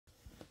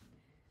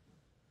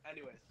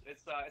anyways,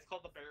 it's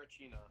called the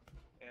Barricina,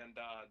 and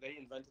they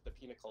invented the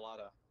pina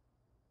colada.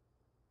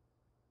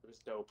 It was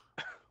dope.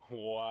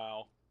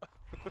 Wow.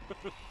 The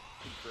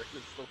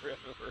greatest story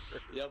I've ever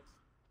heard. Yep.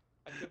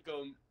 I could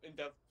go in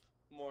depth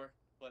more,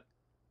 but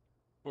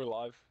We're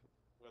live.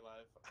 we're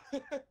live.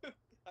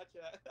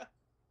 Gotcha.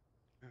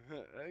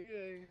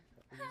 Okay.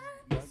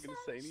 I'm not gonna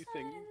say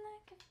anything.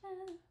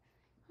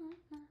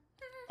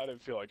 I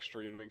didn't feel like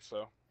streaming,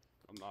 so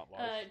I'm not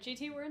live.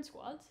 GT, we're in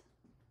squads.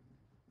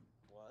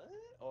 What?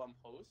 Oh, I'm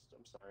host?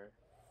 I'm sorry.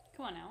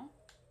 Come on now.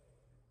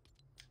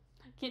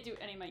 Can't do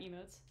any of my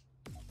emotes.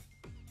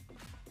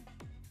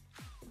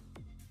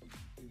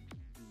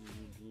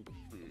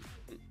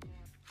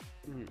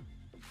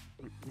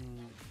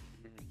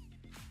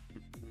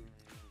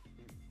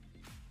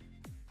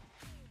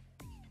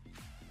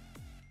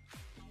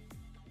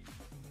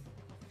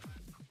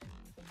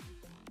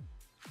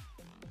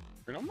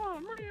 I'm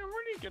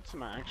ready to get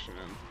some action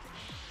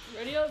in.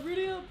 Ready up,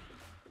 ready up!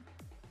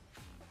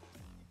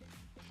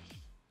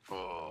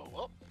 Oh,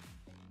 well.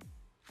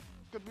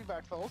 Good to be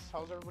back, fellas.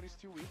 How's everybody's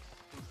 2 weeks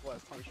since the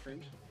last time we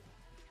streamed?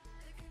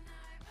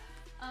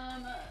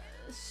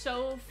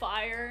 So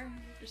fire.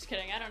 Just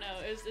kidding, I don't know.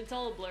 It's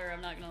all a blur,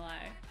 I'm not gonna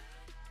lie.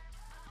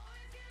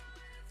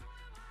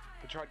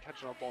 I tried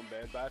catching up on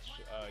Bad Batch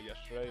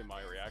yesterday in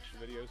my reaction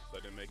videos. I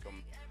didn't make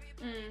them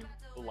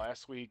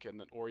last week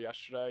or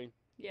yesterday.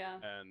 Yeah.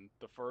 And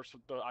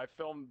I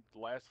filmed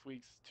last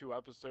week's 2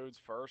 episodes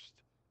first,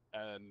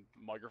 and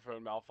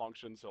microphone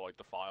malfunctioned, so like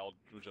the file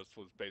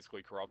was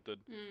basically corrupted.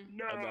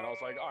 No. And then I was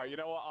like, all right, you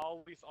know what? I'll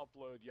at least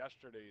upload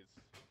yesterday's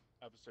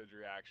episode's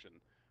reaction.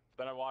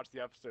 But then I watched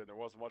the episode, and there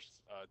wasn't much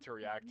to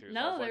react to. So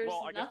No, I was like, there's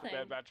well, I guess the nothing.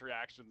 Bad Batch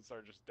reactions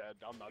are just dead.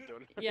 I'm not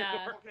doing it.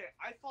 Yeah. Okay,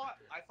 I thought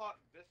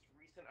this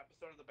recent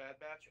episode of the Bad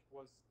Batch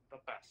was the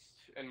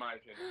best, in my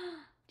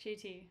opinion.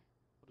 GT.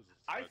 What is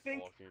this I guy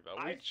think- talking about?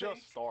 I We just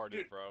think- started,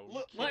 dude, bro.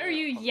 look- What are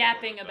you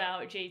yapping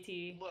about,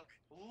 JT?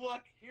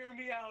 Look, hear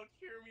me out,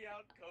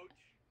 coach.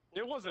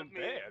 It wasn't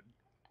Me. bad.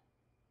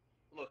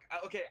 Look,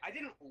 okay, I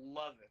didn't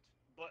love it,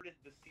 but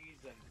it's the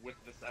season with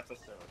this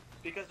episode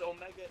because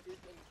Omega is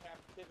in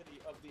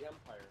captivity of the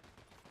Empire.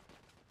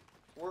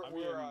 We're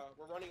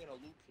running in a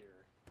loop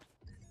here.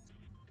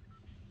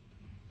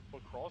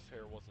 But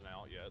Crosshair wasn't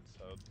out yet,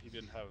 so he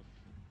didn't have.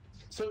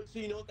 So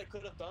you know what they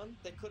could have done?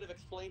 They could have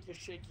explained his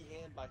shaky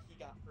hand by he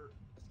got hurt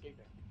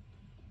escaping.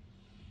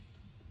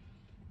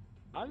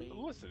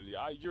 Listen,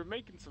 you're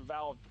making some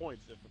valid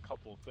points if a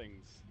couple of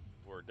things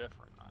were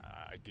different.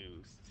 I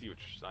do see what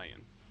you're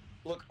saying.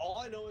 Look, all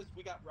I know is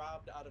we got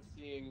robbed out of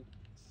seeing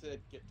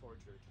Sid get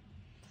tortured.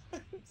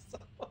 So...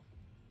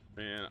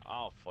 Man,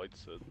 I'll fight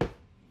Sid.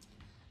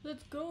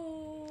 Let's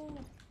go!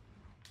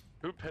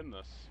 Who pinned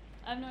this?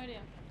 I have no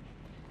idea.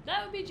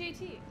 That would be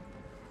JT.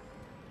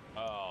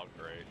 Oh,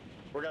 great.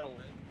 We're gonna win.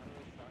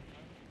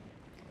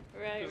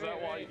 Right, Is right,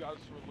 that why right. you guys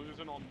were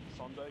losing on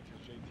Sunday?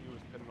 Because JT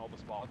was pinning all the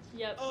spots?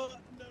 Yep. No,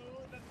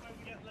 that's why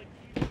we got like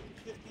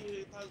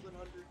 58,000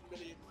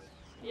 million wins.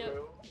 Yep.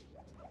 Bro.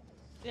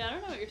 Yeah, I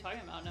don't know what you're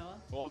talking about,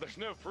 Noah. Well, there's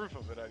no proof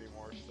of it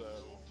anymore, so...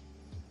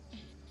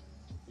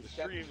 The just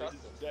gotta stream trust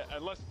is him. dead.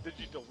 Unless, did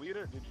you delete it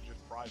or did you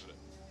just private it?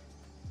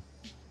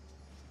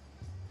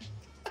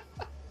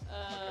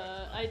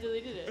 I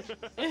deleted it.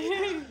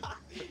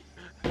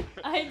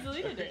 I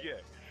deleted it.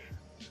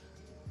 Yeah.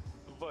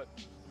 But,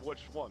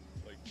 which one?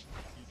 Like,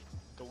 you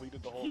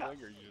deleted the whole thing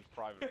or you just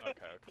private?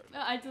 Okay.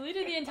 No, I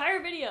deleted the entire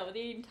video,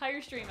 the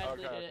entire stream. I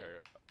deleted it.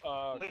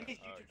 Lady's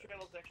YouTube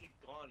channel's actually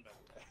gone, by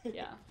the way.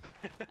 Yeah.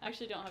 I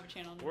actually don't have a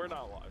channel anymore. We're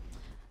not live.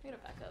 I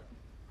gotta back up.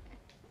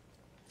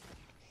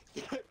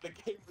 The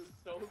game was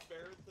so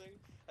embarrassing,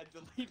 I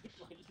deleted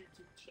my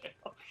YouTube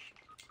channel.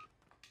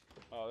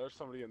 Oh, there's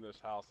somebody in this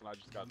house and I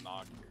just got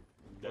knocked.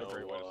 What a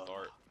great way to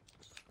start.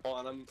 Hold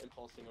on, I'm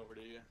impulsing over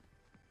to you.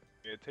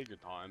 Yeah, take your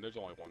time. There's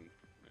only one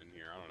in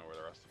here. I don't know where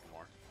the rest of them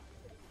are.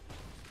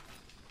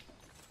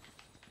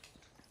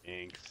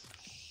 Thanks.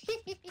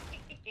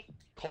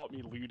 Caught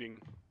me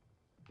looting.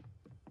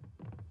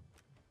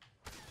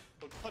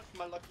 Don't touch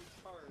my lucky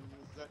charms.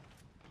 What the?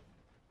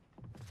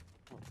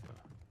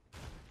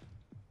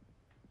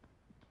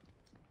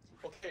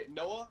 Okay,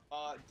 Noah,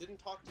 didn't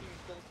talk to you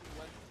since you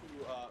went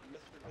to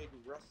Mr. Big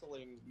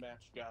Wrestling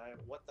Match Guy.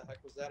 What the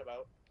heck was that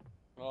about?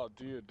 Oh,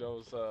 dude,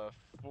 those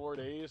 4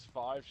 days,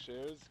 5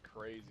 shows,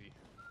 crazy.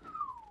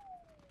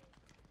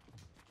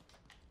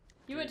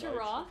 You went to 3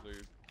 nights Raw? of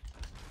loot.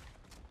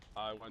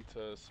 I went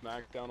to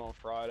SmackDown on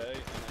Friday,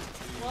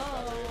 NXT Whoa.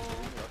 Saturday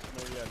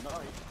afternoon, WrestleMania at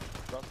night,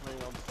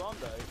 WrestleMania on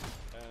Sunday,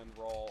 and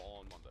Raw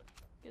on Monday.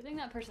 Good thing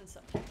that person's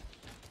subject.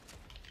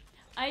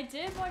 I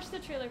did watch the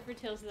trailer for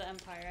Tales of the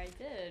Empire. I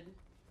did.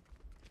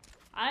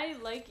 I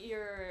like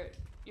your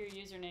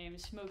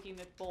username, Smokey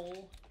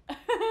McBowl.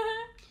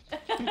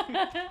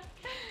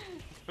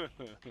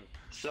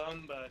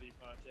 Somebody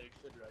partakes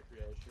in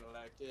recreational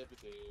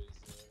activities.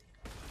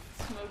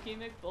 Smokey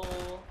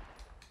McBowl.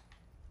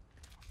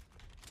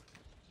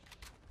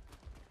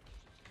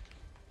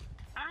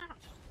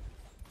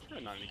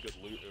 There's not any good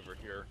loot over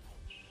here.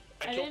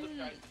 I I killed this didn't-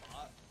 guy's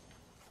bot.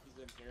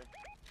 He's in here.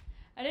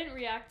 I didn't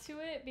react to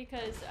it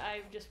because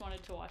I just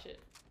wanted to watch it.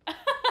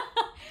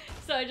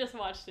 So I just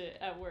watched it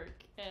at work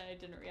and I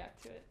didn't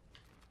react to it.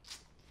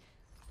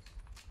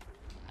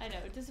 I know,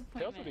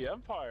 disappointment. Tales of the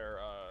Empire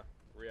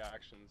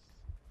reactions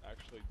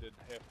actually did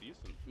half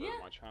decent for Yeah.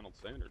 my channel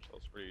standards. I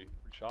was pretty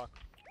shocked.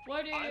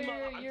 What are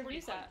I'm your pretty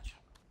views at? hyped.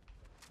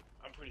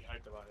 I'm pretty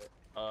hyped about it.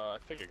 I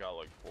think it got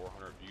like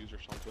 400 views or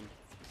something.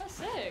 Oh,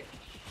 sick.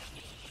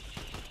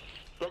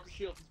 Broker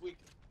Shield this week.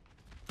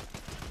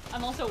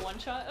 I'm also one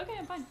shot. Okay,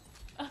 I'm fine.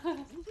 Anywhere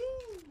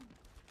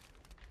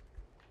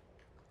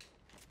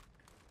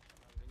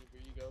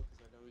you go,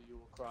 because I know you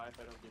will cry if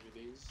I don't give you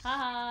these. Ha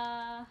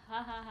ha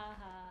ha ha ha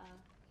ha.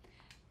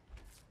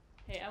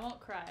 Hey, I won't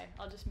cry.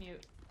 I'll just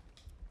mute.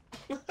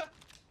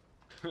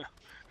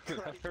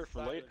 Haven't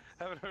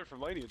heard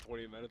from Lainey in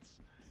 20 minutes.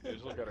 Yeah,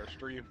 just look at our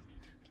stream.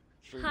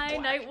 Stream's Hi,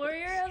 black. Night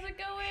Warrior. How's it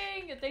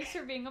going? Thanks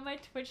for being on my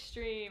Twitch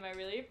stream. I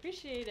really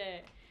appreciate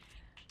it.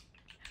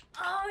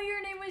 Oh,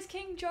 your name was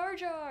King Jar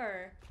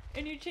Jar,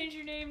 and you changed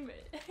your name.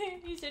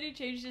 You said he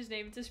changed his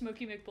name to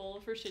Smokey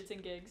McBull for shits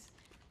and gigs.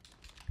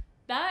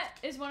 That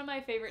is one of my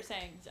favorite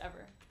sayings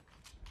ever.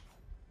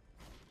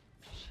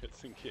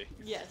 Shits and gigs.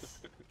 Yes.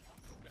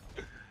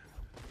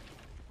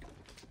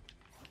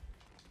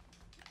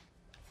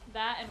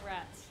 That and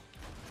rats.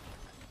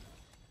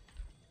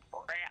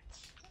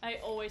 Rats. I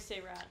always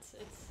say rats.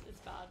 It's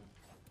bad.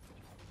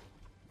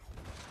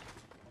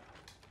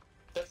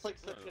 That's like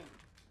such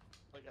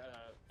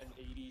an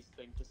 80s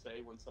thing to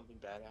say when something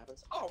bad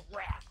happens. Oh,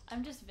 rat!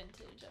 I'm just vintage.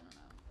 I don't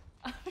know.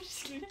 I'm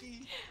just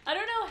kidding. I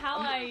don't know how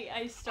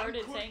I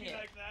started saying it.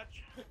 Like that.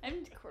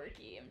 I'm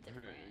quirky. I'm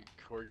different.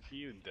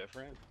 Quirky and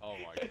different? Oh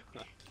my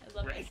god. I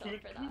love myself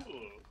for that.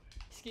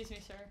 Excuse me,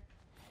 sir.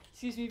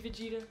 Excuse me,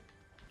 Vegeta.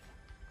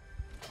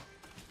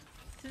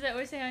 Since I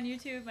always say on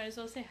YouTube, might as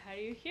well say how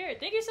do you hear it.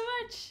 Thank you so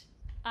much!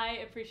 I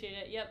appreciate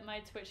it. Yep, my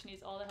Twitch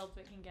needs all the help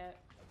it can get.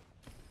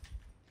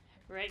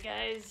 Right,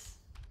 guys?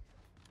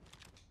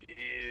 Yeah,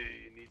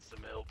 you need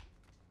some help.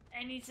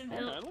 I need some Oh,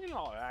 help. man, look at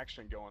all the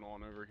action going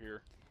on over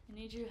here. I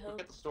need your Look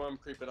help. at the storm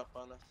creeping up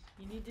on us.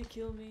 You need to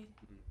kill me.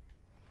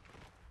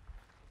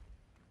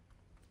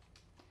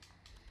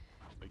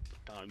 Like,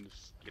 time to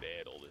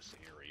skedaddle this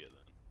area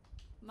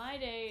then. My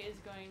day is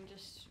going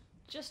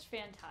just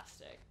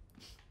fantastic.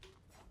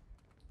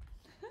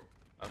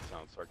 That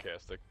sounds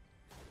sarcastic.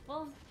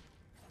 Well,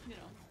 you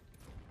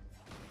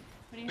know,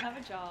 when you have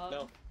a job.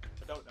 No,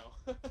 I don't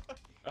know.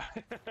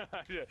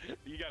 Yeah,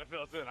 you gotta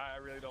fill us in. I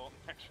really don't,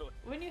 actually.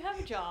 When you have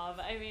a job,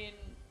 I mean,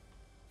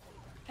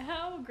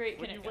 how great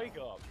can When you it go? wake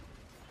up.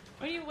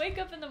 When you wake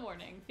up in the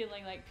morning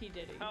feeling like P.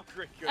 Diddy. How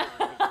great can it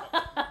wake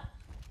up?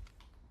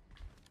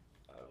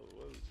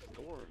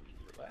 Storm,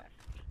 relax.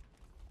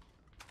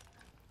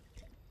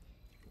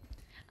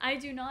 I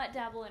do not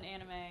dabble in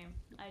anime.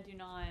 I do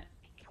not.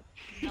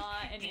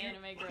 Not an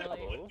anime girly.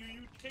 Hello? Do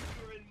you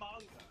tinker in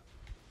manga?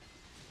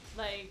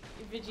 Like,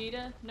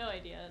 Vegeta? No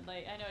idea.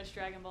 Like, I know it's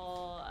Dragon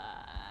Ball.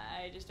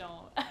 I just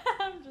don't.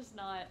 I'm just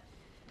not.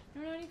 I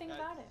don't know anything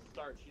about it.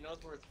 Start. She knows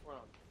where it's from.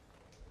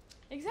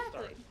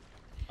 Exactly.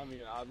 I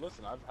mean,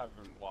 listen, I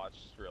haven't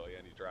watched really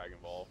any Dragon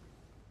Ball,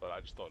 but I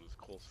just thought it was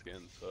a cool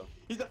skin, so.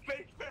 He's a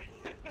fake fan.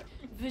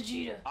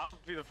 Vegeta. I'll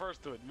be the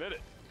first to admit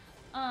it.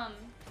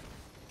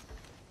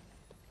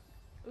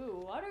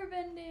 Ooh, water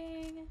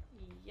bending.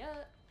 Yeah.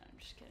 I'm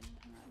just kidding.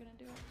 I'm not gonna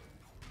do it.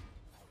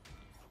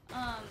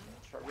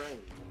 Terrain.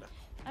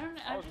 I don't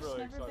know. I I've was just really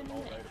never excited been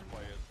all into day it. to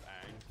play as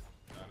Aang,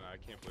 and I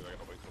can't believe I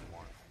gotta wait till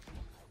tomorrow.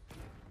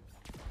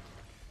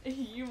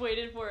 You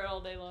waited for it all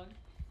day long.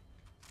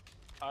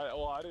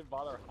 Well, I didn't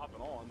bother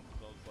hopping on,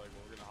 so I was like,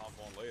 well, we're gonna hop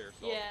on later,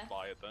 so I'll Yeah. just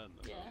buy it then.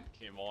 And Yeah. then it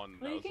came on,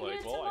 and Well, I you was can like, do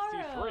it well, tomorrow.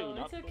 I see 3,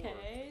 not It's 4.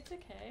 okay. It's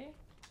okay.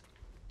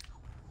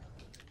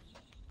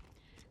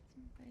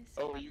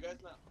 Oh, were you guys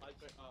not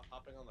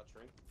hopping on the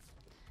train?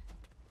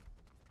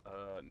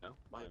 No.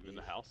 Might I'm in be.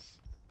 the house.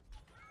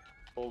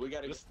 Well, we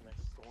gotta This- get to the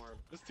next storm.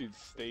 This dude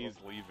stays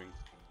leaving.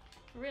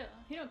 For real.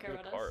 He don't care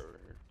There's a about car us. over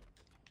here.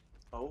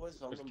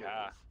 Always on There's the move.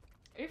 Kai.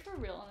 Are you for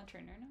real on the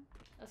train right now?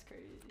 That's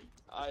crazy.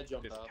 I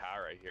jumped There's up. Kai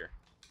right here.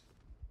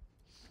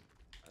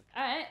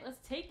 Alright, let's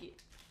take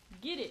it.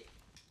 Get it.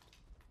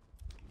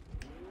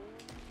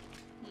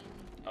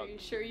 Are you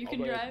sure you I'll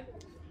can wait. drive?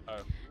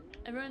 Oh.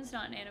 Everyone's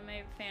not an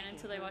anime fan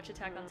until they watch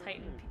Attack on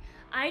Titan.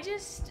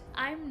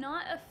 I'm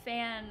not a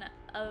fan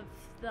of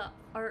the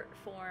art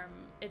form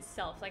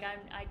itself. Like,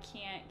 I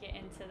can't get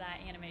into that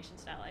animation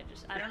style.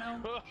 I don't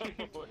know.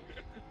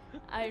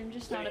 I'm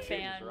just not a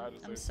fan.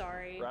 I'm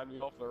sorry. Ran me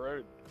off the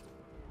road.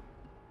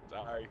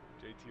 Sorry,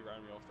 JT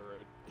ran me off the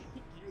road.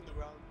 You in the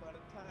wrong part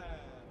of time.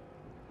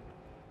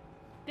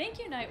 Thank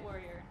you, Night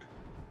Warrior.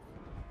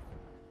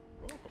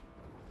 Welcome.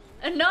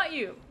 And not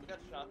you. We got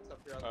shots up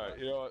here on the Alright,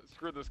 left. you know what?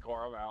 Screw this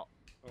car, I'm out.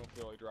 I don't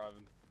feel like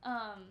driving.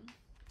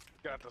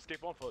 Gonna have to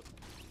escape on foot.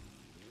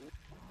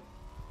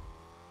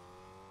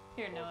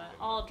 Here, Noah.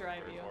 I'll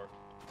drive Very you. far.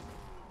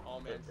 Oh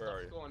man, Where are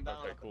stuff's you? going down.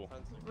 Okay, up the cool.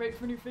 fencing. Right in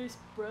front of your face,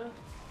 bruh.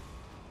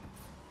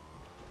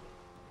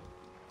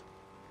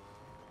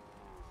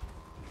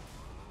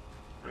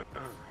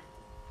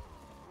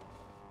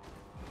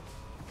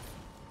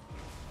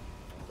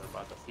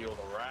 feel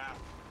the wrath.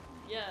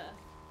 Yeah.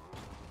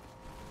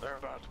 They're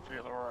about to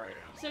feel the wrath.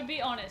 So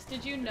be honest,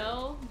 did you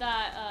know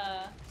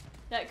that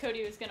that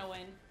Cody was gonna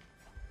win?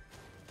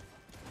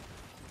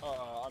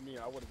 I mean,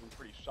 I would have been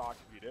pretty shocked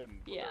if you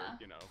didn't. But Yeah.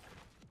 you know,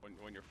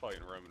 when you're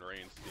fighting Roman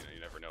Reigns, you know, you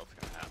never know what's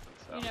gonna happen.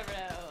 So. You never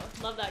know.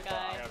 Love that But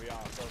guy. I gotta be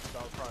honest,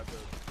 that was probably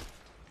the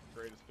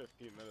greatest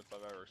 15 minutes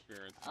I've ever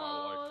experienced in my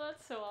Oh, life.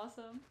 that's so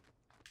awesome.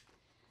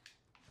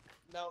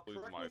 Now,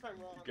 Losing correct my me if I'm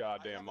wrong.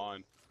 goddamn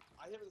mind.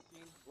 I haven't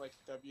seen like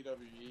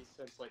WWE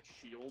since like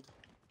Shield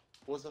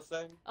was a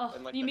thing. Oh,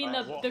 and, like, you mean the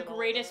Outlook the and all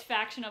greatest that.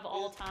 faction of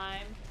all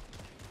time?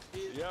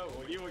 Yeah,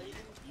 well, you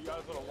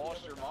guys would have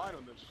lost your mind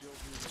on the Shield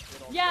music.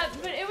 Yeah,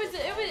 but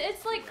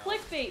it's like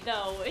clickbait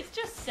though. It's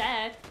just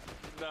Seth.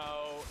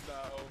 No,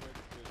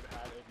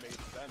 it made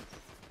sense.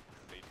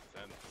 It made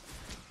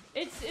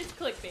sense. It's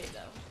clickbait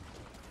though.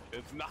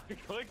 It's not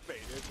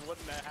clickbait. It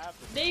wouldn't have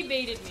happened. They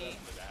baited me.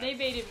 They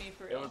baited me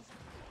for It real. was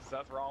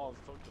Seth Rollins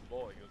took the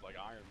bullet. He was like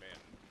Iron Man,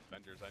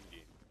 Avengers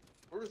Endgame.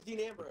 Where's Dean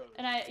Ambrose?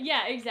 And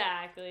yeah,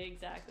 exactly.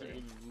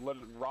 Dude,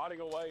 rotting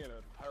away in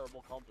a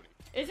terrible company.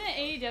 Isn't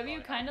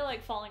AEW kind of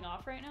like falling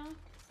off right now?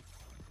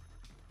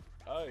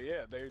 Oh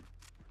yeah, they.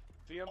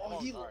 CM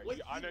Punk. Alright,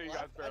 wait, I know you guys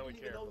left? I barely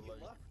didn't even care, know but he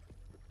like.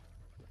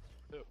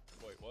 left.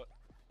 Wait, what?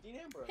 Dean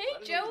Ambrose. Hey, I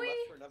didn't know he Joey.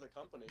 left for another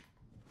company.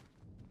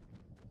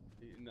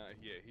 No,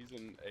 yeah, he's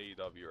in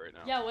AEW right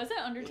now. Yeah, wasn't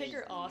Undertaker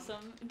Easy.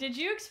 awesome? Did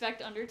you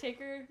expect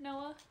Undertaker,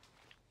 Noah?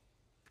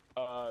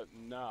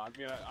 No, I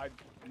mean, I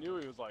knew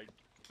he was like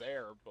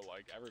there, but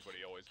like everybody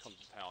always comes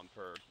to town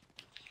for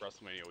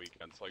WrestleMania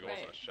weekend, so like it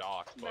wasn't a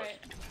shock. But Right.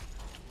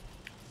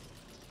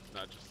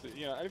 not just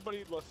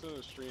anybody listening to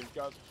the stream,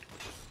 guys,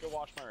 go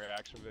watch my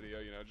reaction video.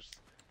 You know, just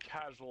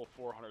casual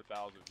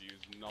 400,000 views,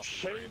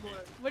 nothing crazy.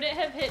 Shameless. Would it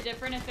have hit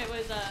different if it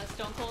was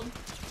Stone Cold?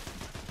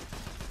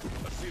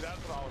 See, that's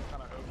what I was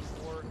kind of hoping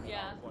for. and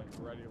Yeah. I was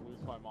like ready to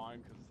lose my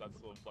mind because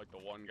that's like the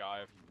one guy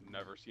I've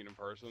never seen in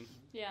person.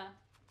 Yeah.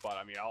 But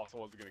I mean, I also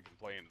wasn't gonna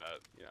complain that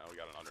we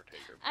got an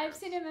Undertaker. I've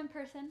seen him in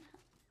person.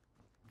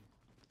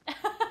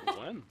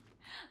 When?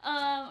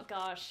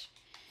 Gosh.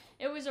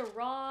 It was a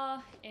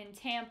Raw in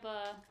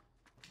Tampa.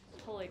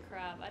 Holy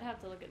crap, I'd have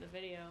to look at the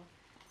video.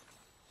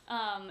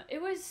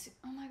 It was,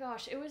 oh my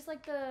gosh, it was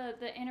like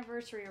the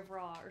anniversary of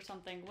Raw or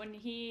something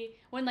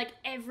when like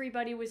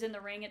everybody was in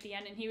the ring at the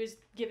end and he was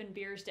giving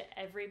beers to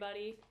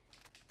everybody.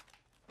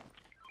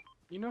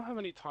 You know how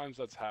many times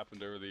that's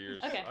happened over the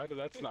years? Okay.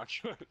 That's not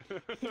good.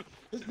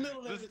 His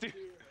middle name is Steve,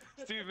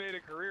 Beer. Steve made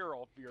a career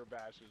off beer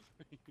bashes.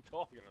 What are you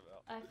talking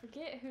about? I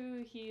forget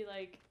who he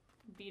like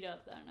beat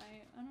up that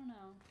night. I don't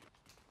know.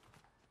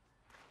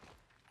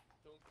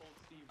 Stone Cold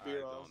Steve I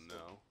Beer don't Austin.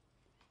 know.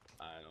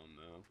 I don't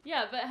know.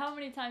 Yeah, but how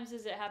many times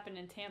does it happen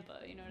in Tampa?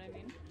 You know what I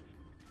mean?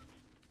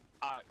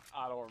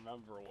 I don't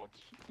remember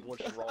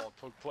which Raw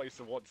took place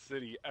in what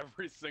city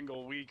every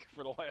single week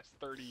for the last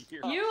 30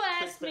 years. You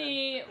Big asked fan.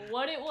 me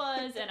what it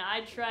was, and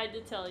I tried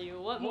to tell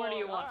you. What more do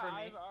you want from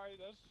me? Alright,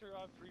 that's true.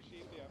 I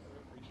appreciate the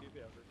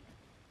effort.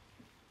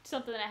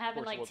 Something that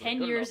happened Of course, like it wasn't a 10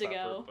 good years enough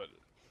ago. effort,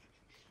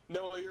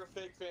 No, you're a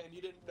fake fan.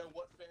 You didn't know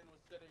what fan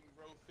was sitting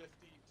row 50,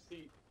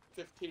 seat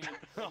 15,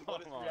 and what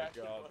his Oh my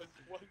reaction God. was.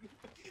 What-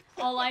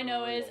 All I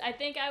know is I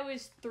think I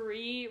was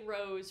 3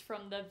 rows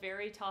from the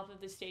very top of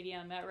the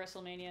stadium at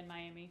WrestleMania in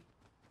Miami.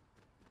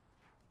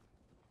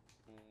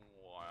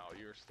 Wow,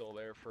 you were still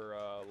there for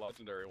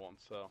Legendary one,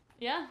 so.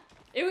 Yeah,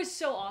 it was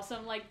so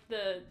awesome. Like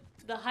the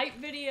hype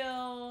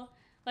video,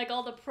 like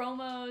all the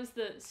promos,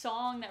 the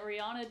song that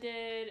Rihanna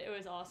did. It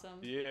was awesome.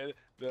 Yeah,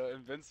 the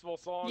Invincible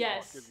song.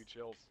 Yes. Oh, gives me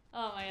chills.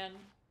 Oh man,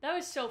 that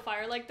was so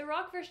fire. Like The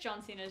Rock vs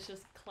John Cena is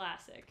just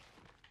classic.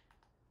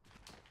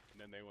 And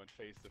then they went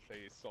face to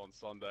face on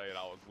Sunday, and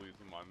I was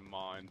losing my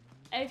mind.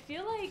 I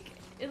feel like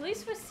at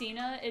least with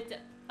Cena, it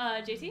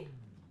JT,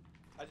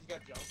 I just got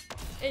jumped.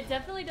 it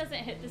definitely doesn't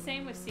hit the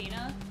same with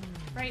Cena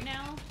right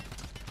now.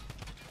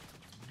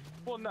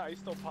 Well, no, he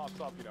still pops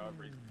up,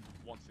 every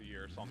once a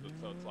year or something,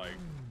 so it's like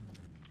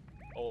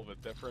a little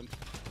bit different.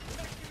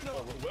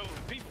 Oh, well,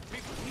 people.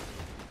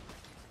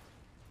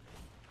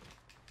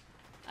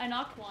 I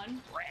knocked one.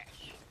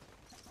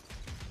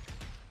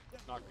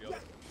 Knock the other.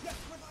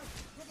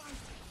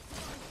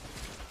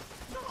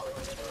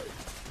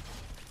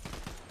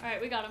 All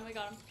right, we got him.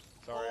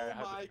 Sorry, Oh I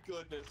had my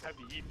goodness.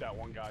 to eat that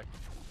one guy.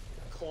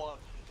 Clutch.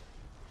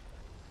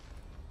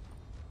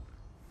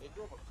 They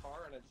drove a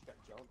car and I just got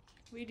jumped.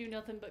 We do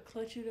nothing but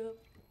clutch it up.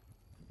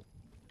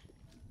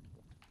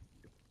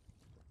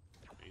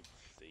 It's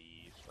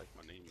Sage, like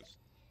my name is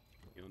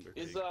The Undertaker.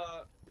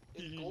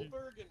 Is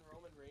Goldberg and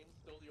Roman Reigns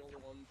still the only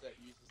ones that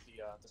uses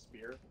the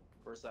spear,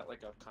 or is that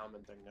like a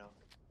common thing now?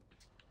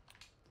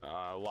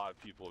 A lot of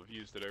people have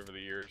used it over the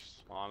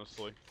years,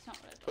 honestly. It's not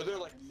what I But thought. they're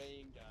like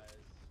main guys,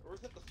 or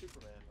is it the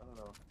Superman? I don't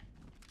know.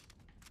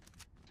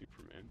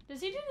 Superman.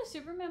 Does he do the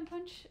Superman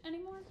punch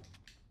anymore?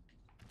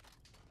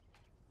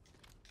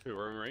 Who,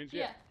 Roman Reigns?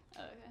 Yeah.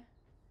 Oh, okay.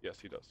 Yes,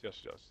 he does. Yes,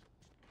 he does.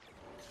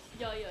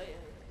 Yeah.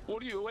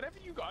 Whatever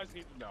you guys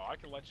need to know, I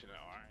can let you know,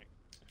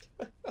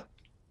 alright?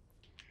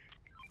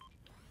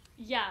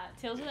 Yeah,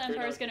 Tales of the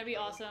Empire is gonna be Kratos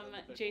awesome,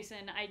 individual.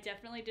 Jason. I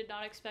definitely did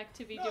not expect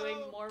to be No. doing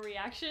more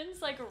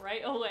reactions like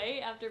right away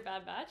after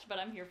Bad Batch, but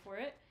I'm here for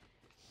it.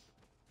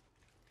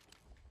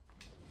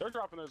 They're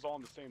dropping those all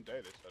on the same day,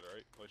 they said,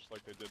 right?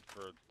 Like they did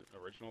for the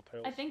original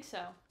Tales. I think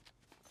so.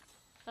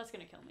 That's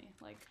gonna kill me.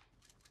 Like,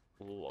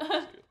 We'll love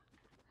to see it.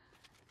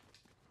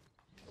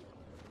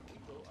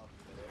 Go up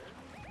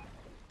there.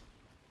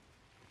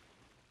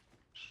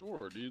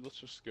 Sure, dude. Let's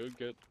just go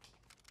get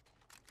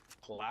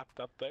clapped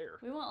up there.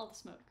 we want all the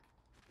smoke.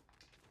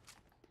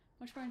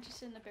 Much more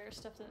interested in the bear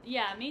stuff than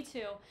yeah, me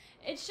too.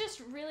 It's just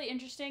really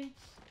interesting.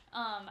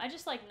 I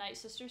just like Night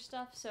Sister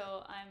stuff,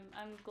 so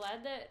I'm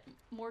glad that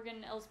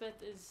Morgan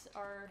Elsbeth is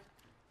our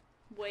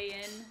way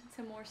in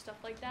to more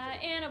stuff like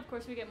that, and of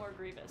course we get more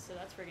Grievous, so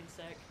that's friggin'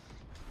 sick.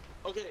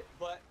 Okay,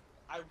 but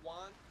I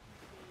want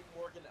to see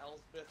Morgan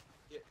Elsbeth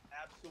get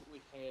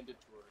absolutely handed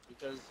to her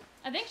because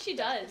I think she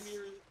does.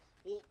 Dathomir,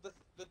 well, the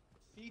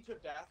Siege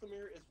of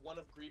Dathomir is one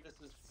of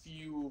Grievous's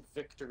few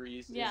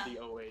victories Yeah. in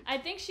the 08. I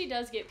think she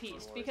does get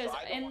pieced So because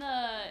I don't in want the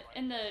that to be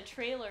in the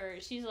trailer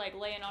she's like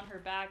laying on her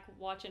back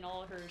watching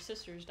all her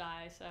sisters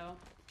die. So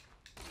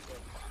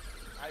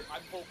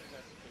I'm hoping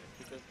that's the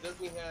case because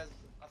Disney has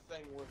a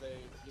thing where they,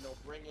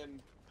 bring in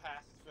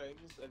past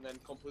things and then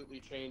completely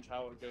change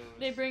how it goes.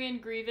 they bring in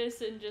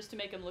Grievous and just to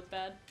make him look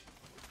bad.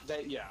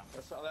 That's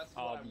what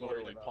I'll I'm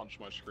literally worried about. punch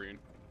my screen.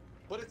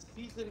 But it's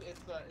season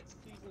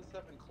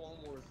 7 Clone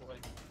Wars, like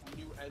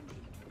new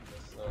engine for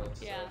this.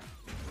 So Yeah.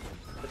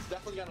 it's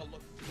definitely gonna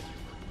look.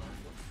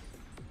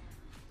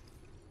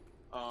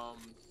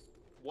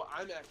 What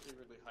I'm actually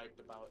really hyped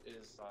about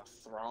is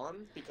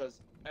Thrawn, because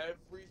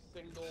every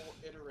single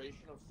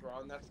iteration of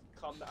Thrawn that's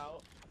come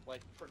out, like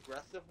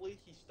progressively,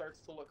 he starts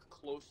to look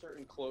closer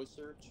and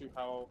closer to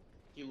how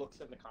he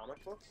looks in the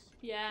comic books,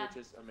 Yeah. which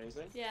is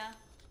amazing. Yeah.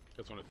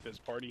 Just want a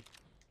fist party.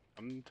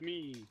 Come to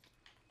me.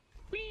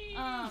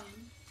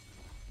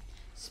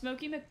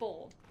 Smokey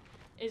McBowl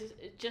is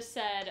just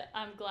said,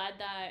 I'm glad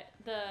that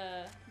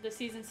the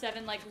season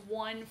 7 like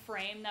one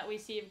frame that we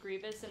see of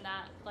Grievous and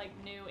that like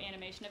new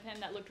animation of him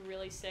that looked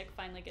really sick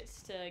finally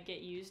gets to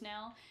get used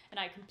now, and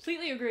I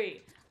completely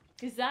agree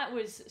because that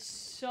was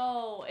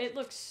it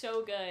looks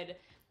so good.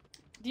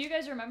 Do you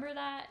guys remember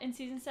that in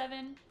season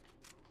 7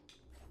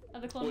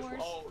 of the Clone Wars?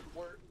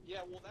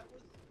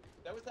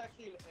 That was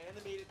actually an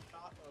animated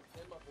shot of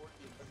him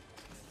working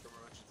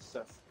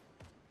stuff.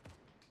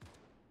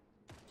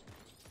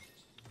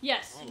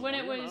 Yes, Oh, when I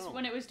it don't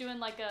was know. doing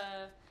like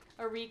a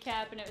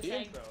recap and it was The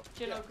saying intro,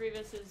 General yeah.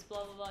 Grievous is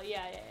blah blah blah.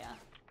 Yeah.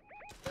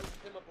 That was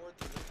him aboard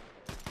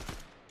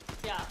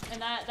the Yeah,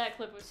 and that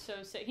clip was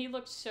so sick. He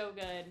looked so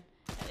good.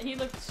 He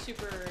looked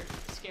super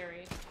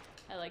scary.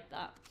 I like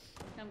that.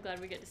 I'm glad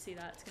we get to see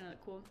that. It's gonna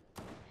look cool.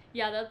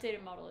 Yeah, the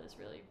updated model is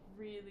really,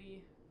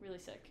 really, really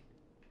sick.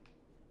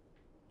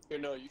 Here,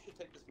 no, you should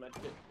take this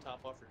medkit,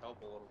 top off your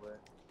health a little bit.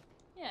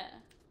 Yeah,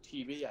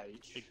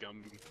 TBH. Hey,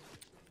 Gumby.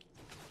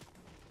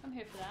 I'm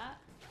here for that.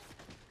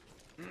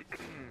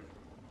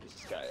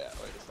 This guy,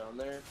 like down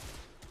there.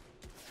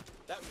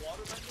 That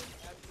water bending,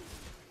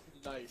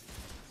 absolutely nice.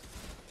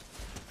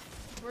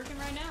 It's working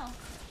right now.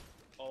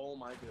 Oh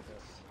my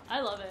goodness.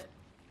 I love it.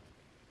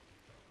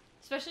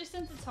 Especially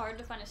since it's hard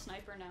to find a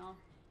sniper now.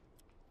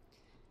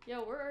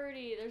 Yo,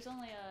 there's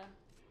only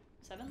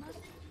 7 left?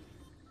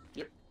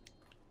 This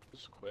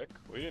is quick.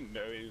 We didn't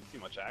know you didn't see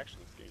much action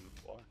in this game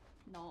before.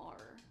 Nar.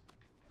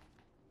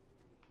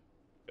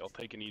 They'll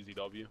take an easy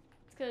W.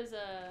 It's because,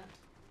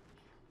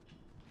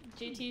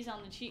 JT's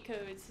on the cheat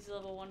codes, he's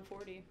level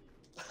 140.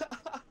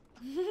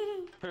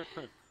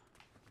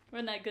 We're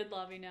in that good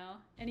lobby now.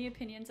 Any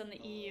opinions on the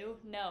EU?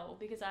 No,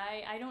 because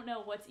I don't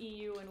know what's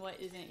EU and what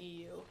isn't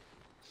EU.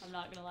 I'm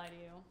not gonna lie to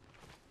you.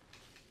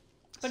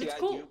 But See, it's I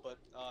cool. do, but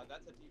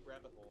that's a deep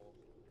rabbit hole.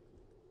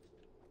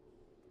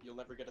 You'll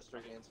never get a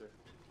straight answer.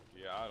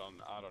 Yeah, I don't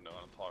know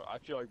what I'm talking. I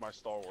feel like my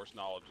Star Wars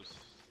knowledge is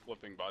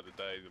slipping by the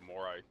day the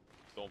more I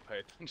don't pay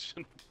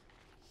attention.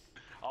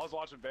 I was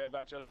watching Bad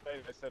Batch the other day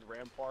and I said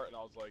Rampart and I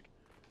was like,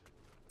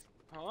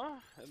 huh?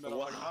 And then I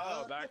was like,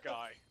 oh, that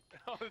guy.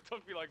 It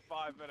took me like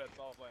 5 minutes.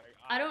 I was like,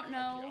 I don't can't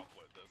know.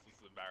 upload this. This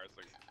is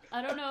embarrassing.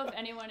 I don't know if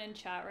anyone in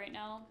chat right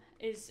now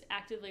is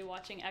actively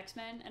watching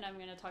X-Men, and I'm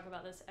gonna talk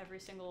about this every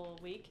single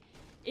week.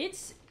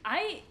 It's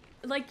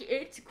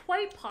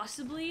quite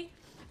possibly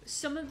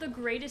some of the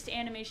greatest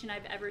animation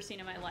I've ever seen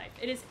in my life.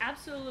 It is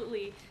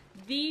absolutely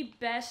the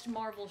best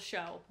Marvel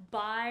show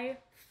by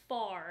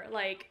far.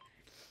 Like,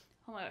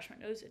 oh my gosh, my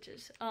nose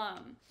itches.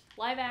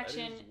 Live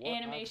action, That is what I've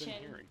been animation.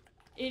 hearing.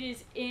 It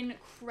is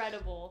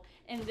incredible.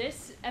 And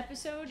this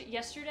episode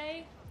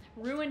yesterday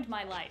ruined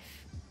my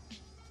life.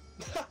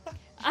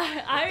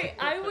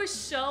 I was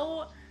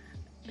so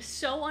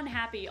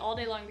unhappy all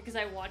day long because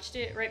I watched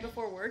it right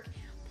before work.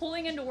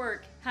 Pulling into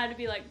work, had to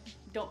be like,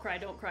 don't cry,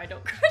 don't cry,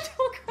 don't cry,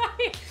 don't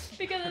cry,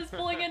 because I was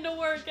pulling into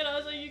work and I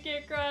was like, you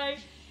can't cry.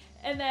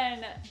 And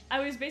then I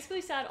was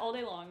basically sad all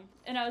day long,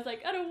 and I was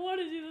like, I don't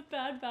want to do the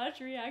Bad Batch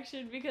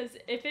reaction because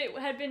if it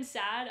had been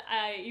sad,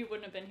 you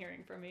wouldn't have been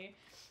hearing from me.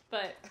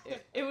 But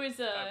it was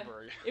a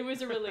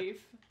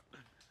relief.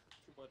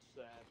 Too much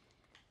much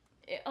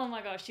sad. Oh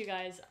my gosh, you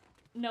guys.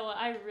 Noah,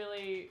 I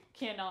really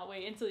cannot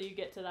wait until you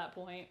get to that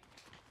point.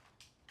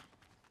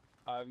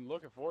 I'm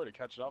looking forward to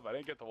catching up. I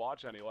didn't get to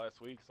watch any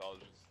last week, so I was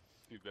just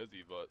too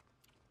busy. But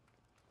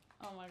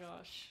Oh my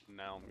gosh.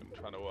 now I'm gonna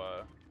try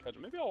to catch.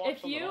 Maybe I'll watch.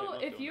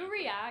 If you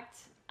react,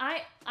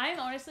 I'm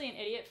honestly an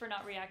idiot for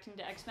not reacting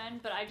to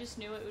X-Men, but I just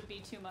knew it would be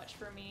too much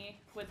for me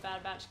with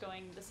Bad Batch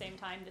going the same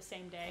time, the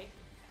same day.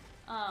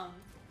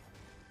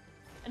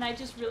 And I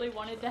just really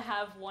wanted to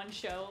have one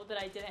show that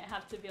I didn't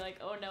have to be like,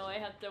 oh no, I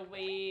have to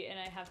wait and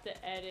I have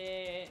to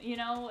edit. You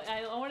know,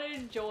 I want to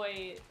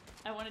enjoy.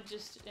 I want to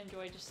just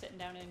enjoy just sitting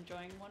down and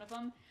enjoying one of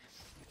them.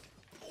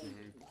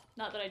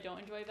 Not that I don't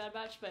enjoy Bad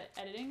Batch, but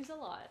editing's a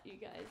lot, you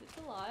guys. It's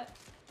a lot.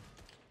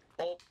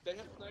 Oh, they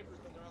have snipers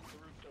and they're on the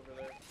roofs over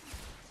there.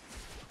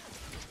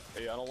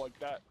 Hey, I don't like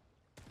that.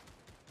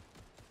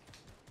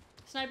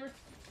 Sniper.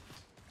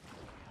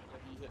 Yeah,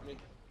 he hit me.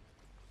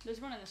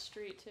 There's one in the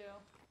street too.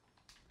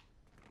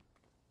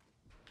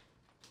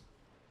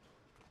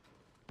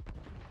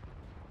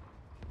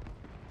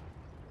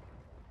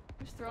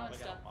 Who's throwing they got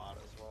stuff? a bot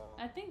as well.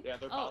 I think. Yeah,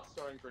 they're Oh, bots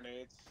throwing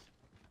grenades.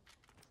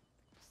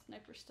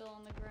 sniper still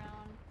on the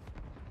ground.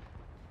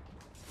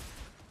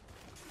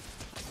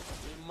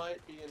 We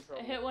might be in I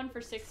trouble. hit one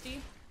for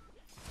 60.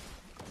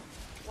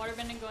 Water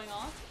bending going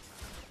off.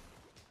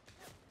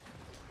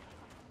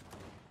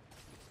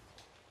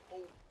 Oh.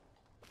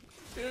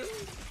 Dude.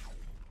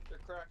 They're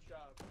crack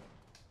shots.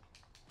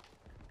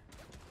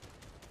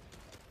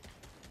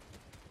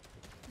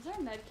 Is there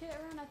a med kit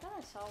around? I thought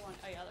I saw one.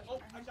 Oh yeah, there's Oh,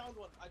 one I right here. downed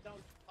one. I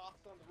downed Tops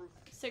on the roof.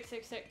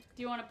 666.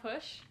 Do you want to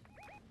push?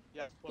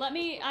 Yes. Let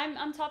me.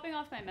 I'm topping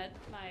off my med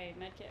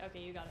kit. Okay,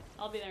 you got it.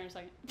 I'll be there in a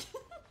second.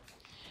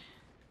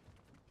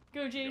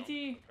 Go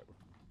JT.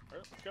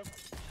 Alright, let's go.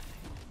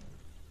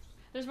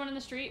 There's one in the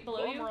street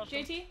below Oh, you, I'm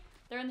rushing. JT.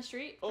 They're in the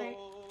street. Right.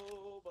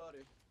 Oh, buddy.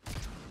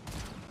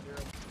 Hear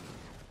him.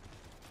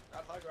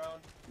 Got high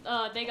ground.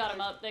 They got him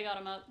up. They got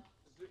him up.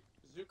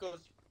 Zuko's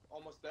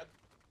almost dead.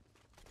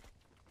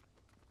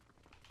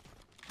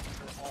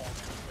 They're all dead.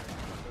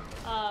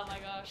 Oh my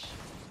gosh.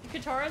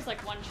 Katara's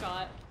like one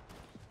shot.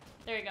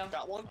 There you go.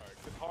 Got one. Alright,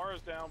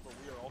 Katara's down, but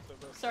we are also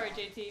both Sorry, down.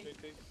 JT.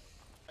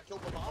 I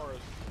killed the bot.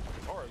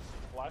 Katara's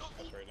flashing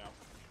us right now.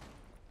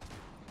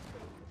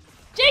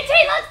 JT,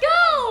 let's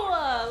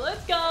go!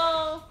 Let's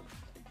go!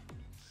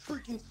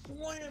 Freaking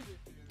slammed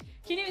it, dude.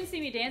 Can't even see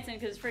me dancing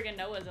because friggin'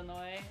 Noah's in the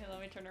way. Here,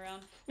 let me turn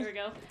around. There we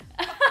go.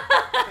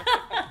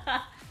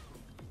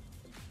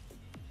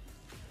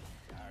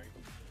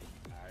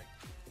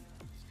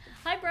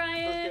 Hi,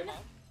 Brian.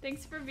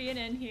 Thanks for being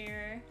in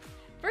here.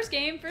 First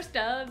game, first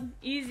dub.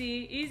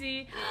 Easy,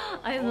 easy.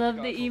 I love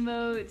the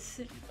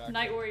emotes.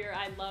 Night Warrior,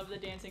 I love the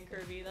dancing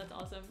Kirby. That's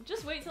awesome.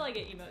 Just wait till I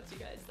get emotes, you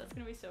guys. That's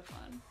gonna be so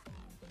fun.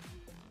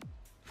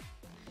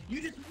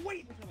 You just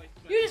wait until I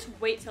smack. You just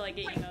wait till I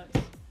get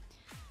emotes.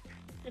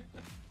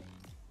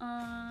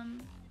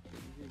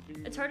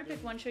 It's hard to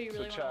pick one show you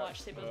really want to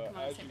watch. They both come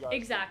out the same.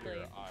 Exactly.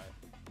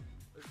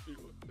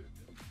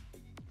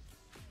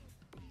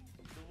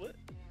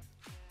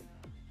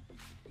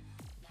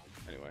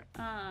 Anyway,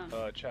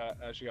 chat,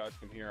 as you guys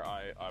can hear,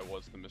 I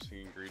was the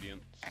missing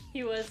ingredient.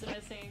 He was the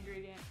missing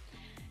ingredient.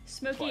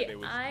 Smokey, Friday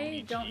was I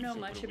Looney don't know Tunes over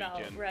much the about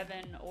weekend.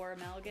 Revan or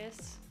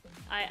Malgus.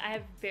 I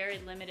have very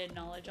limited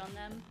knowledge on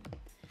them,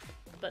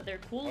 but they're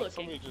cool looking.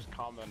 Somebody just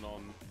commented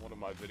on one of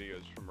my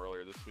videos from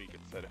earlier this week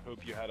and said,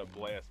 "Hope you had a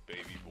blast,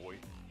 baby boy."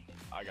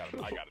 I got it.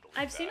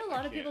 I've seen a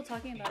lot of people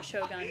talking about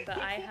Shogun, but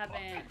I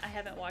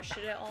haven't watched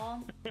it at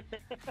all.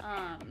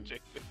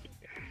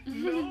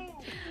 No.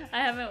 I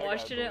haven't I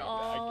watched gotta it at believe that.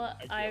 all. I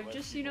can't I've let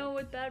just, people-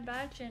 with Bad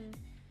Batch and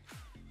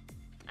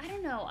I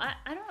don't know.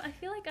 I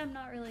feel like I'm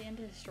not really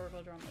into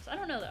historical dramas. I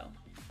don't know though.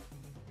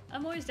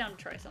 I'm always down to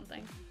try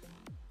something.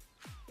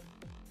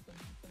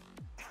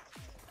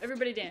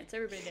 Everybody dance,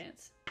 everybody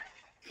dance.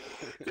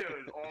 Dude,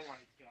 oh my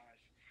gosh.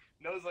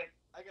 No's like,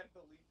 I gotta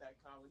delete that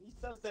comment. He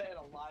says that in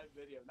a live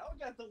video. Now we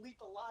gotta delete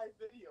the live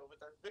video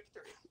with our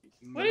victory.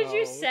 What did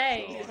you No,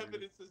 say? The son.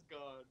 evidence is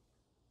gone.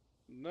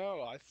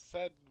 No, I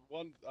said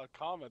a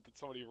comment that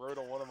somebody wrote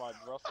on one of my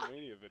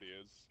WrestleMania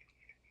videos.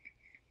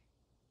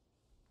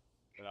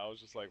 And I was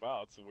just like,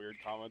 wow, that's a weird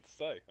comment to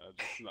say. I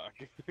just not,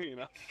 you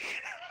know.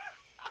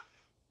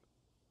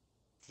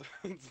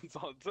 That's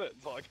all it.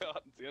 That's all I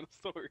got. It's the end of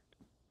the story.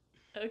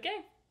 Okay.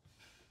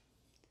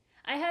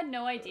 I had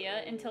no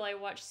idea until I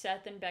watched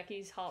Seth and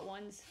Becky's Hot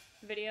Ones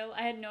video.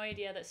 I had no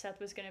idea that Seth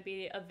was going to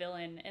be a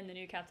villain in the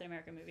new Captain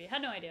America movie. I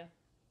had no idea.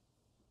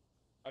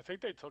 I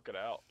think they took it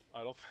out.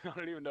 I don't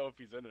even know if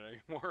he's in it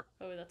anymore.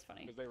 Oh, that's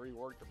funny. Because they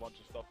reworked a bunch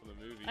of stuff in the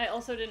movie. I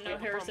also didn't know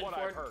From Harrison what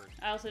I've Ford. heard.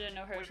 I also didn't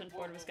know Harrison Wait,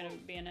 Ford whoa, was going to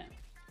whoa. be in it.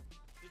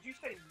 Did you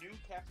say new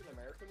Captain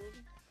America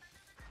movie?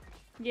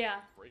 Yeah.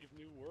 Brave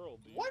New World,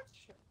 dude. What?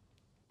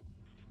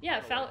 Yeah, I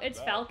don't know what it's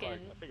that. Falcon.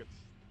 I think it's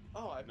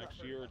Oh, I've not next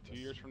heard year or about 2 this.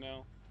 years from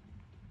now.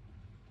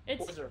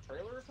 It's. Was there a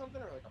trailer or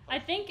something, or like a I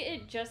think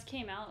it just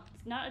came out.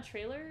 Not a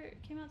trailer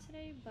came out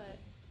today, but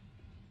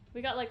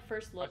we got like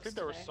first looks I think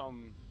there was today.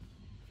 some.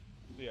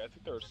 Yeah, I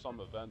think there was some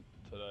event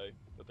today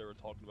that they were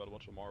talking about a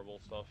bunch of Marvel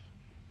stuff.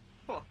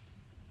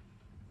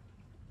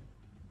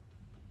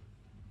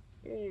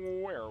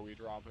 Where are we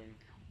dropping?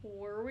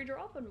 Where are we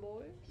dropping,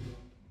 boys?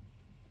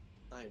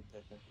 I ain't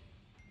picking.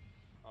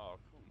 Oh,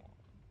 come on.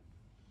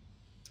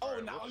 Oh,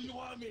 Alright, now let's you just-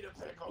 want me to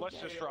pick? Okay, Let's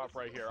just drop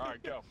right here.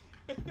 Alright, go.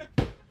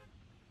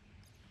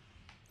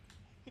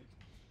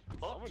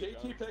 Oh, Somebody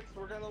JT go. picks.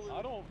 We're gonna lose.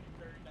 I don't.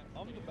 Very next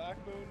I'm the game.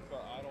 backbone,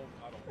 but I don't.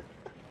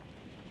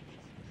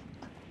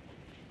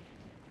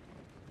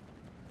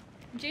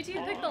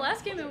 JT picked the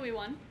last game that we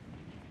won.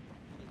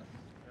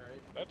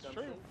 Alright. That's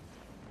true.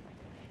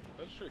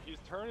 That's true. He's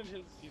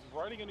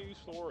writing a new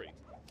story.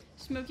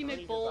 Smokey Turning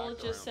his McBull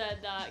back just around. said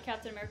that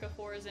Captain America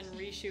 4 is in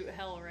reshoot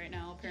hell right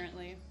now,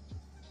 apparently.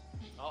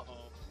 Uh-oh.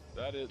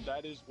 That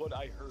is what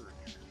I heard.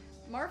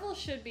 Marvel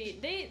should be.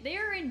 They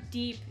are in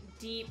deep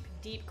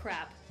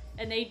crap,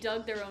 and they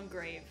dug their own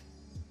grave.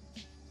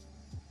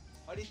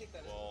 Why do you think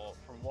that is? Well,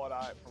 from what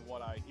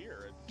I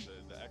hear, it's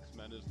the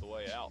X-Men is the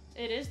way out.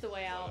 It is the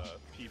way out. What,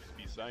 peeps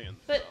be saying.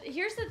 But so.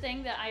 here's the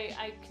thing that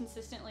I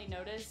consistently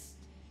notice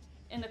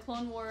in the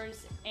Clone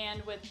Wars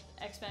and with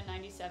X-Men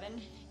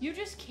 97, you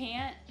just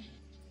can't.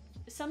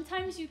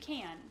 Sometimes you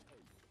can,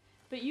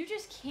 but you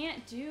just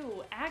can't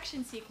do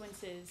action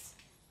sequences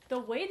the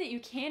way that you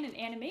can in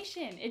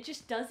animation. It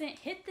just doesn't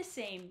hit the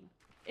same.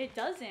 It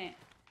doesn't.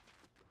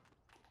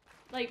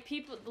 Like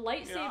people,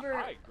 lightsaber,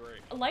 Yeah, I agree.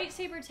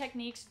 lightsaber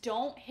techniques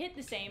don't hit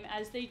the same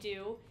as they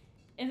do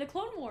in the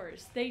Clone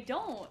Wars. They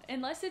don't,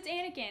 unless it's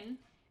Anakin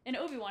and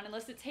Obi-Wan,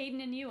 unless it's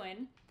Hayden and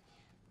Ewan.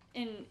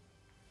 And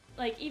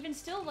like even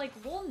still, like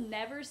we'll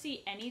never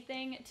see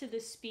anything to the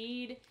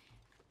speed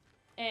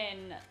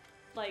and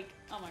like,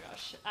 oh my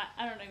gosh,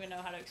 I don't even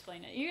know how to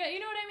explain it. You know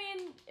what I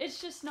mean?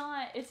 It's just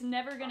not. It's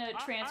never gonna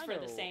transfer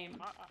the know. same.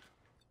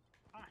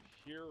 I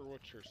hear what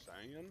you're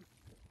saying,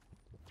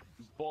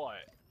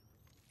 but.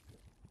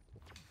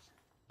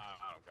 I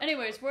don't got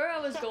Anyways, where I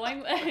was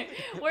going,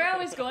 where I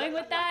was going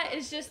with that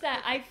is just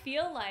that I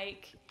feel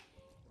like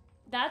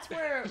that's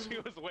where She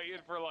was waiting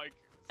for like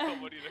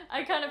somebody to.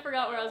 I kind of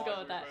forgot where I was going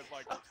with that.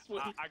 Like,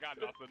 I got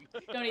nothing.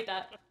 Don't eat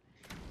that.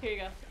 Here you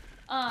go.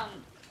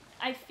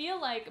 I feel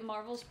like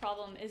Marvel's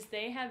problem is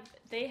they have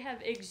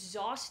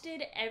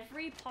exhausted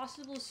every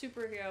possible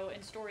superhero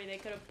and story they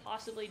could have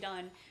possibly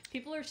done.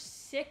 People are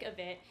sick of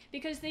it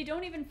because they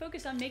don't even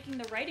focus on making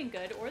the writing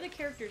good or the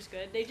characters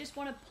good. They just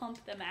want to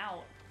pump them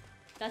out.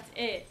 That's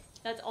it.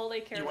 That's all they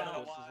care You wanna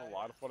about. This is a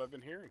lot of what I've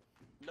been hearing.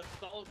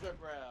 Nostalgia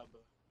grab.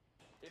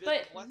 It is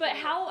But less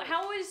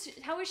how is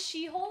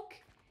She-Hulk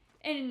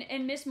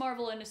and Miss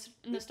Marvel a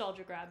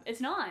nostalgia grab?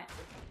 It's not.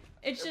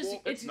 It's just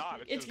Well, it's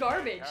not. It's it's just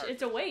garbage. characters.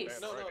 It's a waste.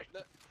 No, Right.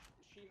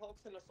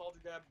 She-Hulk's a nostalgia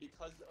grab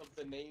because of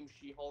the name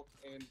She-Hulk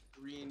and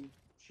Green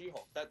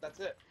She-Hulk. That's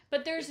it.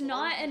 But there's As long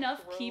not as you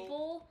enough throw-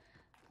 people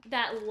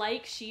that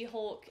like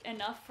She-Hulk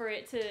enough for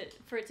it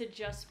to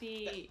just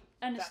be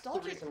a That's the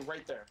nostalgia. reason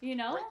right there. You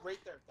know? Right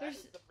there. That There's-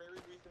 is the very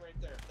reason right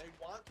there. They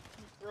want to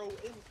throw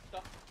in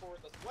stuff for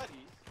the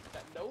sweaties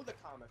that know the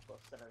comic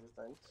books and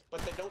everything, but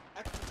they don't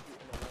execute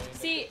in a way.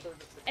 See, that can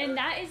service the and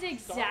that is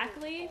character. Star Wars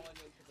exactly falling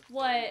into the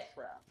what same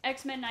trap.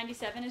 X-Men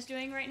 97 is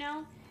doing right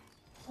now.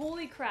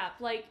 Holy crap,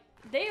 like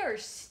they are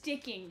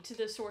sticking to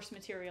the source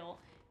material.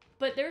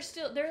 But they're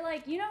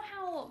like, you know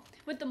how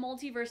with the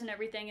multiverse and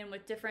everything and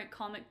with different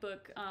comic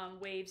book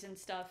waves and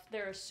stuff,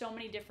 there are so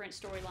many different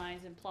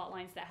storylines and plot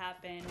lines that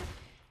happen.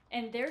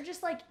 And they're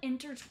just like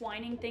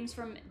intertwining things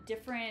from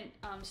different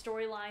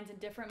storylines and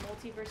different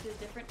multiverses,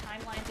 different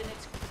timelines, and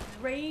it's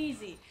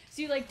crazy.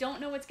 So you like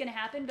don't know what's gonna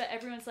happen, but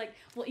everyone's like,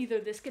 well,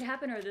 either this could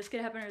happen or this could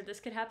happen or this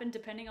could happen,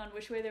 depending on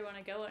which way they want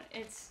to go.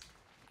 And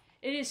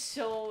it is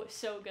so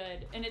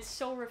good, and it's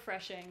so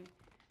refreshing.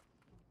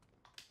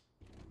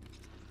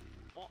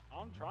 Well,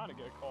 I'm trying to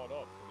get caught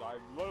up because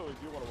I literally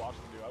do want to watch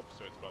the new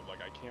episodes, but like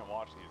I can't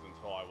watch these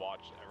until I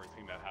watch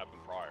everything that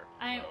happened prior.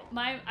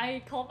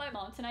 I called my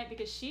mom tonight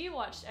because she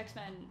watched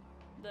X-Men,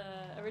 the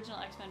original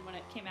X-Men when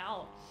it came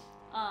out,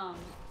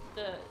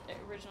 the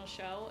original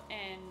show,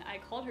 and I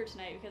called her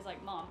tonight because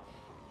like, Mom,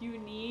 you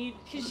need,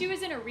 because she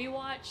was in a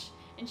rewatch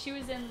and she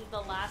was in the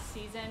last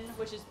season,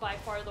 which is by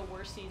far the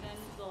worst season,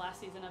 the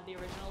last season of the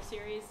original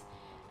series,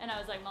 and I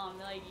was like, Mom,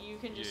 like you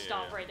can just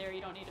stop right there,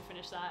 you don't need to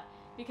finish that.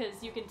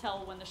 Because you can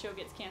tell when the show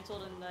gets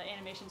canceled and the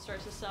animation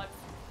starts to suck.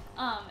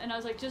 And I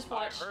was like, just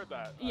watch. I heard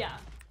that. Yeah.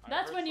 I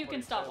That's heard when you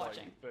can somebody stop say,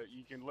 watching. Like, that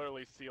you can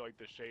literally see like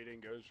the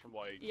shading goes from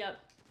like Yep.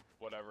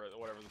 whatever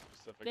the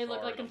specifics They look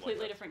are, like and I'm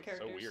completely that's different so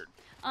characters. weird.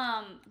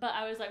 But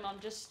I was like, Mom,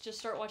 just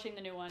start watching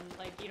the new one.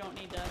 Like, you don't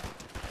need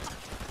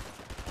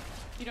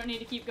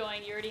to keep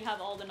going. You already have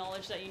all the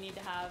knowledge that you need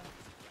to have.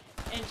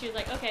 And she was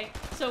like, okay.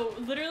 So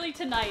literally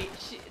tonight,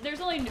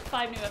 there's only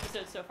 5 new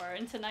episodes so far,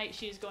 and tonight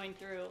she's going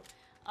through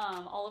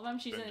all of them.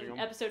 She's Binging in them?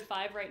 episode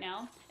 5 right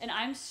now, and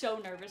I'm so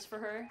nervous for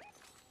her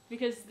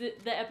because the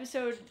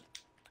episode,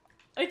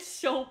 it's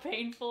so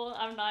painful.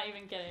 I'm not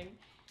even kidding.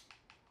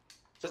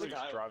 There's a Somebody's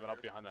guy driving over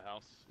up behind the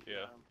house.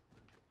 Yeah.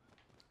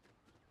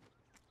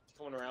 He's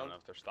coming I don't around. know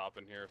if they're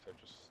stopping here, if they're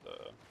just they're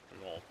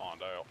going to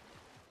find out.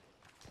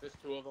 There's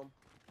 2 of them.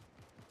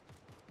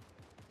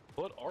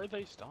 But are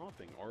they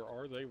stopping or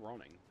are they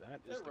running? That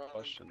is They're the running.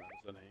 question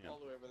that is at hand. All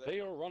the way over there. They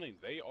are running.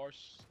 They are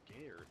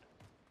scared.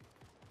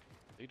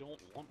 They don't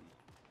want them.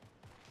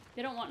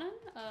 They don't want none?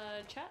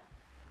 Chat?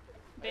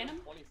 Ban them?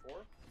 24.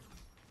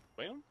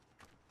 Ban them?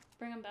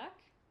 Bring them back?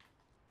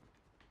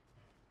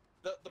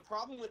 The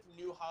problem with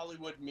new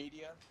Hollywood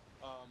media,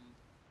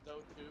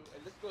 though too,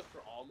 and this goes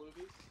for all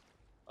movies,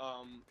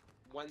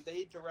 when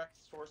they direct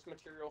source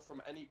material from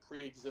any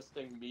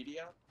pre-existing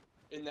media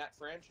in that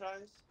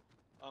franchise,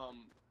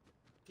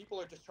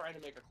 people are just trying to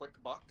make a quick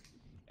buck,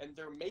 and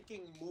they're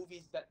making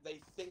movies that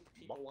they think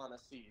people want to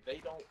see.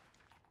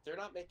 They're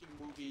not making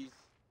movies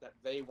that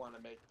they want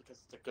to make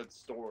because it's a good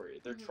story.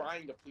 They're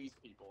trying to please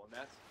people, and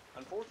that's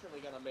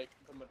unfortunately going to make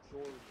the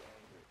majority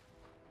angry.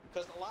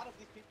 Because a lot of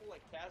these people,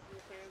 like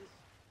casual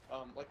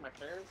fans, like my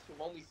parents,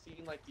 who've only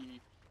seen like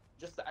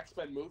just the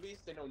X-Men movies,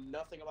 they know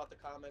nothing about the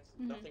comics,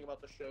 nothing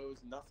about the shows,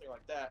 nothing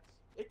like that.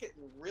 It gets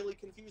really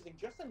confusing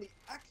just in the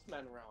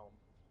X-Men realm.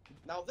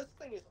 Now this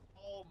thing is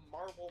all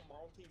Marvel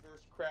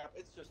multiverse crap.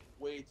 It's just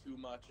way too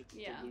much. It's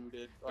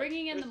diluted.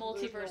 Bringing in the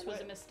multiverse there's no was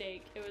way. a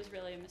mistake. It was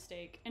really a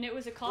mistake, and it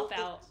was a cop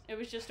out. It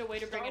was just a way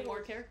to bring in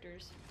more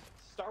characters.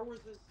 Star Wars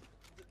is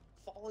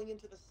falling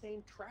into the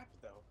same trap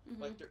though.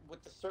 Like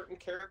with the certain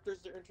characters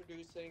they're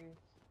introducing,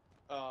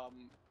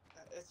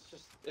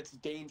 it's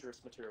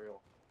dangerous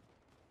material.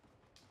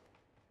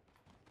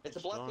 It's a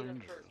blessing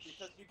and a curse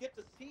because you get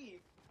to see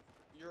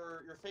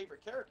your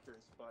favorite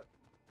characters, but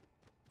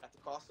at the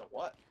cost of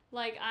what?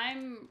 Like,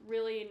 I'm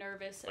really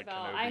nervous Like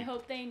about. Kenobi. I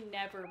hope they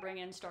never bring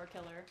in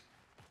Starkiller.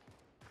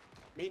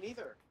 Me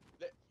neither.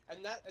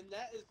 And that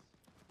is,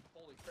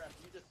 holy crap!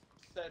 You just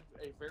said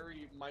a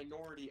very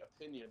minority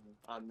opinion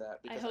on that.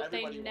 I Because hope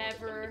they everybody wants them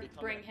to never become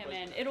bring an him in.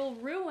 Inquisitor. It'll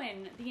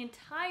ruin the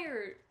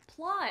entire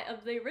plot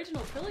of the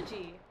original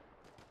trilogy.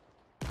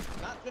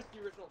 Not just the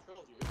original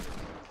trilogy. It's just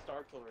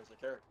Starkiller as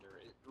a character.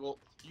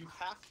 You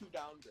have to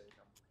downgrade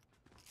him.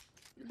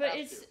 You But have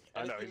it's- to. I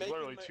And know, if you he's make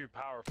literally him too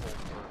powerful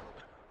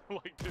for,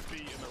 like, to be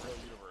in the real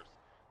universe.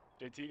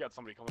 JT got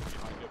somebody coming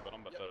behind it, but I'm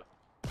about to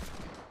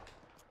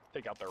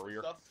take out their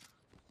rear. stuff.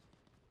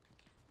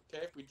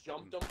 Okay, if we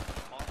jumped him,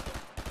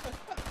 awesome.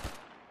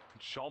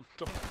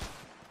 Jumped him.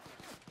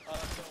 So,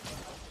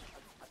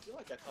 I feel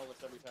like I tell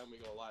this every time we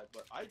go live,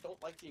 but I don't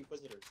like the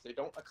Inquisitors. They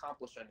don't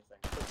accomplish anything.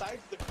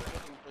 Besides the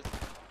Grand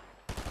Inquisitor,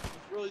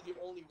 he's really the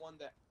only one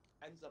that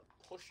ends up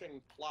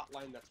pushing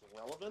plotline that's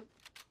relevant.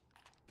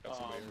 Got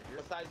somebody over here.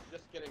 Besides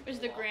just getting. Who's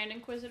the pulled off. Grand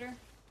Inquisitor?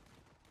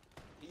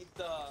 He's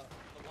the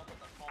one with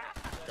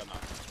the Got call.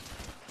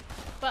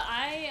 knocked. But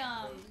I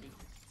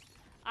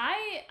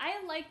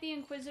like the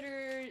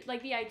Inquisitor,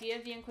 like the idea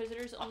of the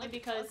Inquisitors only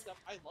because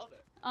I love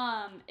it.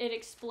 it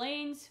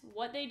explains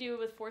what they do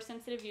with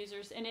Force-sensitive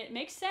users, and it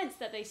makes sense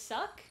that they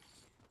suck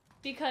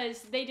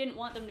because they didn't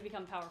want them to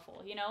become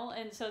powerful, you know?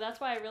 And so that's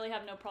why I really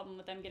have no problem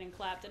with them getting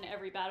clapped in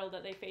every battle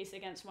that they face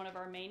against one of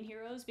our main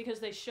heroes, because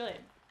they should,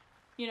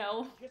 you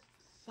know? I just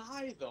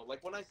sigh though.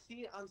 Like when I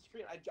see it on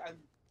screen, I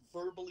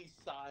verbally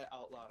sigh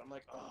out loud. I'm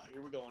like, oh,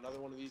 here we go, another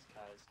one of these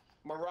guys.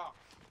 Marok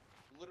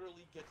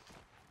literally gets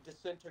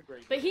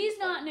disintegrated. But he's It's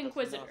not like, an does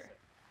Inquisitor. nothing.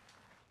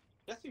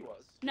 Yes, he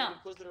was. No.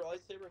 Inquisitor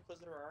lightsaber,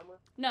 Inquisitor armor.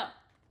 No.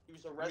 He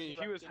was a I mean, he was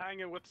resurrected-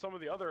 hanging with some of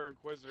the other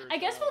Inquisitors. I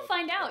guess we'll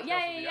find out. Tales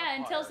Yeah, of yeah, the yeah.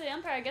 In Tales of Empire. the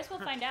Empire, I guess we'll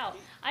find out.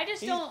 I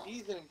just He's don't. an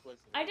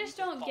Inquisitor. I He's just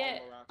don't follow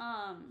get.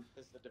 Marok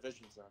because the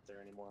division's not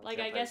there anymore. Like,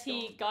 I guess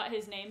he got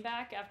his name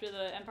back after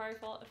the Empire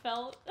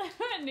fell,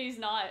 and he's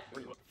not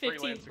Freelance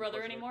 15th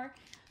brother Inquisitor. anymore.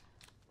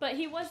 But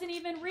he wasn't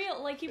even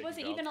real. Like, he Taking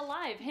wasn't even jobs.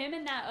 alive. Him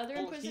and that other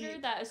Well, Inquisitor he-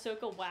 that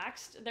Ahsoka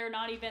waxed, they're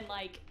not even,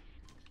 like...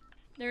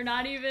 They're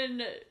not even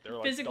They're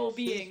like physical dust.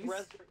 beings.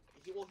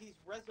 He's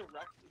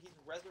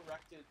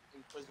resurrected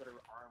Inquisitor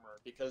armor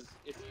because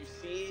if you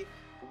see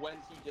when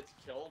he gets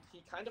killed,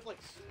 he kind of like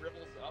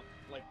shrivels up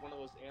like one of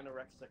those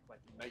anorexic like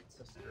Night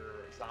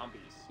Sister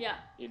zombies. Yeah.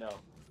 You know.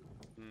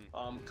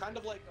 Kind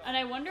of like. And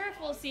I wonder if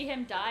we'll see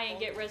him die and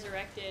get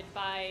resurrected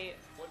by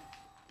when,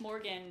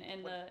 Morgan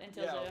in When- Tales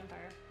of yeah. the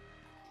Empire.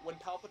 when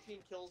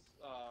Palpatine kills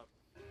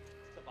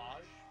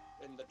Savage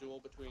in the duel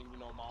between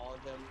Maul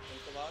and him and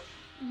Savage,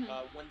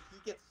 Mhm. when he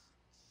gets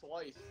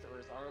sliced or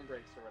his arm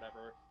breaks or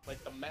whatever,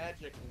 like the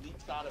magic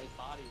leaks out of his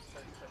body and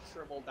starts to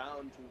shrivel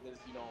down to his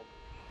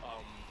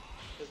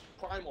his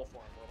primal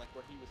form, or like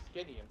where he was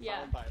skinny and Yeah.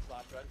 found by his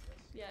last Ventress.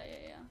 Yeah,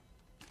 yeah,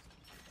 yeah.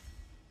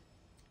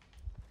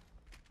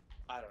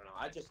 I don't know.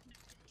 I just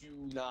do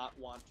not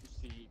want to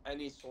see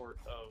any sort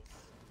of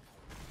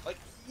like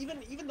even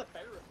the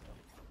Barriss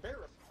though.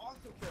 Barriss,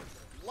 awesome character,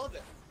 love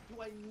it.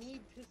 Do I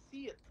need to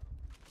see it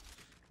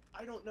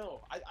though? I don't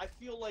know. I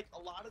feel like a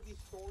lot of these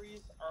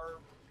stories are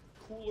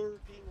cooler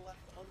being left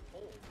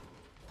untold.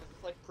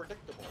 It's like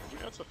predictable. Yeah,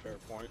 that's a fair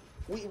point.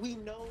 We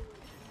know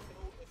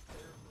if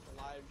Barriss was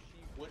alive,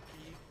 she would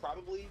be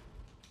probably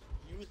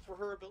used for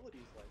her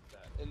abilities like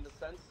that. In the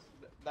sense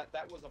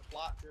that was a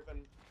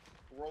plot-driven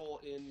role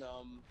in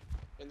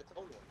the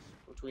Clone Wars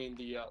between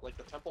the like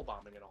the temple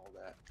bombing and all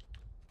that.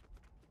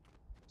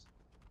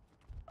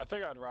 I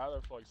think I'd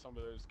rather for like some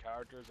of those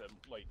characters and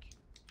like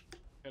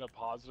in a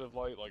positive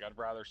light, like I'd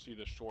rather see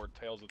the short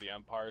Tales of the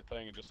Empire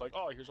thing and just like,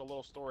 oh, here's a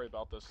little story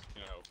about this,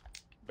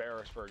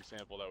 Barriss, for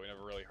example, that we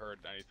never really heard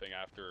anything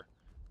after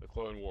the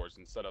Clone Wars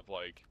instead of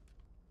like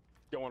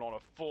going on a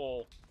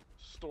full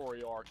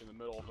story arc in the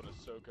middle of an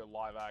Ahsoka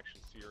live action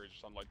series or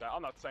something like that.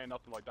 I'm not saying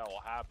nothing like that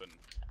will happen,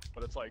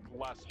 but it's like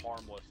less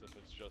harmless if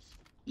it's just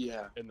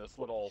in this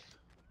little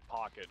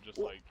pocket, just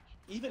like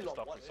even the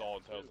stuff we saw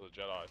in too. Tales of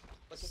the Jedi.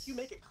 Like if you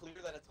make it clear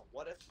that it's a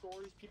what if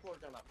stories, people are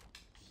gonna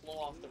slow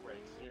off the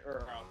brakes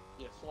or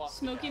slow off.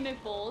 Smokey the gas.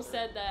 McBull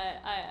said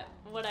that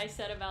what I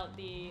said about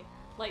the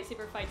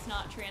lightsaber fights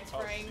not Oh,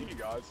 transferring see you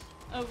guys.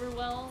 over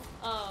well.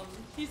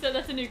 He said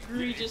that's an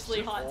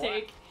egregiously hot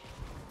take.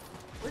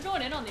 We're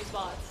going in on these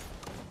bots.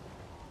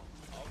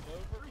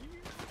 Over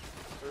here.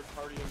 Third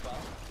party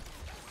involved.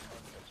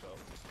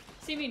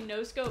 See me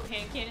no scope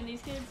hand cannon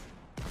these kids?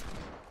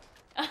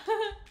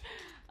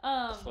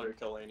 Slayer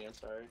Killaney, I'm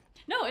sorry.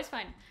 No, it's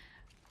fine.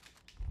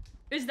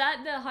 Is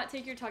that the hot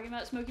take you're talking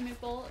about, Smokey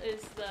McBull?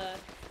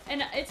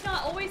 And it's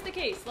not always the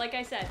case, like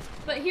I said.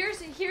 But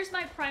here's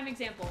my prime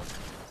example.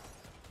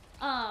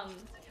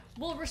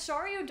 Will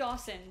Rosario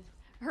Dawson,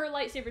 her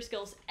lightsaber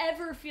skills,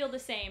 ever feel the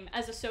same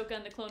as Ahsoka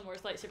and the Clone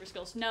Wars lightsaber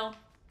skills? No.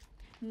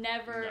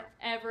 Never, No.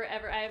 ever,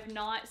 ever. I have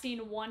not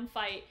seen one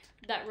fight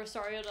that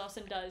Rosario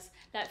Dawson does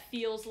that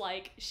feels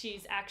like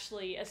she's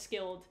actually a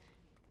skilled,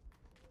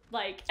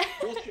 like,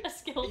 Well, a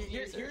skilled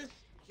user.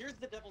 Here's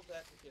the devil's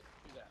advocate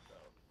to that, though.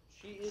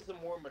 She is a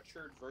more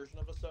matured version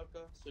of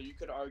Ahsoka, so you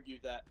could argue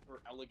that her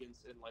elegance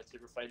in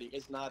lightsaber fighting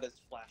is not as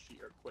flashy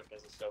or quick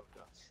as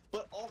Ahsoka.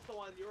 But also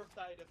on your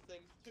side of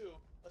things, too,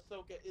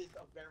 Ahsoka is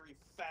a very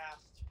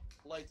fast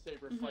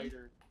lightsaber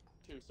fighter,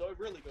 too. So it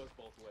really goes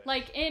both ways.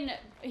 Like, in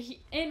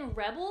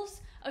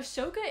Rebels,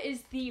 Ahsoka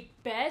is the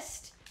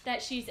best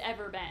that she's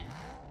ever been.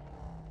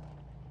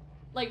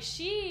 Like,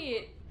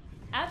 she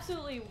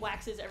absolutely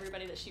waxes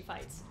everybody that she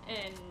fights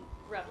in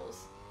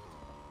Rebels.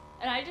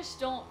 And I just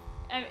don't...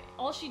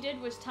 all she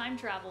did was time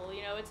travel,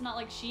 you know? It's not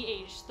like she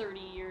aged 30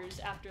 years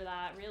after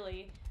that,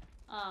 really.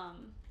 I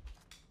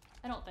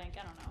don't think.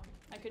 I don't know.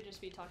 I could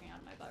just be talking out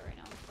of my butt right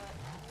now, but...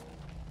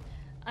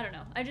 I don't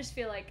know. I just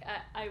feel like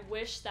I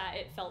wish that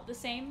it felt the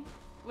same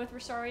with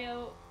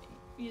Rosario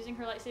using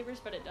her lightsabers,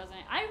 but it doesn't.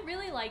 I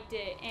really liked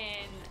it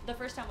in the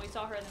first time we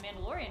saw her in The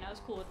Mandalorian. I was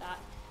cool with that.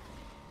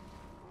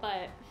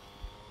 But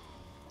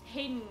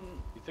Hayden...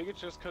 You think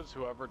it's just because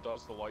whoever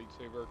does the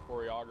lightsaber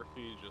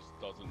choreography just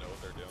doesn't know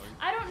what they're doing?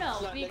 I don't know,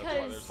 It's not because...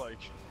 That's why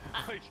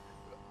there's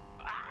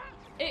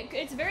like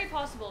It's very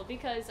possible,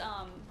 because,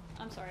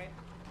 I'm sorry.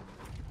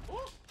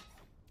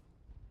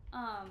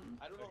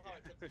 I don't know how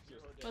I took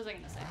this What was I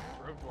gonna say?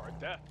 drove to our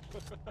death.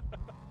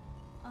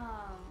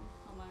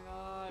 Oh my You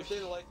gosh. say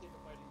the lightsaber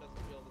fighting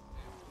doesn't feel the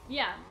same.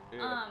 Yeah,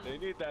 They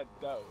need that.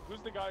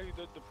 Who's the guy who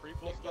did the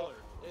prequel Nick stuff? Giller.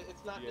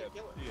 It's not Yeah, Nick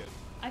Giller. he is.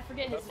 I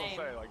forget his That's what I'm name.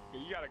 saying. Like,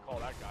 you gotta call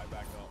that guy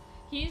back up.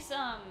 He's,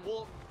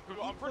 Well, Who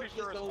he I'm pretty put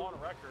sure his is own-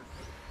 on record.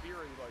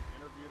 Theory, like,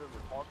 interviewed him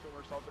or talked to him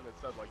or something that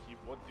said, like, he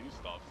would do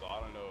stuff, so I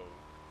don't know.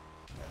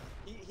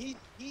 He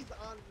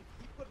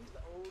put his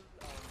own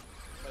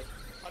like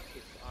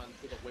touches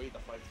onto the way the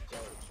fights go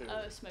too.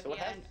 Oh, Smokey, So it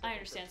has I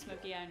understand,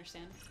 Smokey, I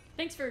understand.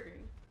 Thanks for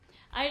agreeing.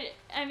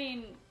 I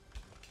mean,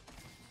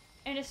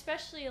 and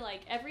especially,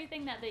 like,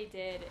 everything that they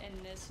did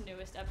in this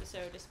newest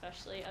episode,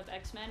 especially of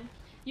X-Men,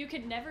 you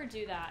could never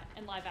do that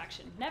in live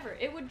action. Never.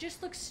 It would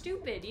just look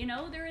stupid, you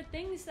know? There are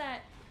things that,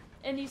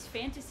 in these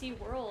fantasy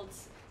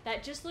worlds,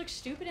 that just look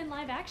stupid in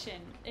live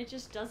action. It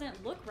just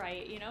doesn't look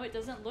right, you know? It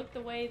doesn't look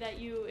the way that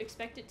you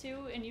expect it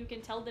to, and you can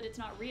tell that it's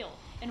not real.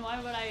 And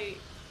why would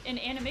in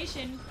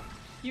animation,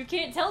 you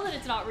can't tell that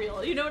it's not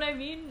real, you know what I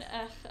mean?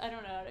 I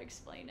don't know how to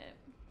explain it.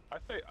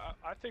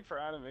 I think for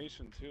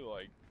animation too,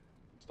 like,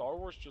 Star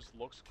Wars just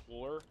looks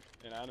cooler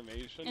in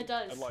animation. It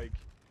does. And like,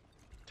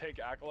 take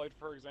Acolyte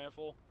for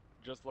example.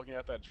 Just looking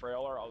at that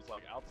trailer, I was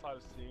like, outside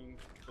of seeing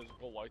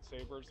physical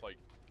lightsabers, like,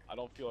 I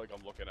don't feel like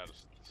I'm looking at a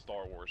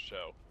Star Wars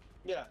show.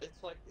 Yeah, it's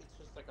just like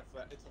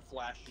it's a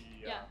flashy.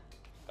 Yeah.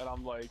 And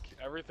I'm like,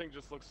 everything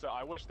just looks so.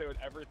 I wish they would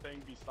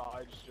everything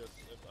besides just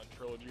a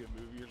trilogy of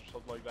movies or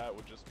something like that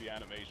would just be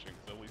animation,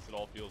 because at least it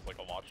all feels like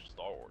a watch of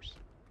Star Wars.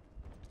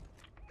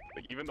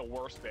 Like, even the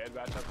worst Bad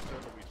Batch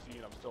episode that we've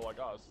seen, I'm still like,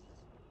 oh, this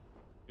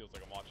feels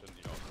like I'm watching,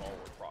 you know, a Star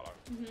Wars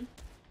product. Mm-hmm.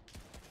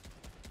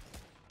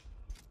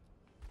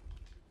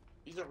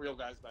 These are real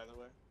guys, by the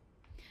way.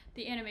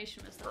 The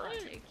animation was the hot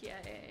Right. take. Yeah.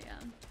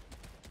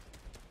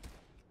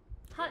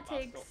 Hot Bots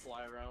takes. don't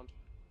fly around.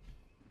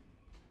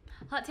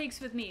 Hot takes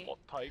with me. Well,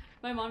 type.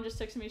 My mom just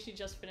texted me she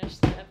just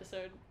finished the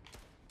episode.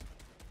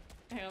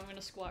 Hang on, I'm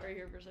gonna squat right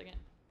here for a second.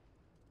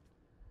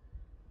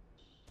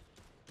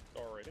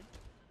 Alrighty.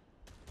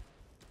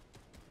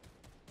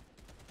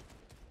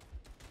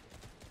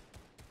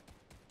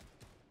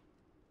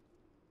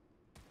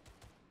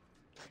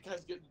 That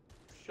guy's getting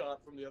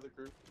shot from the other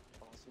group.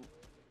 Awesome.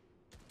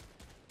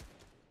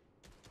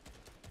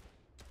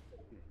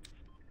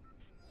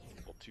 A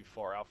little too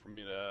far out for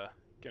me to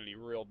get any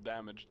real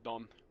damage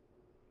done.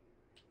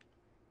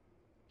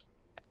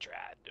 I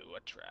tried.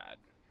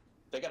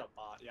 They got a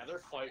bot. Yeah, they're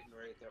fighting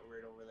right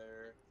over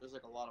there. There's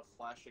like a lot of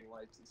flashing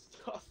lights and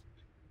stuff.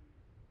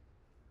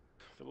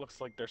 It looks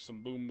like there's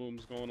some boom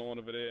booms going on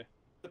over there.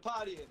 The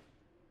potty in.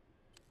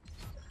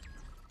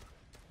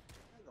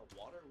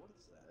 water? What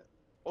is that?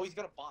 Oh, he's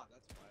got a bot.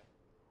 That's why.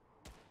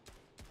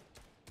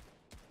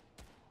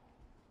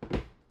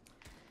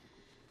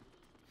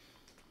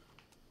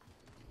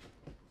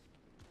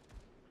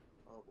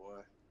 Oh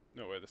boy.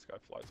 No way this guy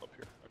flies up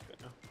here. Okay,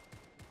 no.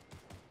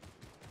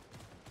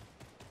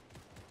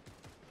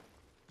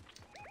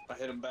 I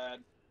hit him bad.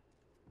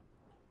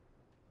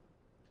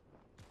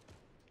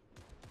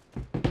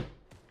 This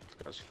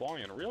guy's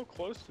flying real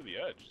close to the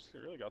edge. He's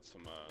really got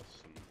some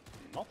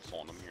nuts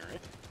on him here, eh?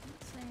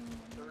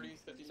 30,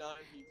 59.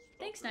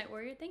 Thanks, Night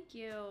Warrior. Thank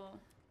you.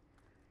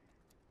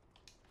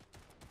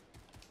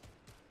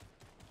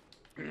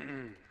 We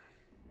have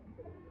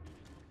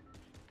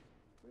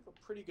a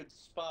pretty good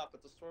spot,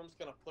 but the storm's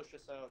gonna push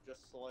us out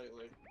just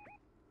slightly.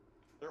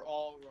 They're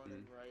all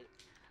running right.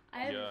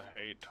 Yeah,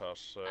 hate to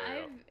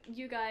say.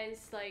 You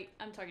guys, like,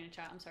 I'm talking to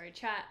chat. I'm sorry,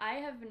 chat. I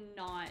have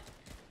not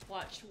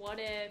watched What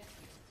If.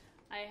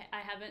 I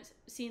haven't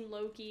seen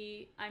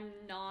Loki. I'm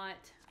not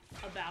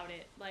about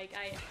it. Like,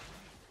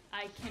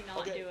 I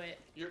cannot do it.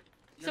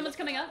 Someone's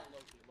coming up.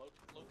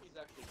 Loki's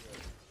actually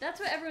good. That's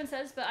what everyone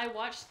says, but I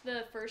watched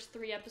the first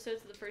 3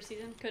 episodes of the first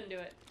season. Couldn't do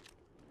it.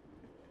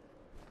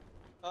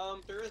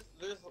 There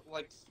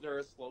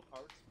is slow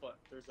parts, but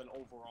there's an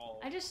overall.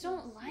 I just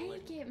don't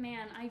like it,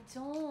 man. I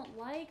don't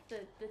like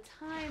the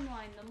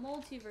timeline, the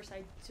multiverse.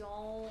 I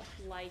don't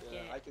like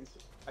it. I can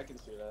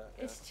see that.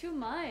 Yeah. It's too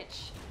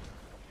much.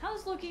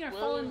 How's Loki gonna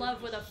fall in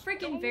love with a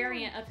freaking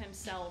variant of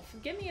himself?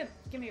 Give me a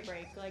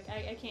break. Like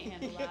I can't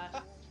handle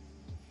that.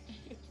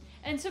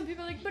 And some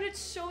people are like, but it's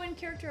so in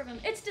character of him.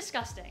 It's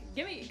disgusting.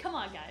 Come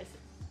on, guys.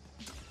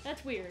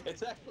 That's weird.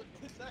 It's actually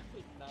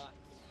not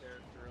in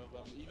character of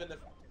him, even if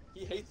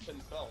he hates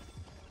himself.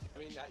 I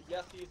mean,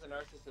 yes, he's a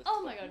narcissist.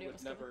 Oh my god, he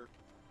would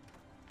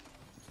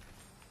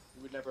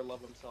never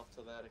love himself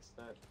to that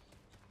extent.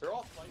 They're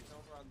all fighting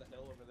over on the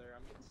hill over there.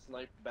 I'm getting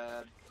sniped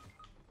bad.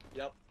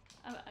 Yep.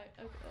 Okay.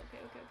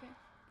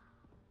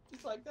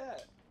 Just like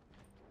that.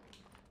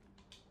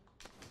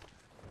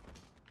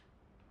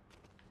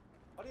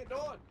 What are you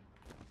doing?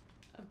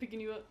 I'm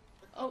picking you up.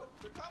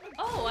 They're coming.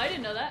 Oh, I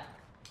didn't know that.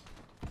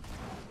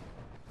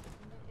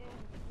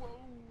 Whoa.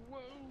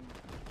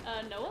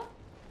 Noah?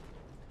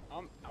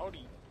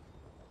 Howdy.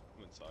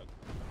 I'm inside.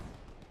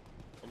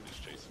 Somebody's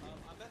chasing me.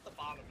 I'm at the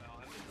bottom now.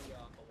 I'm in the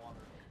water.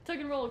 Tug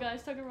and roll,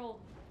 guys. Tug and roll.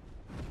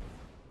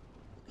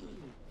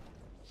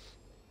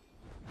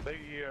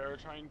 They are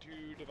trying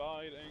to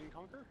divide and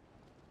conquer.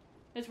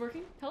 It's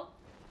working. Help.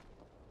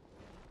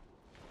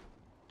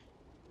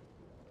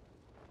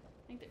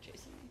 I think they're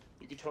chasing me.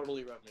 You can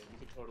totally rev me. You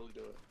can totally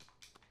do it.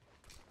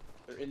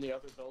 They're in the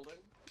other building.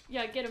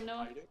 Yeah, get him,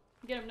 Noah. Hiding.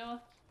 Get him,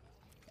 Noah.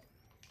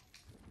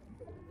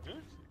 Yeah.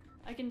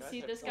 I can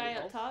see this guy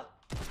up top.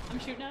 I'm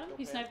shooting at him.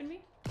 He's sniping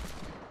me.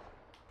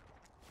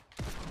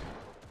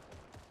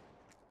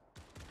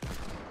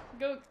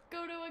 Go,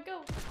 Noah,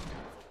 go.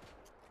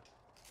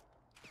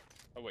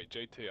 Oh wait,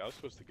 JT, I was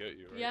supposed to get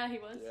you, right? Yeah, he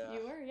was. Yeah.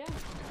 You were, yeah.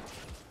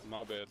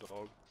 My bad,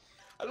 dog.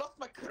 I lost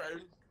my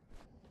crown.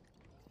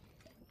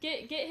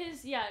 Get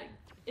his, yeah.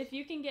 If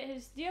you can get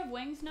his, do you have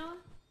wings, Noah?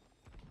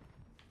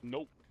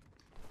 Nope.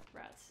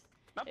 Rats.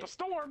 Not the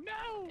storm,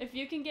 no! If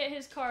you can get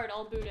his card,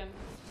 I'll boot him.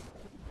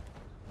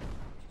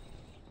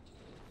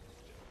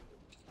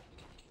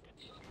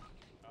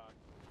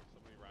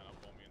 Somebody ran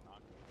up on me and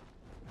knocked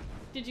me.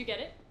 Did you get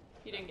it?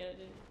 You didn't get it,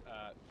 did you?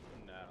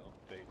 No.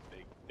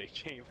 They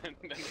came and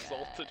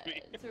insulted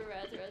me.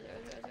 Rats.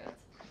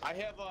 I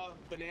have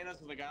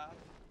bananas with a guy.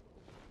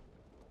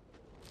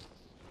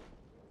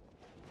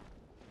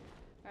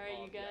 Alright,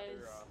 you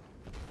guys.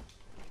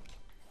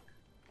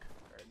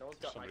 Alright, no one's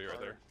got Somebody my right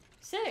card. there.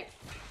 Sick!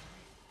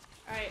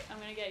 Alright, I'm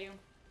gonna get you.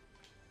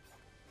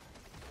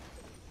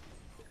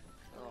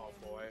 Oh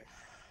boy.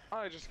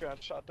 I just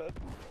got shot dead.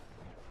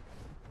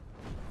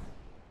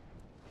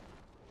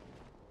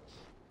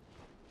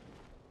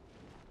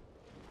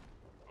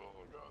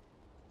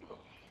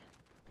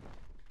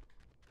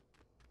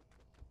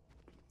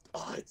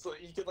 Oh, it's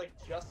like you could like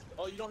just.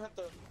 Oh, you don't have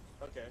to.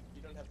 Okay,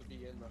 you don't have to be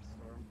in the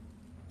storm.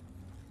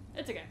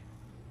 It's okay.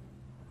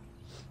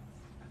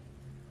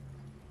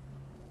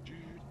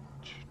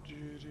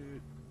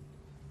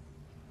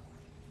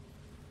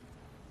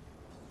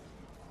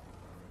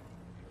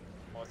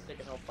 Oh, it's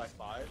taking health by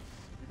 5.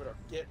 You better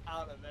get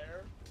out of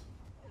there.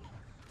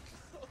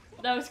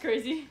 That was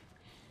crazy.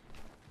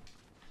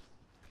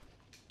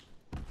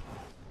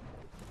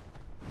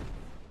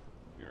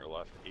 You're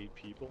left 8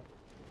 people.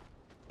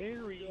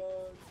 Harry.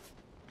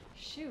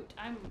 Shoot,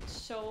 I'm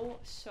so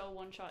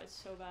one shot. It's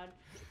so bad.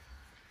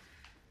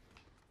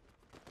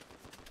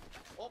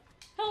 Oh,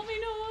 Help me,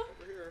 Noah!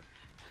 over here.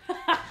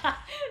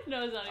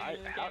 No, it's not even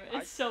in the game.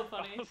 It's so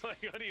funny. I was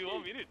like, what do you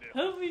want me to do?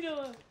 Help me,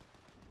 Noah!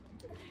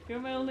 You're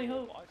my only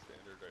hope.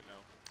 Bystander right now.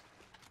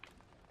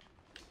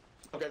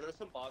 Okay, there's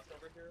some bots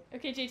over here.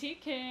 Okay,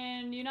 JT,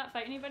 can you not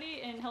fight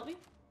anybody and help me?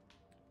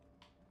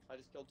 I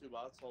just killed 2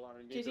 bots. Hold on,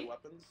 I need their JT,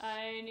 weapons.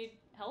 I need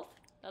health.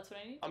 That's what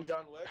I need. I'm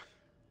John Wick.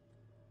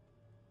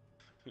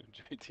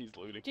 JT's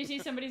looting.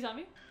 JT, somebody's on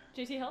me.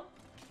 JT, help.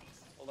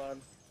 Hold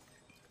on.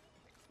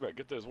 Better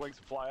get those wings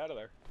and fly out of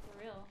there. For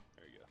real.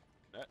 There you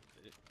go. That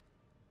it.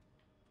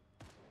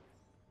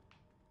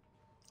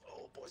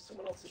 Oh boy,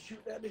 someone else is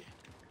shooting at me.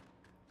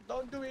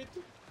 Don't do it.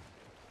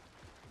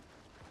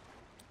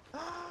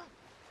 Ah!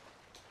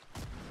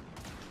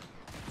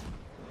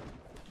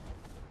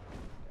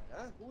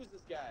 Huh? Who is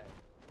this guy?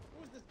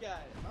 Who is this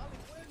guy? Harley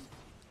Quinn?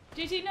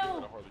 JT, Get rid no!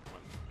 of Harley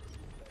Quinn.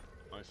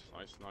 Nice,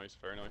 nice, nice.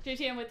 Very nice.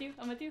 JT, I'm with you.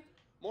 I'm with you.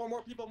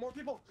 More people, more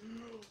people.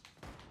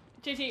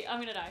 JT, I'm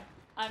gonna die.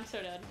 I'm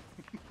so dead.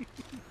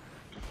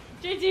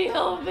 JT,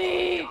 help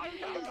me!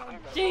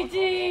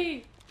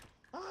 JT!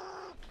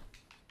 Ah!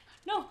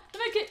 No, the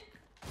medkit!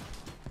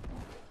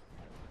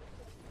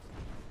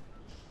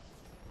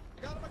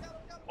 I got him, I got him,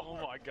 I got him. Oh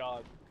my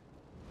god.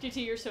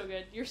 JT, you're so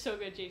good. You're so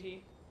good,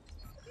 JT.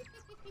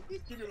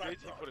 Give me life.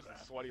 JT put us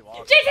in sweaty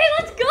lobby. JT,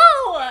 let's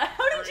go!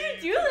 How did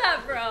you do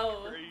that,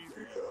 bro?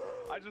 Crazy.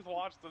 I just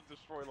watched them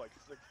destroy like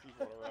 6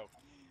 people in a row.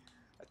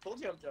 I told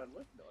you I'm John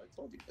Wick. No, I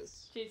told you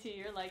this. JT,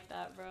 you're like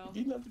that, bro.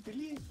 You did not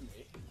believe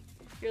me.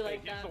 You're Hey,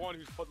 like he's that. the one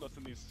who's putting us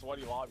in these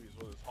sweaty lobbies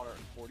with his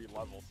 140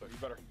 levels, so you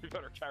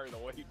better carry the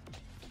weight.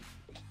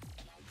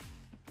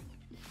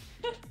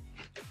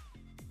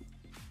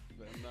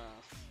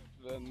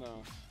 Then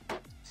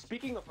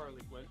Speaking of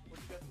Harley Quinn, what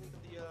do you guys think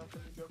of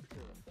the Joker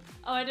trailer?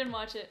 Oh, I didn't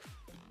watch it.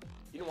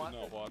 You don't watch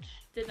no it? watch.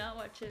 Did not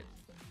watch it.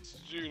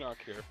 Do not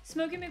care.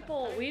 Smoky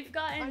McBowl, we've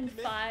gotten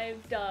Kinda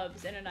 5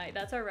 dubs in a night.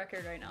 That's our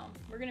record right now.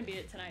 We're gonna beat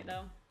it tonight,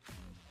 though.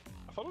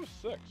 I thought it was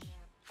 6.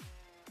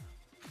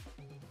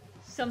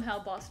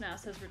 Somehow Boss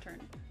Nass has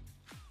returned.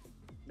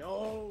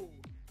 No.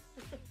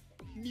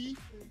 Me.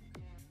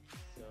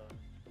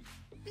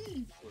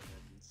 Be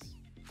friends.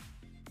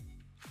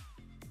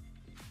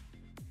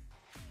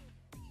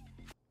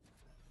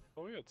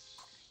 Oh, we had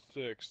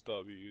 6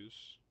 W's.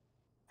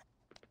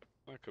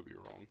 That could be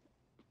wrong.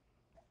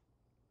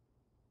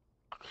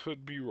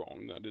 Could be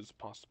wrong. That is a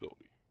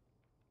possibility.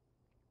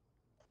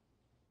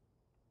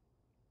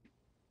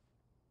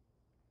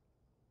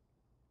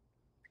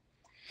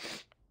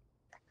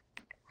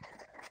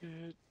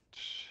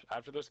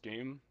 After this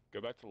game,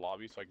 go back to the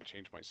lobby so I can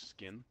change my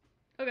skin.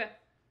 Okay.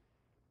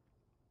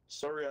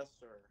 Sorry, yes,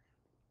 sir.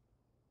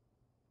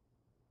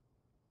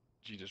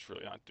 G just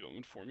really not doing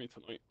it for me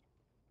tonight.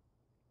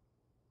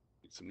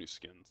 Need some new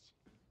skins.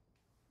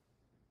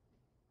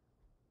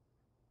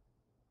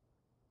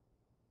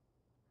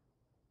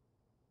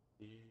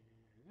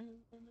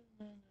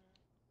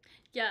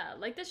 Yeah,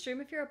 like the stream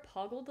if you're a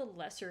Poggle the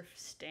Lesser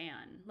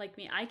Stan. Like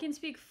me, I can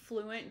speak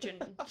fluent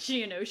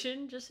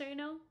Geonosian, just so you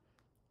know.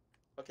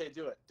 Okay,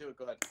 do it. Do it.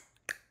 Go ahead.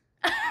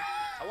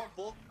 I want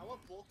both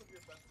of your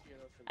best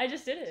Geonosian. I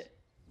just did it.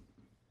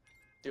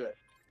 Do it.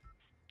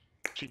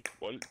 Gee,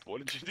 what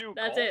did you do?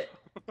 That's Cole? it.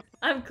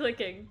 I'm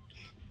clicking.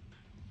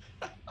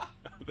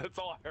 That's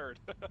all I heard.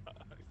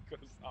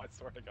 I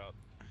swear to God.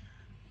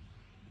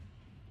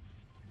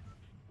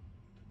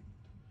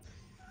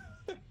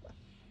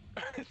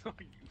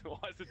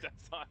 Why is it that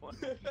silent?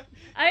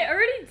 I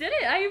already did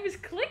it. I was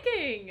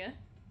clicking.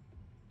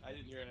 I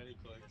didn't hear any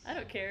clicks. I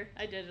don't care.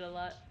 I did it a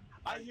lot.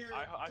 I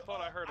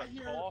thought I heard a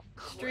cough.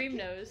 Stream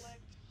knows.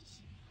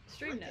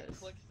 Stream Click, knows.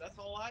 click, that's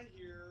all I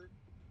hear.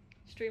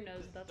 Stream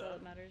knows. That's all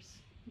that matters.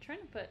 I'm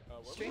trying to put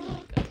what stream was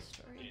link on the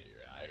story.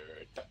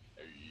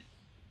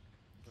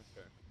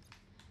 Okay.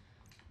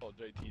 Well,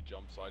 JT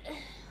jumped, so I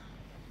jumped.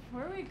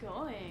 Where are we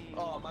going?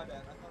 Oh, my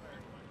bad. I thought I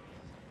heard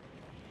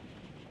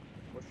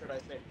What should I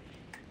say?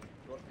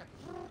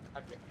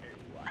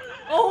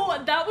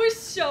 Oh, that was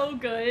so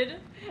good.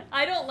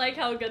 I don't like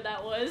how good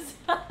that was.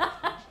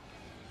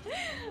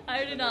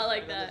 I did not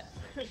like that.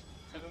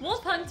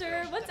 Wolf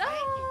Hunter, what's up?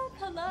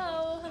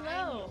 Hello,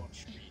 hello.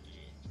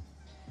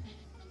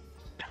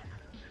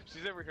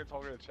 She's over here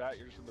talking to the chat.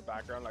 You're just in the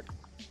background, like.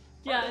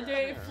 Yeah,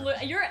 dude,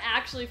 you're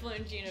actually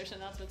fluent in Geonosian.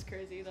 That's what's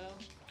crazy, though.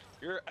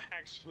 You're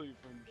actually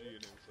from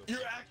Geonosian.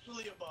 You're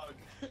actually a bug.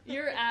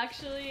 You're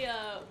actually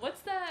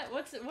what's that?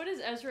 What is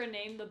Ezra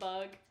named the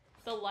bug?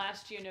 The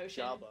last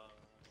Geonosian. Jabba.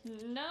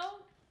 No.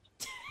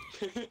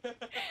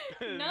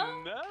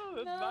 No. No,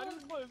 that's No. not even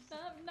close.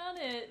 Not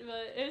it,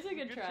 but it was a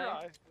good try.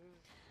 try.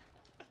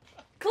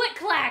 Click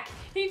Clack.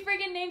 He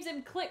friggin' names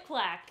him Click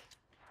Clack.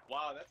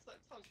 Wow, that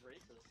sounds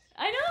racist.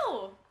 I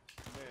know.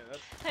 Man,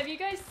 that's Have you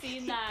guys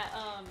seen that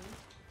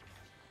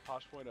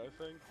Posh.0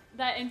 thing.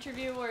 that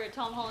interview where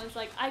Tom Holland's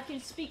like, I can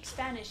speak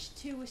Spanish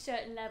to a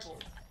certain level?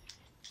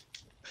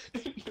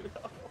 No.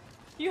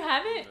 You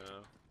haven't? No.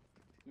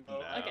 No.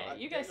 Okay,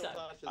 you guys suck.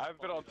 I've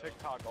been on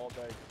TikTok all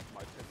day.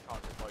 My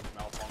TikTok is like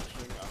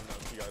malfunctioning. I don't know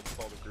if you guys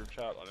saw the group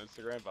chat on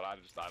Instagram, but I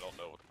don't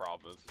know what the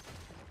problem is.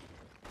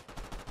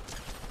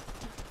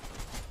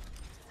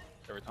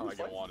 Every time I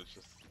get one, it's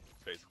just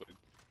basically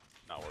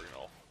not working at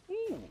all.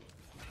 Ooh.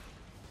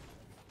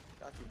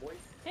 Got you, boy.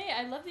 Hey,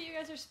 I love that you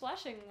guys are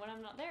splashing when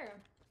I'm not there.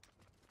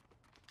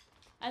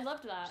 I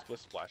loved that. Split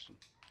splashing.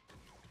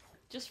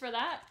 Just for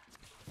that,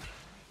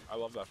 I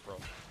love that bro.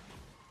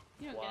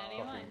 you don't Wow. get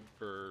any of mine.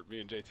 For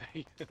me and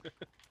JT.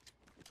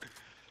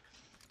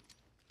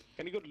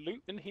 Can you go to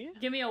loot in here?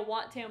 Give me a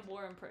Wat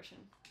Tambor impression.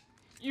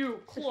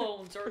 You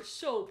clones are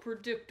so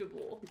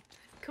predictable.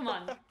 Come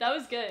on, that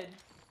was good.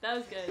 That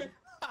was good.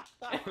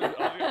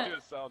 Obviously,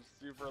 it sounds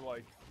super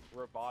like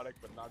robotic,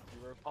 but not too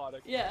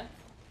robotic. Yeah.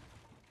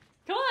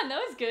 Come on, that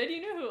was good.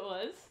 You knew who it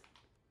was.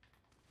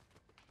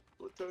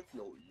 The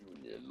Techno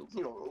Union.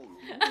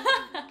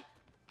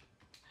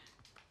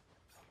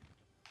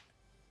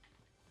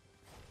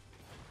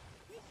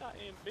 It's not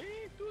in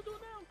big doodle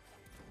now.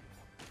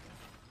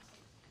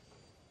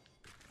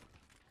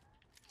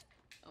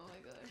 Oh my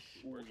gosh.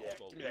 Ooh, yeah,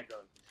 give me that gun.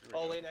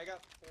 Oh, Lane, I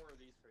got 4 of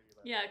these for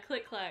you. Yeah,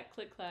 click clack,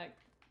 click clack.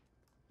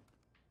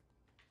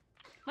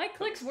 My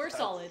clicks were That's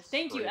solid.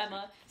 Thank you, crazy.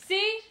 Emma.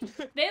 See?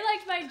 They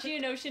liked my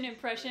Geonosian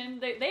impression.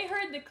 They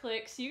heard the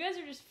clicks. You guys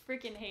are just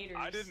freaking haters.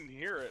 I didn't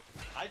hear it.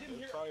 I didn't hear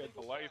There's probably a it.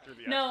 delay through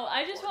the. No, Xbox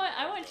I just part,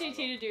 want so I JT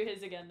don't to do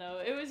his again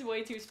though. It was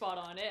way too spot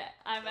on.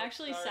 I'm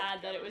actually Sorry, sad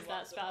that gotta it was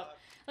rewind that spout.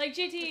 that. Like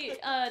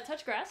JT,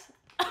 touch grass.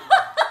 know.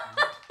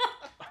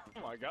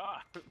 Oh my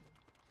god.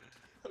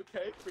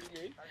 Okay, pretty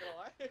mean. Not gonna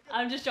lie.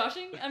 I'm just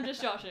joshing. I'm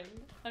just joshing.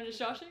 I'm just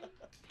joshing.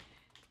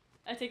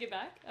 I take it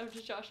back. I'm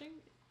just joshing.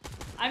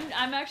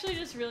 I'm actually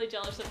just really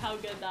jealous of how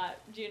good that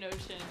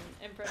Geonosian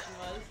impression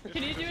was.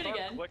 Can you do it start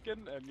again?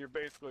 Clicking and you're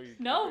basically.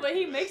 No, but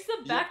he makes the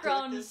You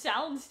background click it.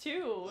 sounds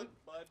too.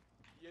 Look, bud,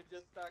 you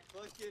just start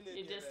clicking and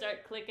You you're just there.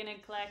 start clicking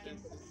and clacking.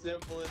 It's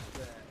simple as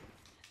that.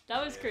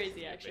 That was Yeah,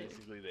 crazy, you're actually.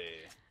 Basically there.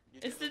 You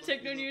It's just the look-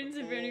 Techno you look News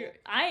of cool. Vernier.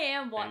 I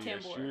am Wat And your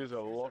Tambor. shoes are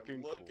You're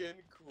looking cool.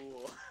 looking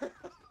cool.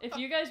 If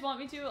you guys want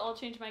me to, I'll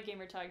change my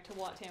gamer tag to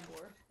Wat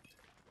Tambor.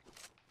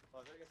 Oh, I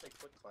was gonna say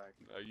click clack.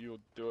 You'll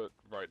do it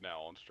right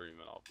now on stream,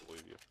 and I'll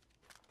believe you.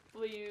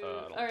 Will you?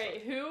 I don't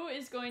Alright, who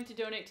is going to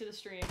donate to the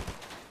stream?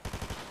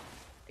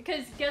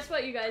 Because guess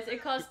what, you guys?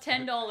 It costs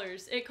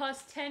 $10. It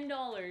costs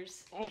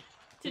 $10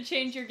 to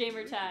change your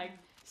gamer tag.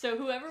 So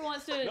whoever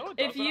wants to, No, it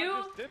if doesn't. you,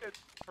 I just did it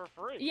for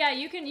free. yeah,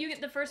 you get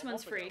the first A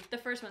one's month free. ago. The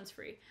first one's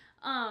free.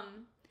 Uh,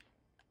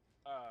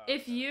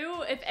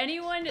 If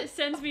anyone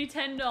sends me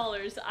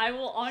 $10, I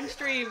will on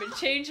stream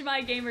change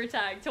my gamer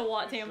tag to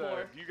Wat you said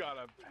Tambor. You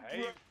gotta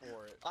pay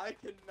for it. I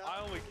cannot.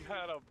 I only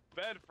got a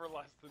bed for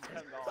less than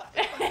 $10.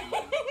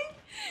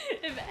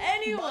 If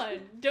anyone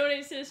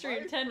donates to the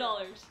stream My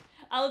 $10,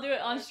 I'll do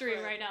it on My stream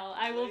friend, right now.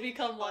 I will Lady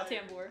become Wat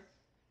Byers. Tambor.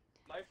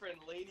 My friend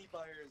Laney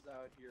Byers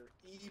out here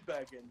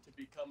e-begging to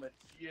become a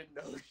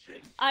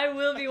Geonosian. I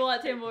will be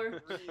Wat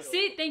Tambor. Real.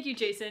 See, thank you,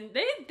 Jason.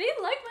 They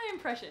like my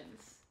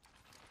impressions.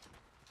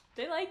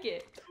 They like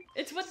it.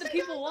 It's what the See,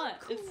 people I'm want.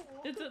 cool.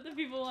 It's what the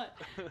people want.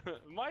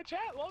 My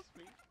chat loves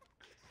me.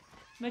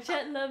 My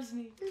chat loves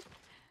me.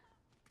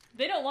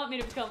 They don't want me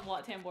to become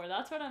Wat Tambor.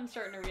 That's what I'm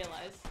starting to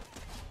realize.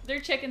 They're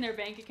checking their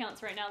bank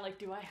accounts right now, like,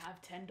 do I have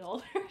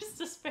 $10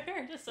 to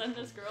spare to send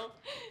this girl?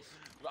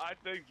 I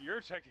think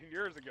you're checking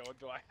yours ago.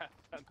 Do I have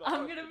 $10?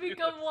 I'm gonna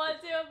become Wat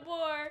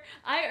Tambor.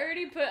 I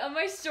already put on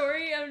my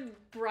story, I'm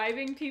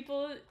bribing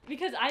people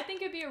because I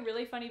think it'd be a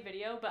really funny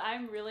video, but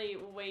I'm really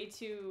way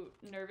too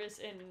nervous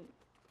and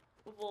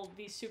will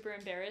be super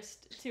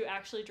embarrassed to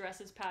actually dress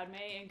as Padme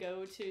and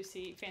go to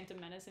see Phantom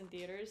Menace in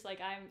theaters. Like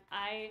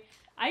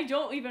I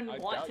don't even I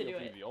want doubt to do you'll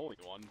it. be the only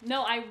one.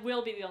 No, I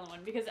will be the only one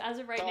because as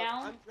of right Dog,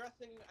 now, I'm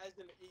dressing as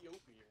an Eope.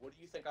 What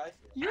do you think I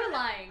feel? you're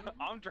lying.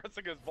 I'm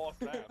dressing as Boss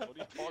Nass. What are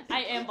you talking I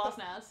am about? Boss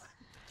Nass.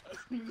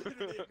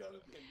 Literally a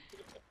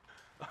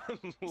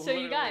Gungan. So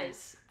Literally. you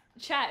guys,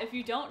 chat, if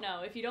you don't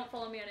know, if you don't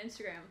follow me on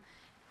Instagram,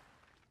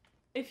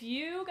 if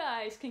you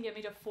guys can get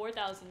me to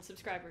 4,000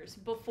 subscribers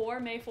before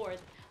May 4th,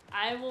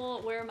 I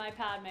will wear my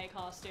Padme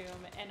costume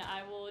and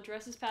I will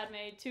dress as Padme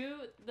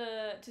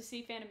to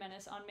see Phantom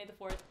Menace on May the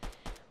 4th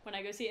when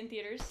I go see it in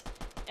theaters,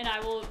 and I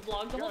will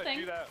vlog the You whole gotta thing.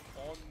 do that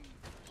on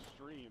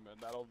stream,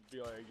 and that'll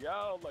be like,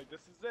 yo, like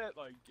this is it.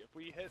 Like if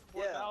we hit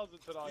Yeah. 4,000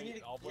 You tonight,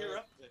 need I'll a gear wear.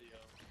 up video.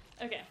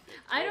 Okay, Yeah,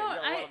 I you don't.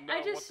 gotta let 'em know I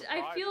what just the I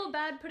prize feel is.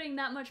 bad putting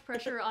that much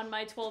pressure on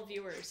my 12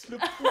 viewers. The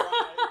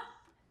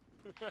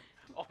prize.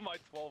 All my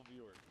 12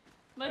 viewers.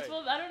 My Hey.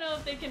 12, I don't know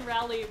if they can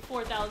rally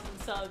 4,000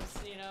 subs,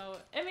 you know.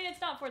 I mean,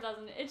 it's not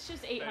 4,000, it's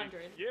just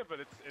 800. Yeah, but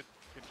it's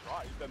good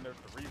try. Then there's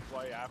the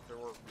replay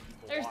afterward.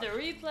 There's the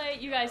replay.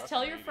 You guys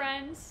tell your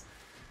friends.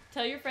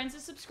 Tell your friends to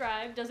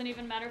subscribe. Doesn't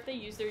even matter if they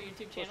use their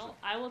YouTube channel. Listen,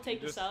 I will take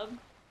the just- sub.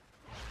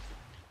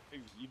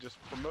 You just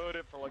promote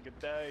it for like a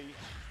day.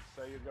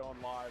 Say you're going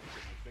live.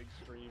 Get a big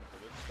stream for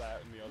this,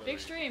 that, and the other. Big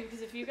reason. stream,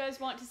 because if you guys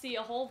want to see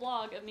a whole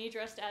vlog of me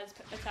dressed as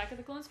Attack of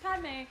the Clones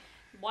Padme,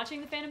 watching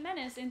The Phantom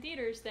Menace in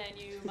theaters, then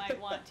you might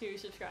want to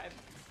subscribe.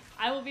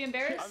 I will be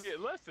embarrassed. I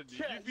mean, listen,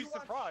 Yeah, you'd be you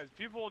watch- surprised.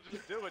 People will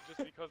just do it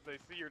just because they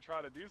see you're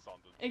trying to do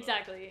something. so.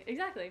 Exactly,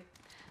 exactly.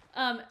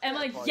 Emma, That's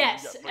why you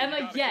yes. got- but you Emma,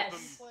 gotta give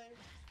yes. them-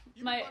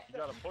 You My- watch You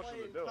gotta that push them play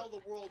to and do tell it.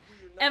 the world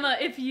who you're Emma,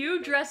 not. if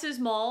you dress as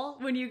Maul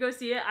when you go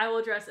see it, I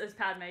will dress as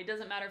Padme. It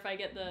doesn't matter if I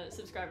get the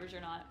subscribers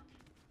or not.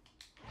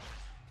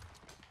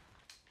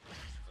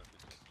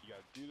 You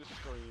gotta do the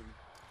stream.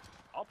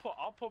 I'll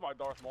put my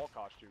Darth Maul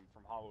costume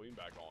from Halloween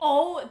back on.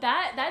 Oh,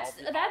 that's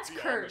I'll be on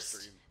the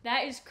cursed. stream.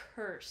 That is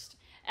cursed.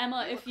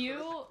 Emma, You if look you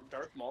cursed.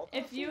 Darth Maul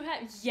if you costume?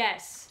 have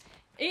yes,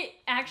 it You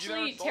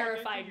actually never saw it,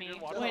 terrified Nathan? me You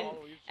didn't watch when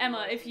Halloween stream Emma,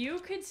 last if week? you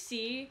could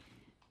see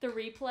the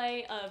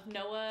replay of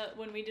Noah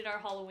when we did our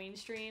Halloween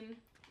stream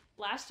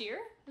last year.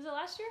 Was it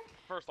last year?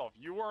 First off,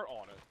 you weren't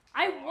on it.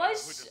 I So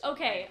was just-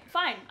 okay.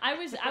 Fine. I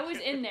was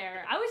in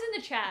there. I was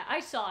in the chat. I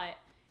saw it.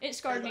 It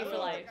scarred me I for feel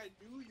life. like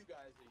I knew you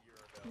guys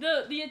a year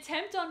ago. The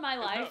attempt on my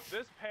No, life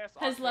this past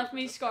has left October,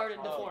 me this scarred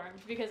and past October.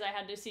 deformed because I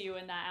had to see you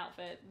in that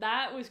outfit.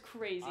 That was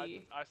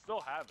crazy. I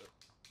still have it.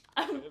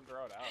 I didn't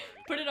throw it out. or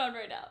anything. Put it on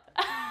right now.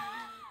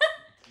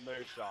 No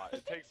shot.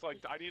 It takes like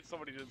I need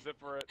somebody to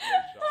zipper it. No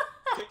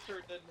shot.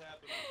 Picture didn't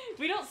happen.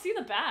 We don't see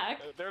the back.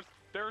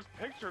 There's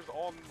pictures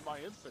on my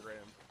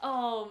Instagram.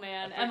 Oh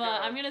man, I think, Emma,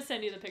 I'm gonna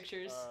send you the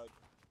pictures.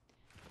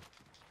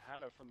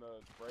 Hannah from the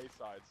Bray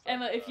side.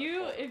 Emma, said, if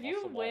you off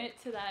the wall.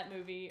 went to that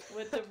movie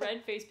with the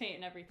red face paint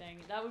and everything,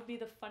 that would be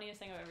the funniest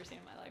thing I've ever seen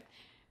in my life.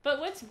 But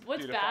what's Dude,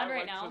 if bad I right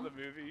went now? to the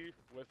movie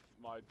with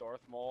my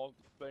Darth Maul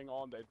thing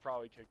on, they'd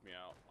probably kick me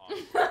out.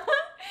 Honestly.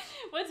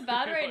 What's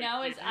bad right Like,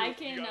 now is dude, I you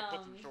can gotta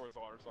put some shorts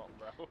on or something,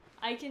 bro.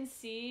 I can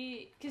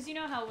see, because you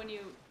know how when you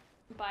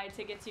buy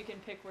tickets you can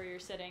pick where you're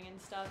sitting and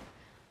stuff.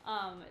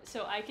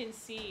 So I can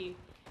see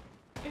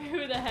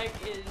who the heck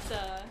is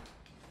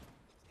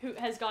who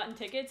has gotten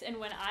tickets, and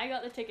when I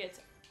got the tickets,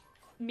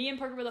 me and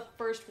Parker were the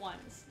first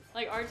ones.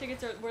 Like our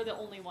tickets were the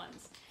only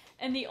ones,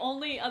 and the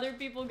only other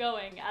people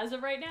going as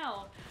of right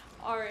now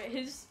are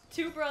his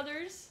two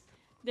brothers,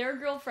 their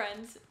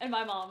girlfriends, and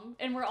my mom,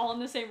 and we're all in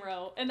the same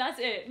row, and that's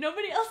it.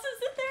 Nobody else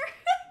is in there.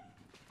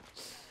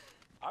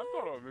 I've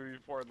gone to a movie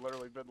before and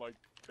literally been like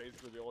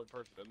basically the only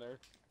person in there.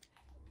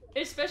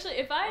 Especially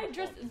if I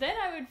dressed, then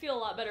I would feel a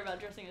lot better about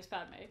dressing as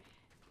Padme.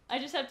 I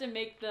just have to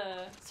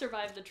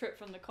survive the trip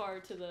from the car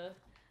to the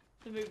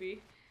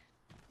movie.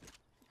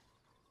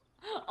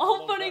 All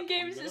love fun that and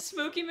games. for you.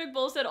 Smokey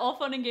McBull said all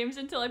fun and games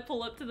until I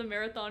pull up to the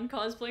marathon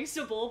cosplaying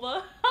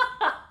Sebulba.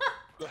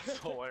 That's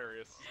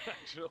hilarious,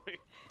 actually.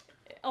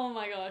 Oh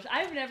my gosh,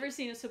 I've never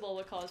seen a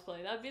Sebulba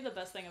cosplay. That'd be the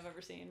best thing I've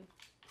ever seen.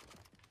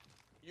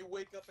 You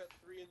wake up at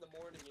 3 in the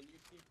morning and you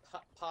see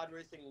pod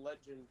racing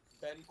legend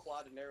Ben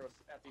Quadinaros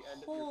at the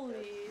end of your Holy.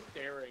 shift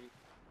staring.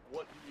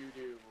 What do you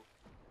do?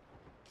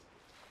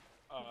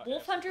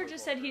 Wolf Ask Hunter for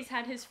just said Walker. he's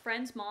had his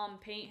friend's mom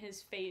paint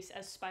his face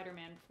as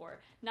Spider-Man before.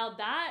 Now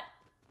that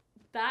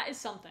is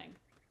something.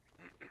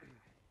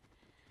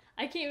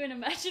 I can't even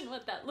imagine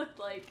what that looked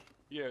like.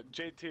 Yeah,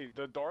 JT,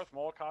 the Darth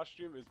Maul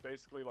costume is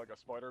basically like a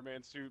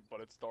Spider-Man suit, but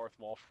it's Darth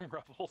Maul from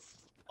Rebels.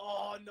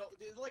 Oh no!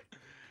 It like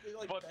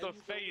But the bends over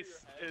your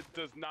face, head. it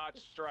does not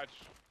stretch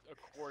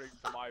according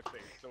to my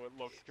face, so it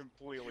looks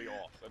completely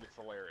off, and it's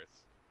hilarious.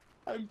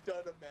 I'm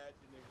done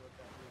imagining what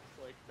that looks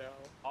like now.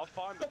 I'll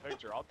find the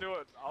picture. I'll do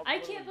it. I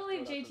can't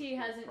believe JT JT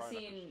hasn't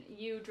seen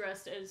you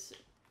dressed as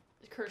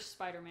cursed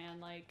Spider-Man.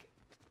 Like,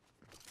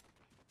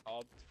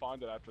 I'll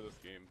find it after this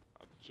game.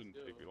 It shouldn't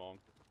take me long.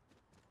 So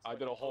I I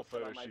did a can whole post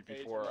it on photo my shoot page,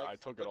 before like, I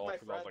took it look, off my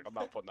because I was like, friend. I'm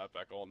not putting that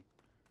back on.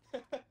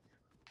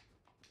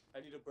 I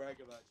need to brag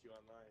about you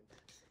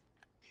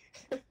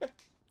online.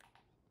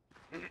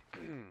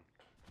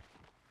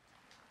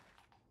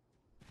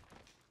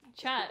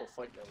 chat, People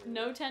fight over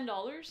no you.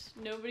 $10.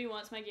 Nobody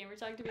wants my gamer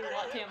tag to be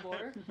Wat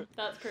Tambor.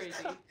 That's crazy.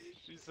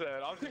 She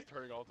said, I'm just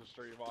turning off the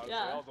stream, honestly.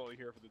 Yeah. I was only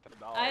here for the $10.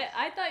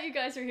 I thought you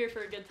guys were here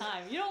for a good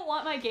time. You don't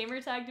want my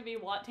gamer tag to be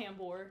Wat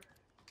Tambor.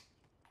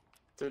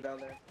 They're down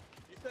there.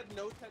 You said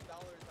no $10.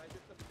 I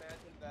just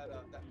imagined that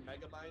that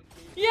Megamind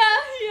meme.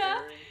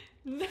 Yeah.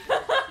 staring.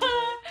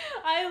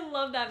 I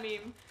love that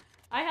meme.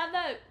 I have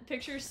that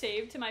picture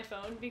saved to my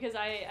phone because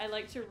I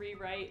like to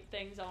rewrite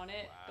things on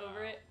it, Wow.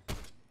 over it.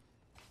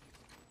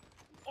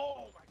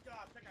 Oh my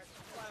god, that guy's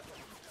flat.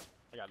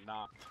 I got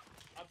knocked.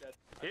 I'm dead.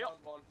 Yep. I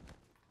found one.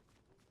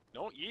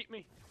 Don't eat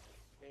me.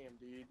 Damn,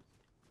 dude.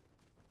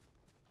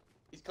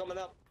 He's coming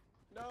up.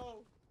 No.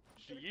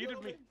 She Gonna kill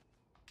yeeted me. him.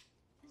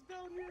 He's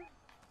down here.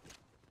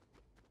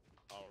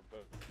 Oh,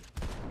 but...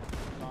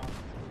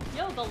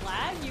 Yo, the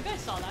lag? You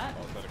guys saw that.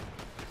 Oh, is that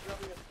He's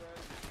grabbing his friend.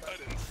 I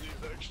didn't see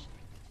it, actually.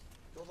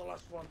 You're the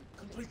last one.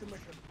 Complete the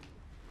mission.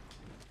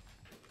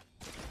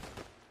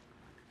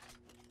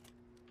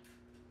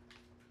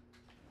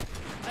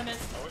 I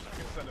missed. I wish I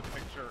could send a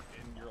picture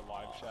in your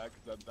live chat,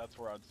 because that's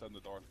where I'd send the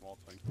Darth Maul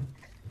thing.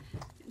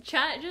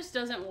 Chat just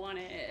doesn't want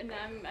it, and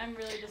I'm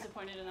really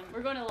disappointed in them.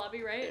 We're going to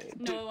lobby, right?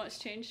 No one wants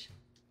to change.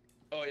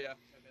 Oh yeah.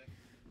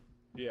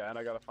 Yeah, and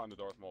I gotta find the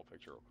Darth Maul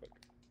picture real quick.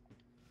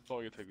 It's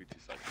only gonna take me 2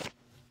 seconds.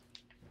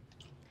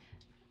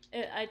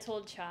 I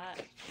told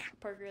chat,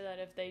 Parker, that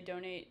if they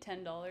donate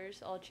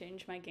 $10, I'll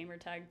change my gamer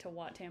tag to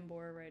Wat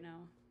Tambor right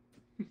now.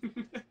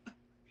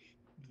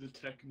 The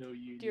Techno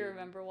Union. Do you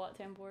remember Wat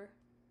Tambor?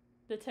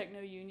 The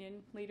Techno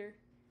Union leader?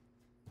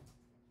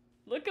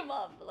 Look him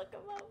up, look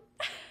him up.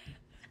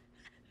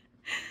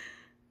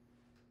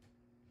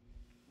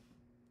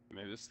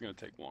 Maybe this is gonna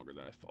take longer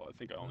than I thought. I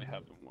think I only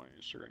have it on my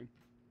Instagram.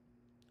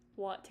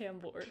 Wat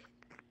Tambor.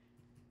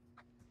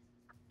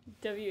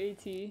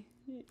 W-A-T-T-A-M,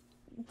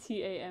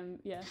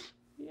 yeah.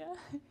 Yeah.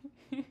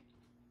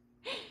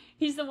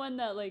 He's the one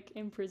that, like,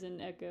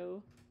 imprisoned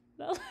Echo.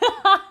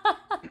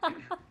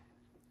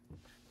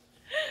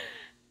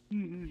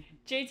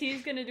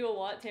 JT's gonna do a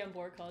Wat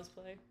Tambor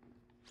cosplay.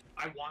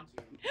 I want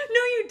to.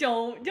 No, you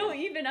don't. Don't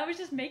even. I was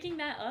just making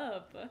that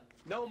up.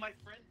 No, my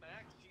friend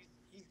Max,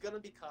 he's gonna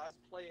be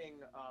cosplaying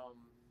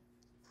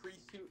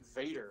pre-suit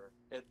Vader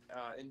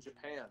in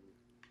Japan.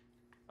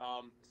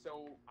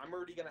 So I'm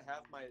already gonna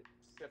have my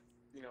Sith,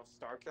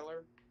 Star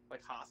Killer,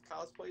 like Haas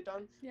cosplay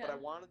done. Yeah. But I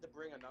wanted to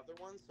bring another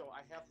one, so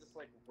I have this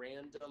like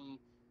random,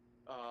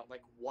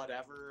 like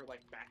whatever, like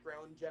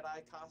background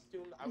Jedi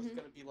costume. I was Mhm.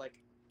 gonna be like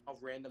a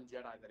random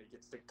Jedi that he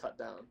gets to cut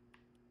down.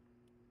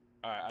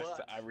 Alright,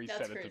 But- I reset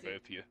That's it to crazy.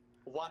 both of you.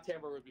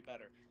 Watamber would be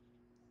better.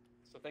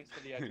 So thanks for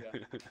the idea.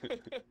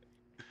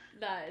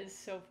 That is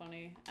so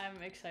funny.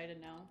 I'm excited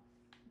now.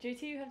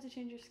 JT, you have to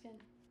change your skin.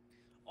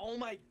 Oh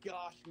my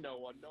gosh,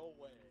 Noah, no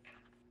way.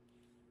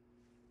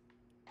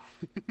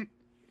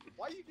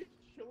 Why are you just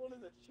chilling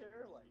in the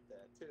chair like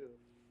that, too?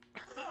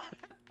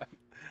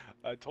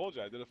 I told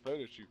you I did a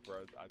photo shoot for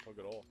it. I took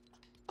it off.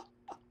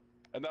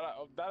 And then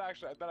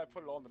I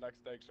put it on the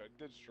next day, so I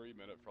did stream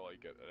in it for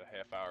like a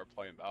half hour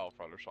playing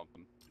Battlefront or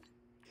something.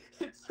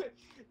 It's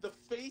the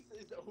face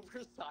is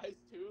oversized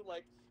too.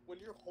 Like when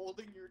you're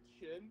holding your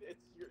chin,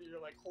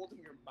 you're like holding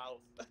your mouth.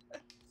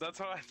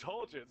 That's what I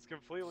told you. It's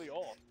completely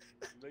off.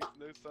 It makes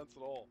no sense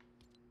at all.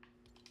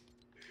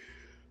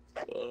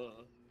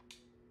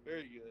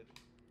 Very good.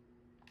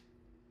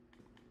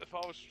 If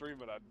I was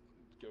streaming, I'd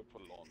go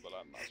put it on, but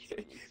I'm not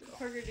streaming. So.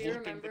 Parker, do you Looking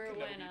remember the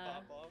when Kenobi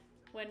pop off.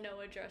 when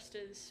Noah dressed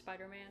as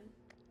Spider-Man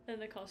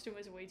and the costume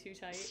was way too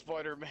tight?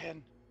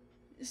 Spider-Man.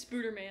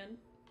 Spooderman.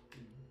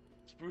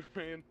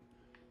 Spooderman.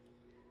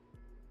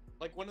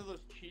 Like one of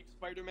those cheap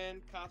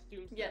Spider-Man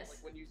costumes. that, Yes.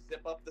 like when you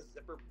zip up, the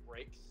zipper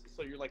breaks,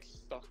 so you're like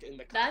stuck in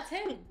the. That's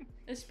costume. him.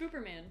 A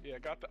Spooperman. Yeah,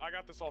 I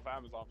got this off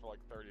Amazon for like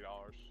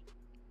 $30.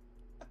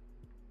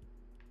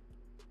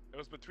 It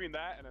was between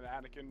that and an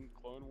Anakin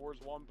Clone Wars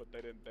one, but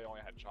they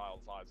only had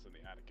child size in the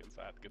Anakin,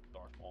 so I had to get the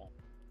Darth Maul.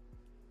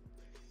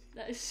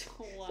 That is so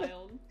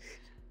wild.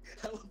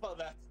 I love how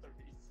that's the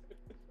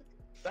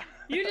reason.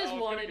 You I just was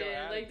gonna wanted go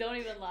it. Like, Anakin. don't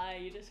even lie.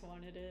 You just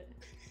wanted it.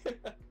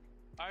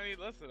 I mean,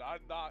 listen, I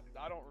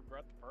don't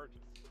regret the purchase.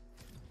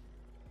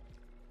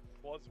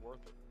 It was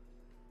worth it.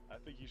 I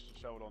think you should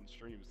show it on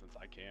stream since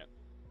I can't.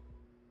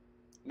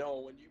 No,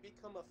 when you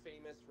become a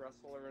famous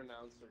wrestler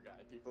announcer guy,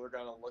 people are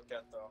gonna look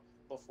at the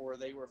before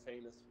they were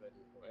famous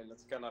video, and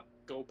it's gonna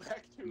go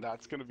back to.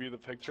 That's gonna be the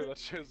picture that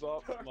shows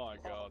up? My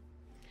god.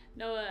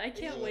 Noah, I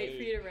can't wait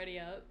for you to ready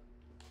up.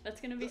 That's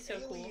gonna be The so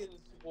cool.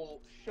 aliens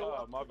will show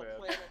Oh, up my to the bad.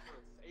 planet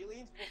Earth.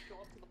 Aliens will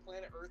show up to the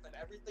planet Earth, and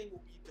everything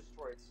will be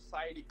destroyed.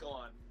 Society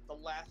gone. The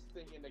last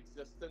thing in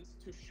existence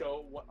to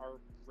show what our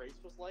race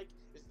was like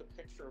is the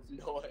picture of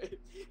Noah in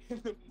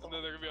the And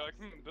then they're gonna be like,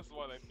 this is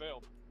why they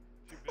failed.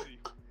 Too busy.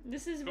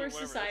 This is Doing where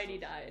whatever society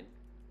else. died.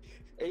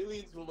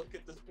 Aliens will look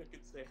at this pic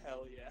and say,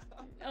 "Hell yeah!"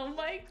 Oh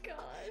my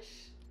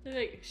gosh. They're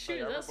like, shoot,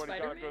 Hey, that's everybody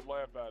got a Spider-Man? good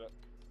laugh at it.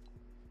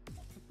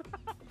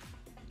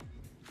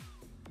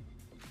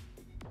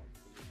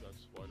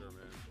 That's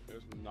Spider-Man.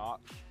 It's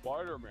not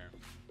Spider-Man.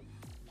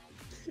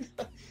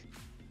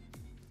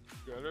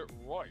 Get it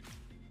right.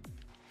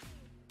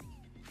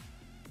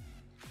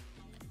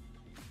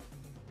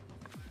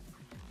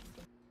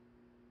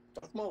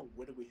 Darth Maul,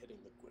 when are we hitting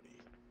the Gwitty?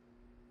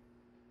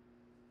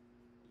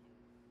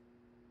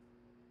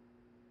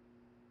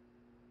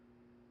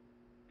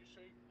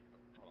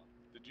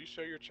 Did you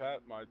show your chat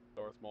my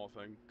Darth Maul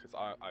thing? Because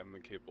I'm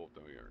incapable of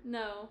doing it.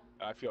 No.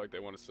 I feel like they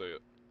want to see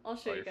it. I'll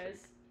show Oh, you you're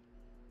guys.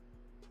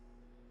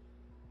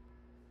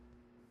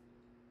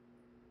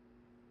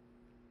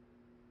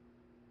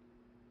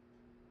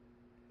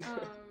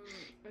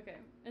 Okay.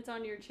 It's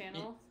on your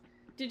channel.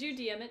 Did you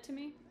DM it to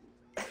me?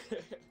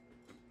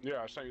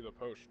 Yeah, I sent you the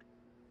post.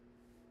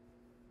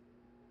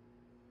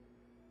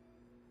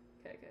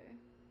 Okay.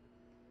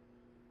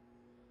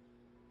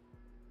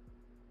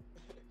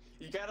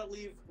 You gotta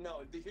leave.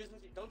 No, here's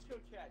what you don't show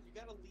chat. You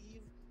gotta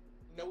leave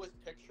Noah's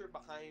picture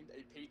behind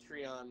a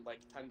Patreon like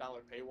 $10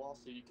 paywall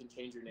so you can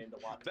change your name to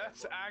Watch.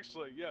 That's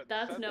actually, yeah.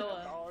 That's send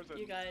Noah. $10 and-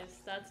 You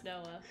guys, that's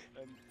Noah.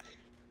 and-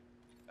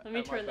 Let me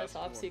and my turn this best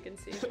off so one. you can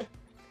see.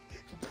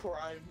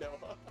 Prime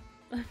Noah.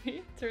 Let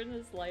me turn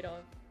this light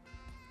off.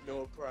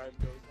 Noah Prime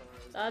goes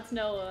hard. That's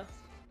Noah.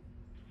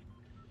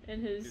 In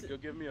his Go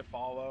give me a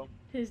follow.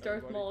 Darth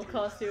everybody, Maul please.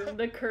 costume.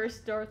 The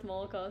cursed Darth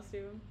Maul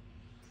costume.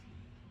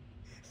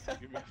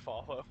 Give me a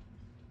follow.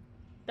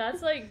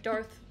 That's like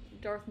Darth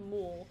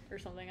Maul or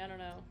something, I don't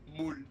know.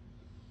 Mul.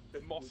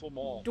 Muscle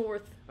Maul.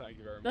 Dorth. Thank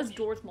you very much. That's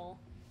Darth Maul.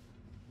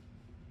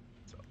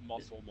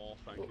 Muscle Maul,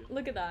 thank you.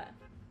 Look at that.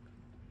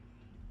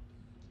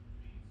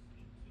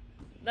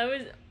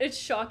 It's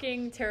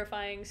shocking,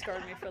 terrifying,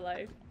 scarred me for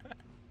life.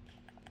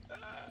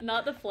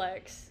 Not the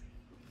flex.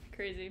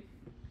 Crazy.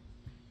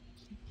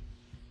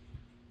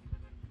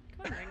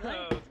 Come on, ring Oh,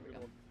 light. that's a good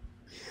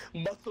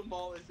one. Muscle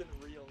Maul isn't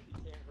real.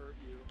 He can't hurt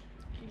you.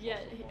 Yeah,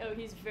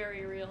 he's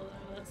very real.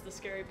 That's the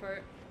scary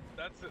part.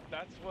 That's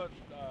what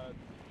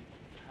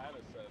Hannah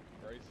said.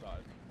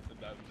 Grayside.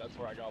 That's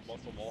where I got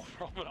Muscle Maul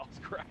from, and I was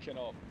cracking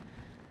up.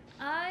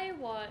 I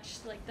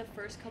watched like the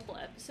first couple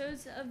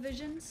episodes of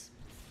Visions.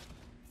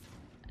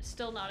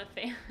 Still not a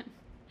fan.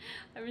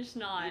 I'm just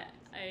not.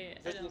 I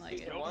don't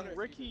like it. Yo,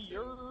 Ricky,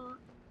 you're...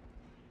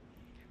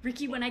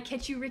 Ricky, when I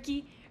catch you,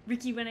 Ricky.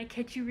 Ricky, when I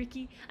catch you,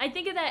 Ricky. I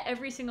think of that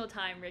every single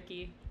time,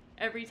 Ricky.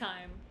 Every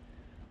time.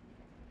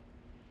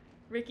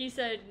 Ricky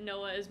said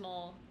Noah is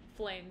Maul.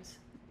 Flames.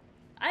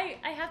 I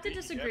have to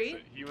disagree.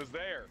 He was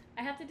there.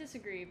 I have to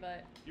disagree,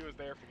 but... He was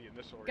there for the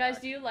initial Guys,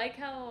 reaction. do you like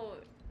how...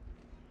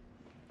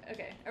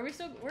 Okay, are we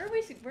still... Where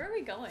are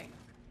we going?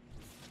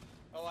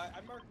 Oh, I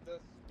marked this.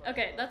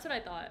 Okay, that's what I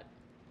thought.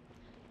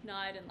 No,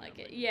 I didn't like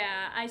it.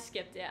 Yeah, I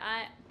skipped it.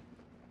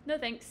 No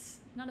thanks.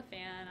 Not a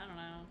fan. I don't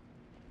know.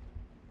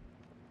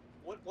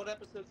 What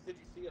episodes did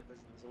you see of this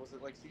season? Was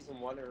it like season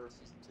 1 or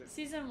season 2?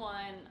 Season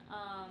 1,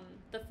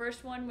 the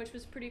first one, which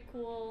was pretty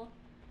cool,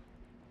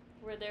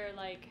 where they're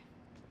like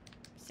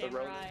The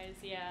Ronin? samurais.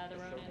 Yeah, the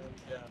Ronin.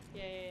 Yeah.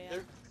 Yeah.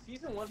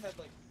 Season 1 had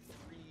like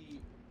 3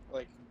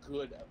 like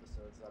good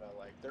episodes that I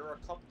liked. There were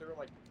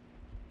like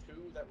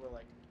 2 that were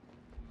like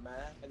meh,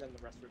 and then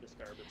the rest were just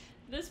garbage.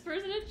 This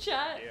person in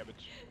chat.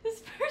 Damage.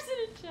 This person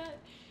in chat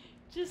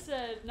just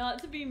said not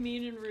to be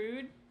mean and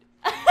rude.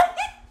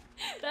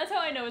 That's how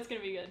I know it's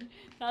gonna be good.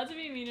 Not to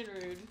be mean and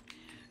rude.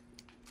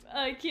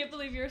 I can't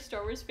believe you're a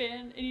Star Wars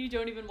fan and you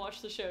don't even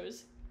watch the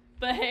shows.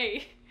 But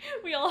hey,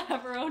 we all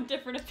have our own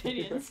different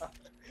opinions. I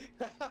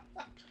mean,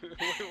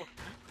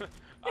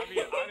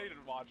 I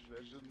didn't watch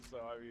Vision, so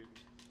I mean,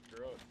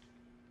 screw it.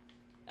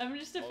 I'm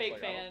just a I was fake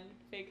like, fan.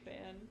 Fake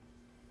fan.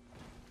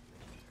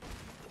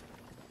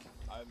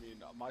 I mean,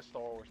 my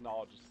Star Wars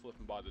knowledge is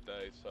slipping by the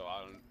day, so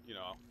I don't, you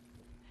know.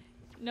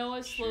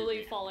 Noah's Shoot slowly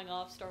me. falling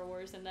off Star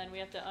Wars, and then we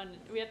have to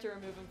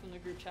remove him from the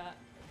group chat.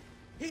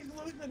 He's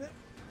losing it.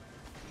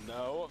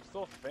 No, I'm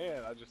still a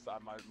fan.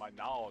 My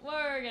knowledge.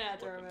 We're gonna have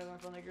to remove him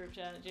from the group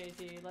chat,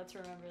 JT. Let's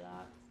remember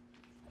that.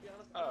 To be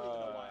honest, I don't even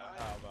know why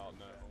I How about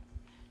no?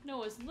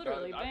 Noah's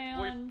literally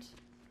banned.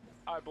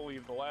 I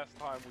believe the last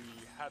time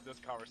we had this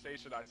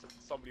conversation, I said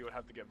somebody would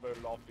have to get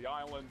voted off the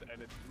island,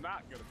 and it's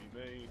not gonna be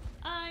me.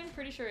 I'm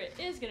pretty sure it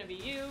is gonna be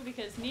you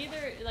because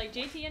neither, like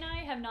JT and I,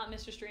 have not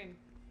missed a stream.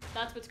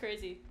 That's what's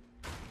crazy.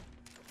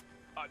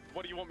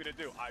 What do you want me to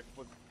do? I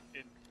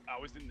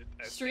was in the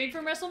Stream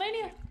from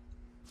WrestleMania.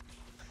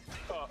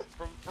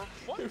 From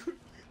what?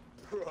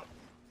 Bro,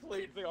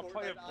 played You think I'm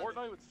playing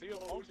Fortnite with CM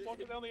Punk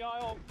walking down the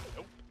aisle?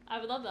 Nope. I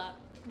would love that.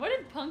 What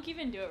did Punk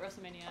even do at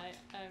WrestleMania?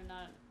 I'm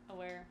not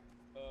aware.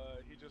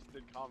 He just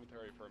did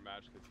commentary for a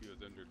match because he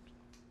was injured.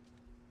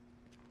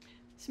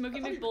 Smokey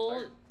I thought he McBull.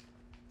 retired.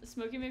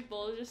 Smokey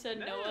McBull just said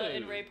No. Noah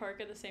and Ray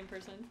Park are the same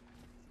person.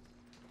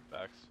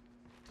 Facts.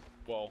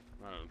 Well,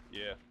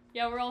 yeah.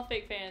 Yeah, we're all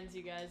fake fans,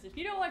 you guys. If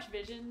you don't watch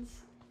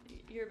Visions,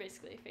 you're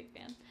basically a fake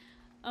fan.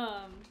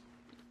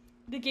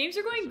 The games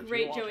are going So if you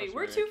great, watch Joey.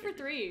 We're WrestleMania, 2 for kick it.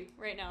 3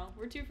 right now.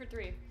 We're 2 for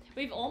 3.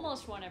 We've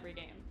almost won every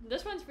game.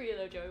 This one's for you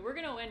though, Joey. We're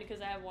gonna win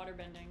because I have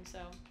waterbending, so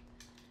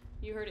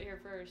you heard it here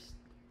first.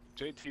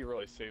 JT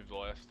really saved the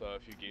last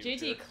few games. JT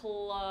here.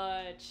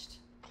 clutched.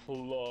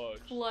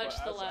 Clutch.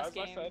 the last as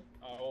game. I said,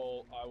 I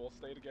will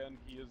state again.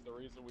 He is the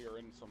reason we are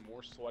in some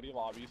more sweaty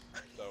lobbies.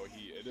 So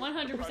it is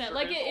 100%.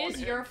 Like, it on is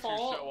him your to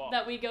fault show up.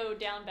 that we go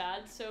down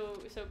bad so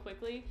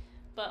quickly,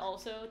 but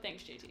also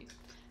thanks, JT.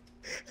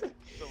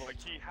 So like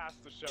he has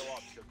to show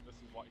up because this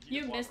is what he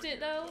You missed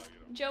it though,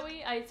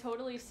 Joey. I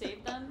totally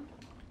saved them.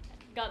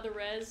 Got the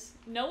res.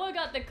 Noah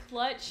got the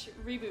clutch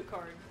reboot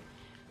card,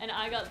 and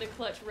I got the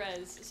clutch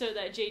res so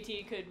that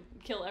JT could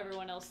kill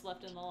everyone else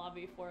left in the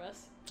lobby for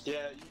us.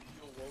 Yeah,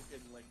 you awoke in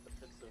like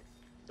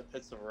the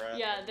pits of wrath.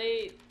 Yeah,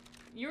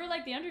 you were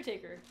like the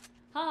Undertaker.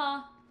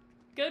 Haha.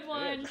 Good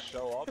one.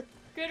 Show up.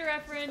 Good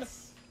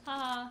reference.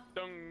 Haha.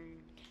 Dung.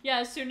 Yeah,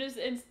 as soon as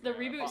it's the Yeah,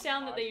 reboot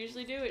sound that they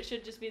usually do, it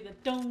should just be the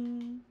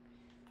dung.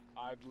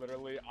 I'd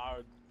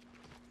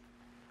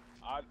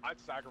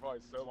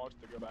sacrifice so much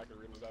to go back and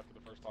relive that for the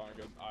first time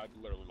because I'd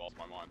literally lost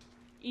my mind.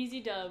 Easy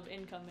dub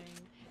incoming.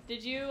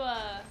 Did you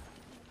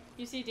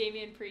you see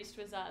Damian Priest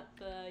was at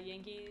the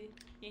Yankee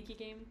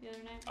game the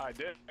other night? I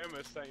did. I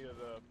almost sent you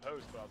the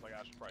post, but I was like,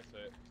 I should probably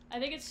say it. I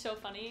think it's so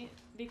funny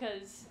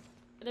because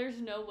there's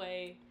no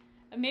way,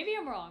 and maybe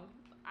I'm wrong,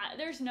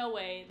 there's no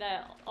way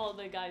that all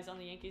the guys on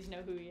the Yankees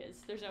know who he is.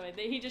 There's no way.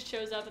 He just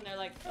shows up and they're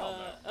like,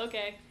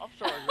 okay. I'm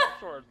sure it's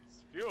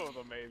a few of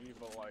them maybe,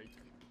 but like...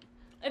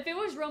 If it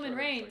was Roman Sure,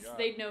 Reigns, it's like,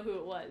 they'd know who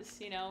it was,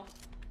 you know?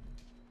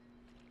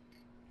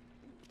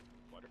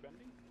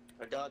 Waterbending?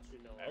 I got you,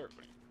 Noah.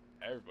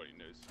 Everybody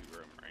knows who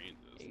Roman Reigns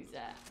is.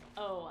 Exactly.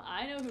 Oh,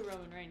 I know who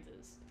Roman Reigns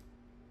is.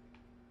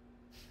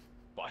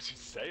 Why'd you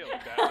say it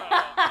like that?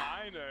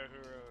 I know who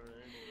Roman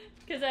Reigns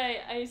is. Because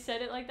I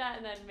said it like that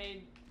and then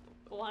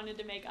wanted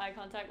to make eye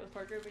contact with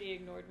Parker, but he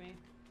ignored me.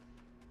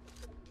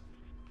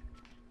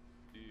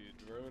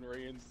 Dude, Roman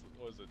Reigns,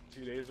 was it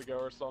 2 days ago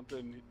or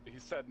something? He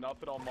said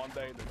nothing on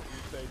Monday, and then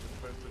Tuesday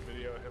just posted a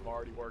video of him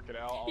already working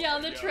out. I was Yeah,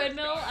 on like, the "Yo,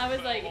 treadmill, this guy's I was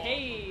so like, awesome,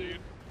 hey." dude."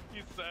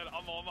 He said,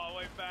 I'm on my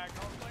way back.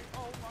 I was like,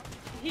 oh my.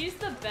 He's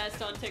the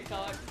best on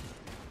TikTok.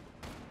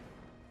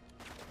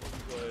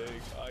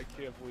 Like, I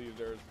can't believe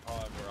there's a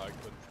time where I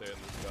couldn't stand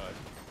this guy.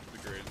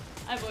 He's the greatest.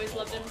 I've always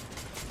loved him.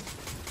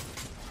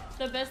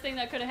 The best thing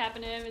that could have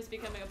happened to him is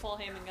becoming a Paul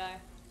Heyman guy.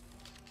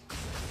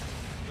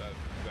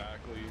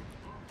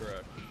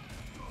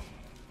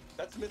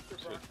 That's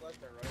Mr. Brock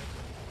Lesnar, right?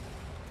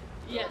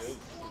 Yes. it is.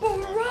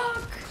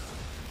 Brock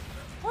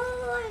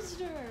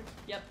Lesnar.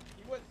 Yep.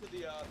 He went to the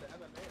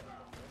MMA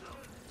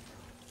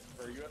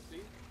or UFC.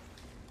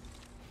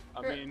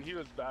 I mean, he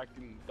was back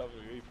in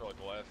WWE for like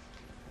the last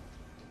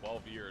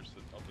 12 years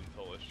up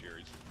until this year.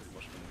 He's pretty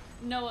much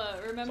been. Noah,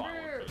 remember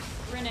Silent,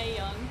 Renee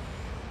Young?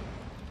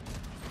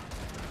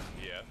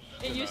 Yeah.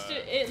 It used to.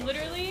 It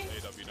literally.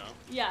 AW now.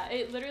 Yeah,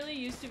 it literally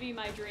used to be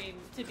my dream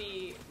to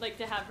be like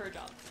to have her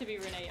job, to be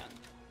Renee Young.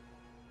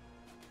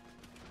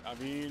 I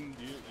mean,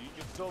 you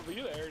can still be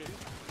there, dude.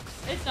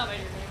 It's not my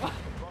dream anymore.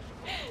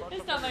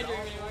 It's not my dream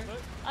anymore.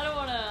 I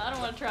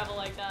don't wanna travel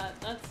like that.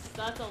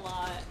 That's a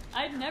lot.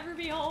 I'd never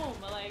be home.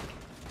 Like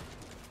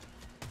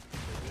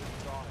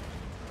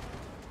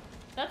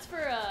that's for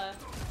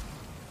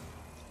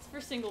it's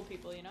for single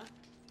people, you know.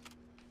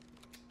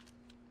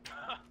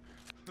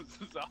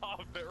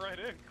 I'll fit right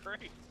in.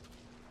 Great.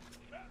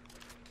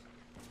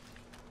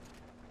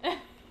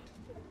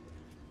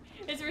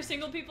 It's for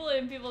single people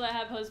and people that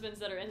have husbands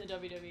that are in the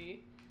WWE.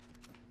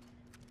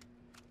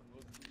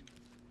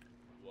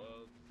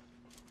 Well,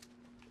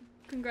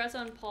 Congrats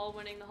on Paul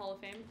winning the Hall of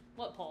Fame.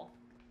 What Paul?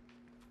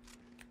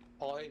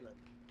 Paul Heyman.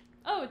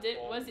 Oh,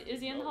 Paul is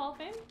he in the no. Hall of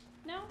Fame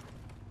now?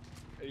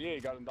 yeah, he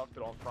got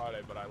inducted on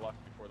Friday, but I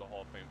left before the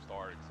Hall of Fame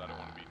started because I didn't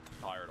want to be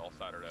tired all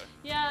Saturday.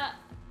 Yeah.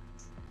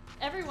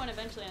 Everyone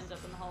eventually ends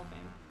up in the Hall of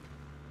Fame.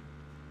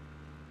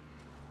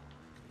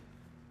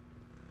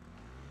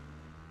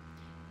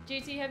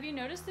 JT, have you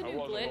noticed the I new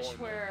wasn't glitch going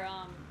where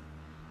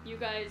you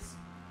guys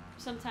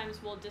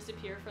sometimes will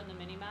disappear from the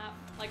minimap?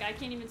 Like I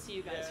can't even see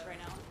you guys Yeah. right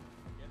now.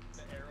 Yeah,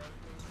 the arrow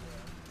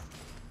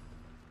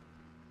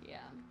thing. Yeah.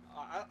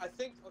 I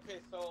think okay,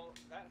 so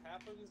that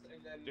happens,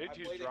 and then I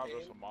JT's played a driving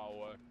us game. a mile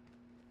away.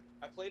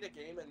 I played a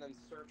game and then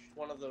searched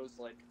one of those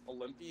like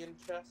Olympian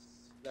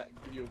chests that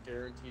give you a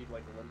guaranteed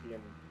like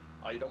Olympian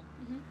item,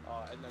 Mhm.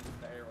 and then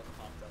the arrow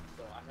popped up.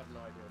 So I have no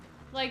idea.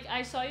 Like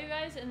I saw you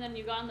guys and then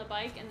you got on the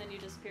bike and then you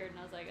disappeared and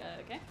I was like,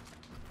 okay.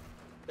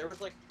 There was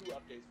like 2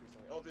 updates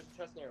recently. Oh, there's a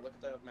chest in there. Look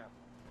at the map.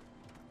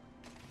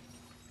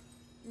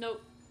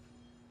 Nope.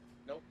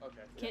 Nope.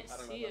 Okay. Yeah, Can't I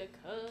don't know see that. a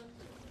cuz.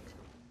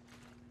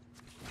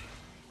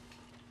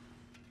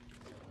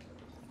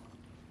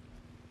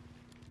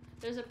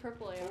 There's a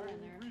purple AR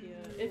in there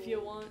if you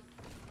want.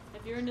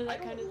 If you're into I that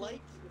don't kind of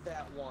like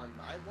that one.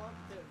 I want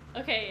the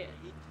Okay,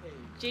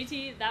 8K.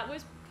 JT, that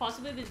was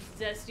possibly the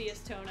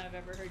zestiest tone I've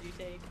ever heard you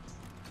take.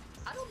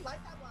 I don't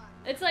like that one.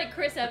 It's like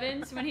Chris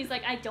Evans when he's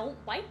like, I don't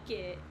like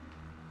it.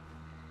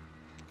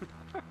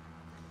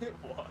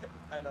 What?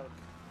 I do not.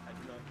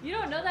 You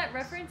don't know that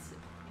reference?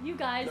 You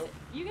guys, Nope.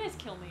 you guys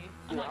kill me.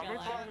 I'm Yeah, not how gonna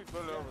many lie. times we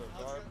put it over I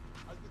there, was dog?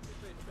 gonna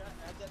say, chat,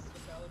 add that to the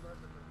Sally Marker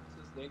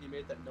references Nandy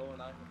made that no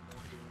and I have no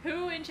idea.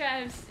 Who in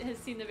chat has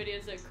seen the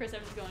videos of Chris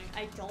Evans going,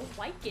 I don't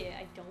like it,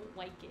 I don't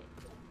like it.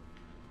 I don't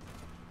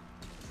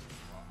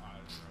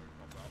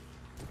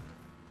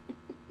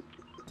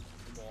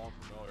know what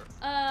you're talking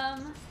about.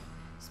 I'm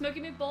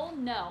Smokey McBowl?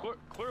 No.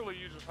 Clearly,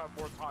 you just have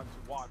more time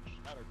to watch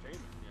entertainment.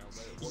 You know,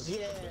 than it was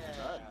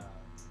Yeah.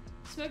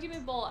 Smokey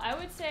McBowl, I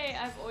would say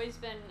I've always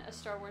been a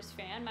Star Wars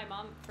fan. My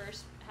mom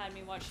first had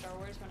me watch Star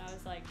Wars when I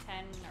was like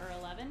 10 or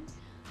 11.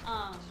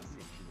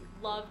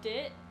 Loved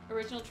it.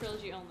 Original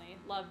trilogy only.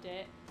 Loved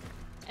it.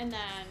 And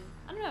then,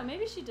 I don't know,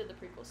 maybe she did the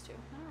prequels too.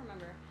 I don't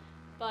remember.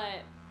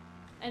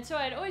 And so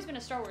I'd always been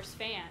a Star Wars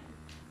fan.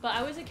 But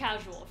I was a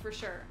casual, for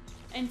sure.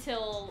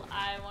 Until,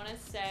 I want to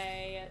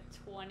say,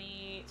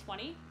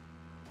 2020?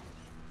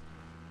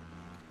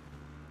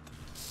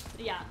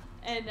 Yeah.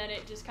 And then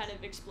it just kind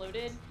of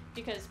exploded.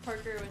 Because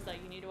Parker was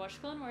like, you need to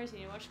watch Clone Wars, you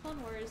need to watch Clone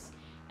Wars.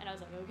 And I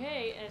was like,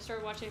 okay. And I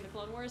started watching the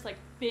Clone Wars, like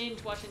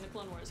binge watching the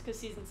Clone Wars, because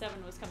season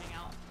 7 was coming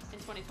out in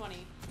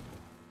 2020.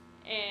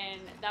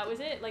 And that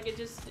was it. Like, it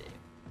just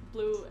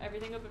blew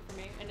everything open for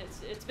me. And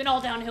it's been all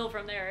downhill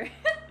from there.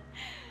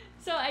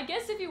 So I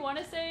guess if you want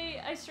to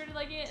say I started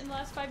liking it in the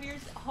last 5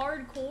 years,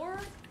 hardcore,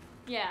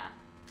 yeah,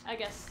 I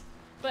guess.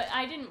 But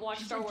I didn't watch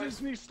Star Wars.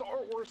 Disney Star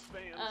Wars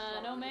fan.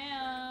 No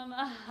ma'am.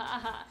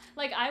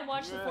 Like, I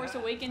watched The Force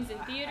Awakens in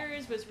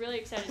theaters, was really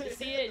excited to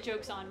see it,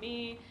 joke's on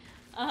me.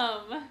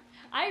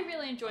 I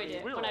really enjoyed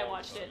it when I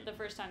watched it the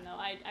first time though,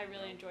 I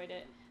really enjoyed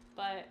it.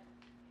 But,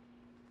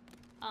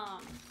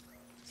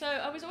 so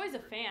I was always a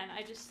fan,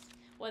 I just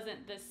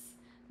wasn't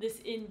this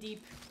in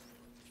deep,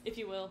 if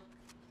you will,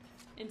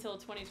 until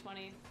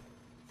 2020.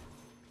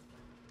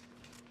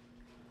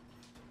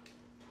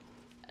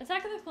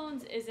 Attack of the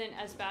Clones isn't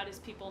as bad as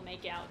people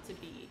make out to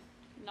be.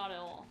 Not at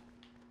all.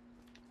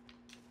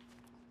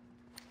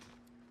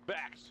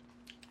 Facts.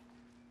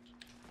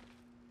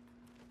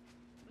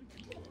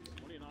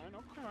 29,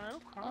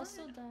 okay.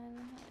 Also die.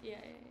 Yeah.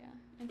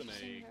 It's been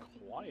Interesting a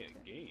graphic quiet character.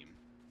 game.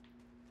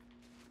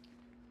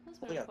 It's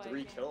been Only a got quiet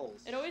 3 game.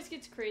 kills. It always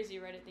gets crazy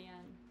right at the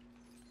end.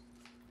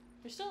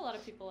 There's still a lot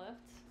of people left.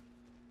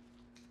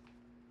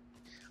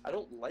 I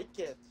don't like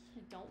it.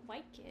 I don't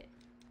like it.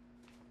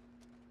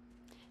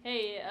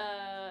 Hey,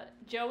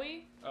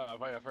 Joey? I've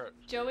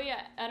Joey,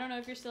 I don't know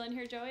if you're still in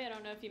here, Joey. I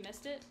don't know if you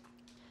missed it.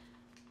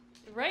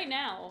 Right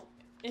now,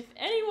 if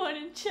anyone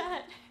in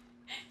chat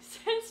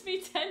sends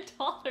me $10,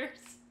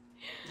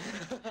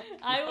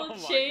 I will Oh my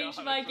change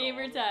God, my that's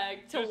gamer awesome.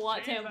 tag to Just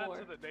Wat change that Tambor.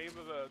 to the name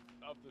of the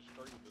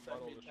stream, the Send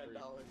title me of the stream.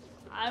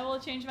 $10. I will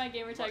change my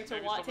gamer tag to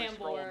Maybe Wat somebody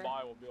scrolling Tambor.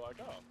 by will be like,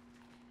 oh.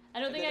 I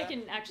don't And think then I can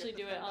after you actually get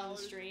do the it on $10,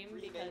 stream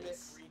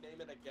because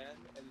rename it again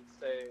and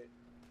say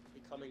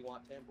becoming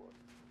Wat Tambor.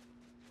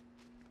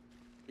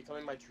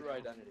 Becoming my true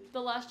identity.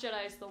 The Last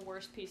Jedi is the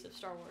worst piece of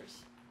Star Wars.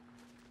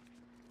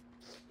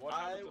 What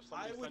happens if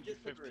I somebody would sends you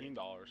disagree. $15?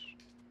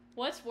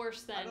 What's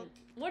worse than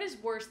what is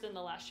worse than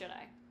The Last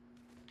Jedi?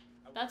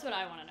 That's what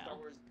I want to know.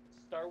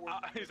 Star Wars.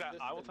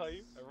 I will tell you.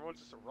 Resistance. Everyone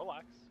just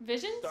relax.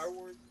 Visions? Star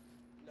Wars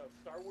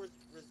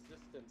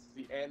Resistance,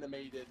 the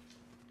animated.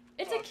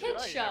 It's Oh, a kids dude,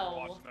 I ain't never show.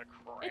 watched that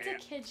crap. It's a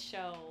kids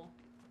show.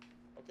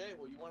 Okay,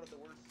 well you wanted the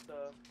worst.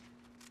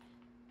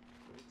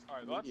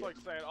 Alright, well, that's like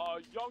saying,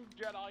 Young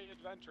Jedi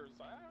Adventures.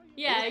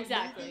 Yeah, Worst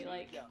exactly. movie?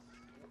 Like Yes.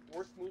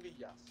 Worst movie,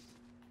 yes.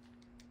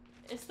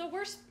 it's the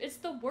worst. It's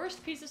the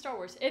worst piece of Star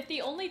Wars. If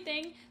the only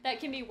thing that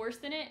can be worse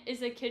than it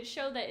is a kids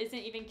show that isn't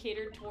even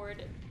catered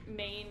toward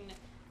main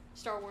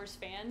Star Wars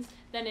fans,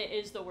 then it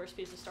is the worst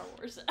piece of Star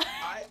Wars.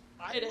 I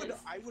It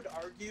would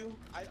argue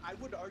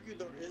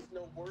there is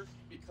no worst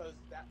because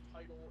that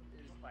title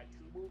is by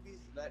two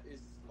movies. That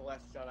is The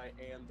Last Jedi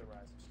and The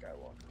Rise of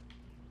Skywalker.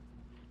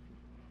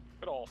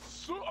 It all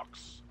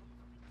sucks.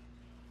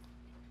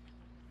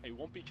 Hey, you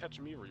won't be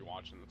catching me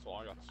rewatching. That's all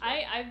I got to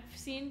say. I've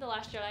seen The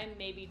Last Jedi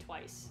maybe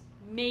twice.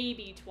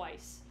 Maybe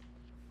twice.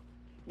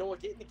 Noah,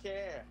 get in the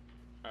car.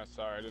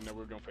 Sorry, I didn't know we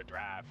were going for a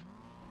drive.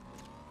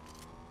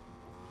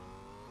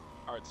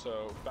 Alright,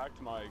 so back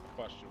to my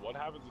question. What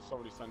happens if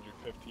somebody sends you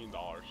 $15?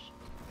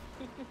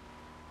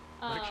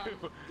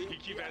 You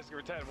keep asking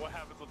for 10. What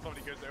happens when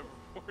somebody goes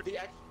overboard? The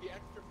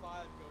extra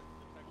 5 goes to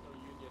the Techno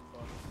Union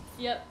Fund.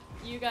 Yep,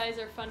 you guys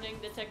are funding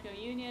the Techno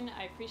Union.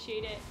 I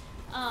appreciate it.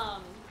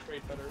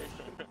 Trade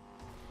Federation.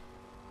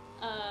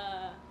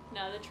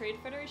 No, the Trade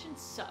Federation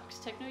sucks.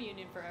 Techno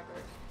Union forever.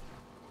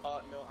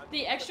 No,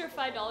 The extra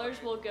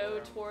 $5 will go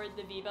toward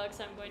the V-Bucks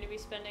I'm going to be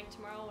spending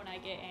tomorrow when I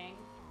get Aang.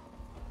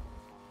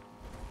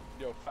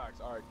 Yo, facts.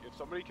 Alright, if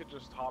somebody could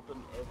just hop in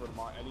over to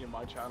any of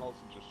my channels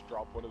and just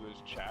drop one of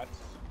those chats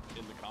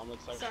in the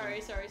comment section.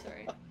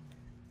 Sorry.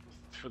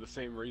 For the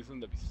same reason,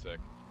 that'd be sick.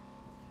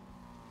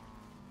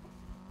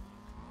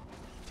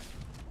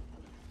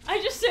 I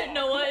just sent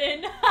Noah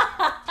in.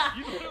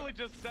 You literally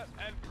just said,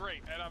 and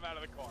great, and I'm out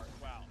of the car.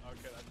 Wow,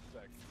 okay, that's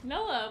sick.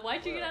 Noah,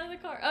 why'd you get out of the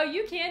car? Oh,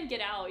 you can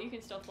get out. You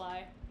can still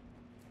fly.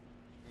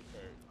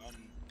 Okay,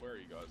 where are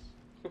you guys?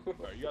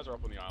 Alright, you guys are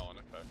up on the island,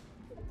 okay.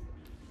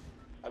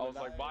 I was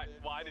like, why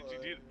did you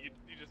do that? You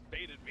just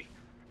baited me.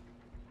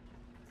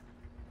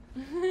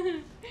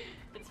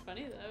 It's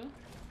funny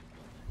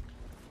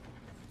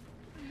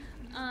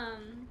though.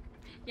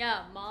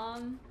 Yeah,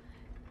 Mom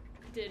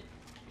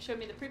showed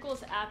me the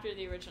prequels after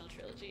the original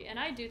trilogy, and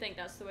I do think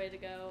that's the way to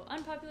go.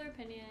 Unpopular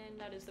opinion,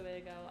 that is the way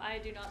to go. I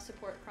do not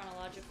support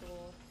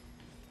chronological,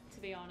 to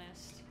be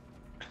honest.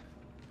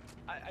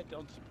 I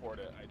don't support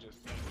it.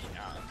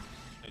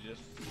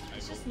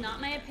 It's just not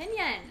my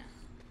opinion.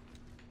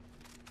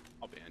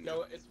 I'll ban you.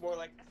 No, it's more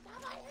like, it's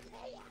not my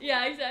opinion.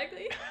 Yeah,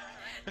 exactly.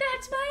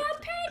 That's my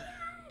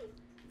opinion!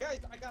 Guys,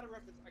 I got a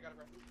reference.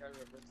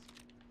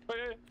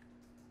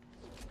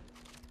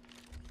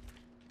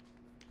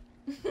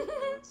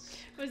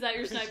 Was that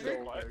your It's sniper? so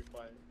very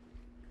quiet.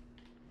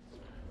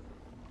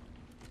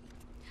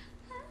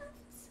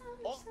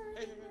 Oh,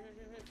 hey.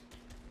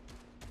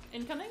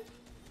 Incoming?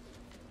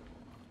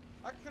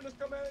 Action is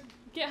coming!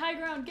 Get high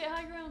ground, get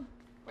high ground.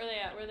 Where they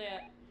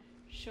at?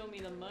 Show me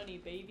the money,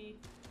 baby.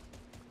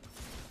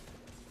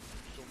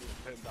 Show me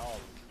the $10,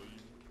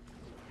 please.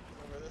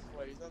 Over this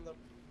way, he's on the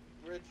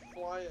bridge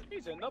flying.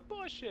 He's in the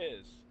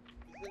bushes.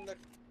 He's in the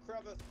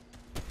crevice.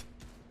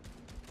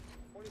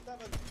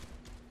 27.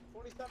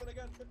 27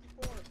 again,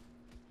 54.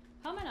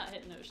 How am I not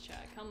hitting those,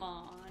 chat? Come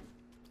on.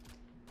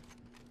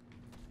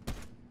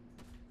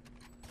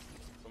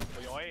 Some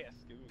for your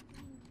ass, dude.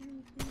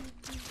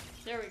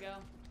 There we go.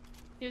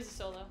 Here's a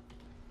solo.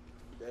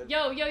 Dead.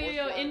 Yo, Full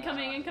squad.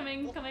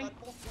 incoming. Full squad.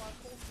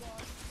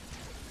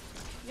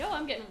 Yo,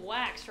 I'm getting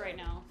waxed right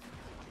now.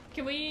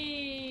 Can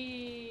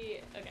we...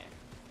 Okay.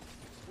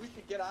 We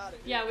should get out of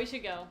here. Yeah, we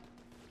should go.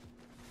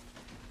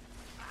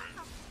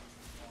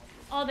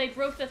 Oh, they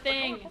broke the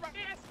thing.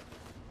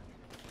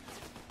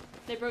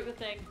 They broke the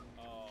thing.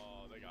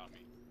 Oh, they got me.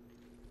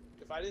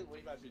 If I didn't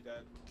leave, I'd be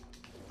dead.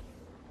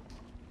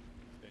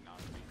 They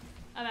knocked me.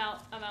 I'm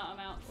out.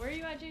 Where are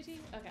you at, JT?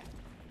 Okay.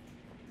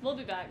 We'll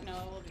be back.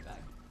 No, we'll be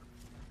back.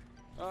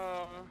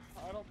 I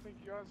don't think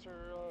you guys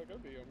are gonna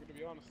be. I'm gonna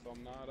be honest.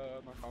 I'm not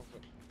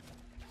confident.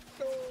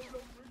 No, don't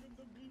bring him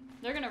to me.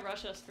 They're gonna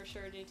rush us for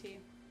sure, JT. You're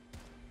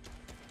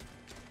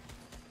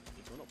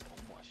gonna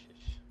push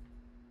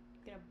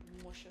Gonna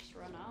mush us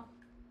run out.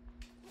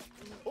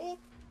 Oh!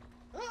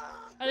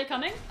 Ah! Are they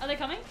coming? No, he's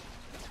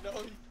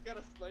got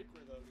a sniper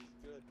though. He's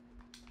good.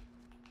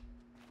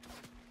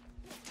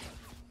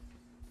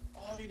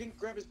 Oh, you didn't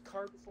grab his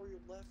card before you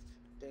left.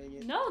 Dang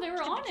it. No, they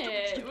were on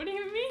it. What do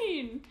you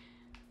mean?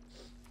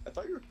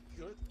 thought you were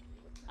good.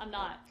 I'm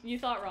not. You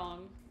thought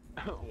wrong.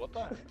 What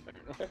the heck?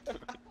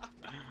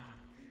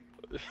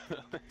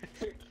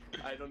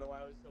 I don't know why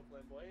I was so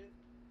flamboyant.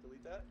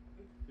 Delete that.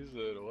 He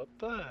said, what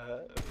the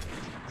heck?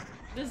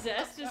 The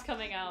zest is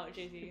coming out,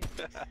 JT.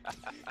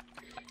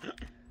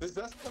 The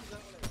zest comes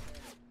out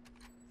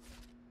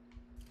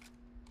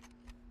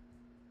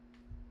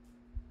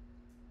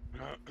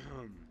when I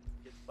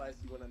get spicy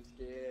when I'm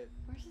scared.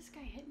 Where's this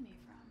guy hitting me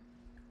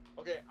from?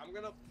 Okay, I'm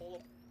gonna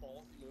pull a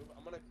ballsy move.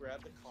 I'm gonna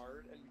grab the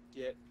card and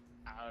get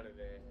out of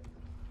there.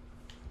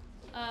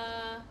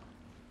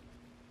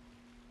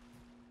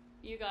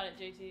 You got it,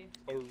 JT.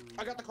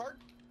 I got the card.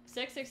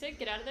 666,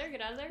 get out of there,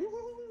 get out of there.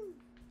 Woo-hoo-hoo.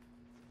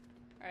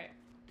 Alright.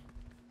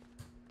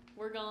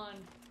 We're gone.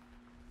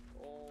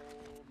 Oh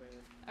man.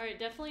 Alright,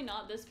 definitely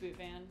not this boot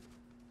van.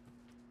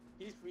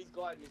 He's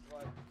gliding,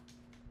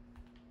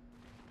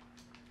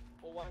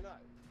 Well, why not?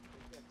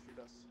 They can't shoot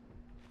us.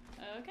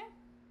 Okay.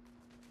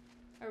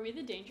 Are we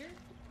the danger?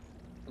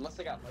 Unless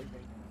they got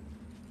lightning.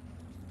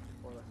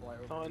 Or they fly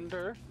over.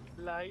 Thunder,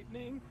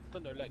 lightning,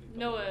 thunder, lightning.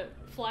 Noah,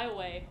 fly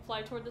away.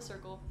 Fly toward the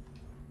circle.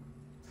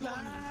 Fly!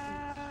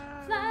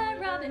 Fly,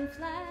 Robin,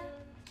 fly.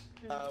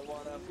 I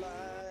wanna fly.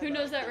 Who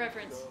knows that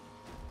reference?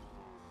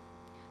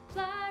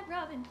 Fly,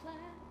 Robin, fly.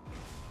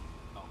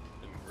 Oh,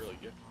 didn't really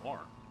get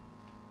far.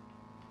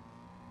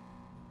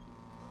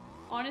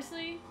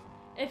 Honestly,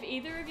 if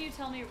either of you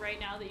tell me right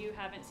now that you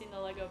haven't seen the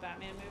Lego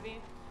Batman movie,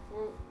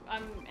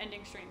 I'm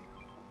ending stream.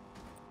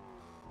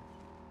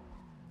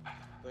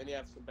 Then you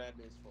have some bad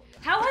news for you.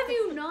 How have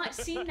you not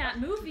seen that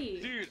movie?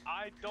 Dude,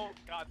 I don't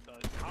got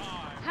the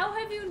time. How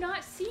have you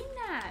not seen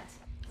that?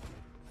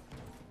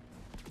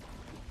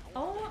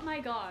 Oh my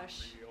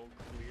gosh. Real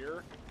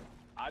clear.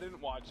 I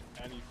didn't watch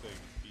anything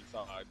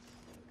besides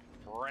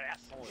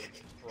wrestling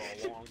for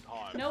a long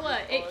time. Noah,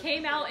 it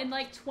came out in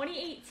like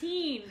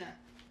 2018.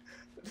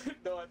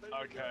 No, I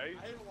thought Okay.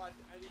 I didn't watch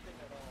anything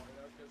at all. And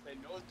I was gonna say,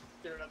 Noah's just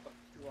staring at the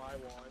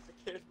drywall as a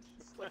kid,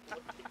 just like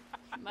looking.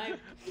 My. Oh,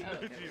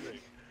 okay. TV.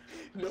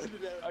 No,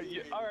 didn't have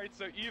Yeah, TV. all right,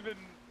 so even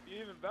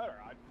better.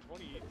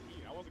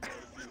 2018. I wasn't going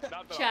to see.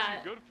 Not that Chat,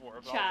 I'm too good for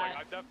it, but chat, I was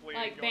like, I definitely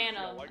ain't Like, going ban to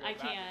see a them. Lego I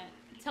Batman can't.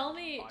 movie Tell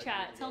me, 5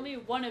 chat, years tell ago. me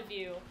one of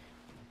you.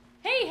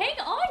 Hey, hang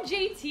on,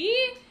 JT!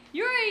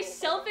 You're a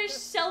selfish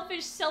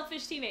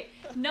teammate.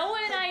 Noah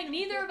and I,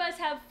 neither of us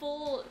have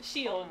full Oh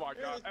shield. my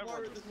Here, god, there's more,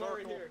 everyone's a there's more right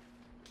circle. here.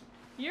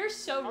 You're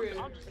so rude.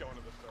 I'm just going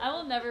to the circle. I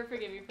will never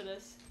forgive you for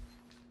this.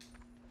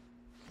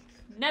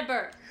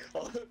 Never.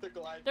 Oh, they're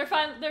gliding. They're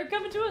fine. They're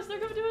coming to us. They're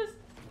coming to us.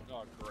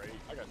 Oh, great.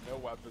 I got no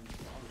weapons.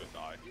 I'm gonna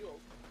die.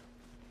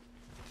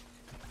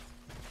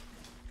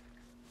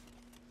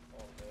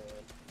 Oh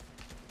man.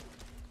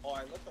 Oh,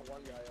 I let the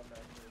one guy up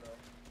actually though.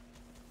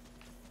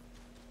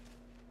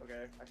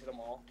 Okay, I hit them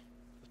all.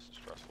 This is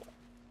stressful.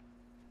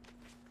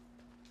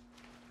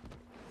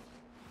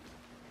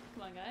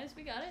 Come on, guys.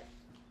 We got it.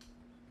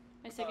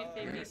 My second Uh,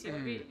 favorite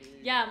DC.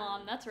 Yeah,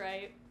 Mom. That's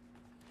right.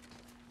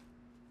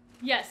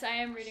 Yes, I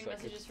am reading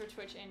Second. messages for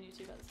Twitch and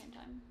YouTube at the same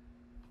time.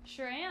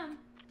 Sure am.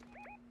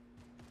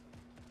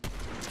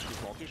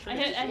 I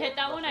hit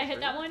that one. I hit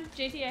that one.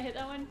 JT, I hit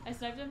that one. I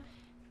sniped him.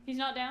 He's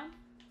not down.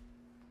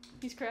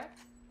 He's correct.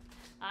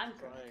 I'm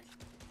correct.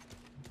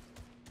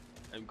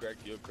 Trying. I'm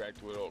correct. You're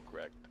correct. We're all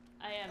correct.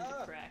 I am the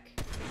Ah.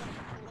 correct.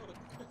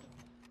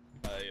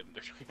 I am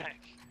the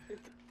correct.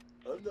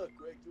 I'm not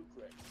correct, you're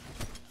correct.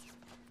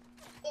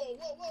 Oh,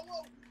 whoa, whoa,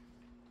 whoa!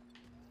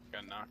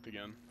 Got knocked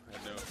again. I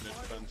had no Brady,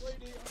 defense. up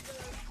there.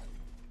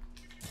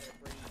 Okay,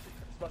 Brady,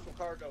 special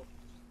cargo.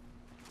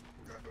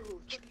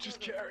 Just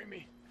carry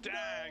me.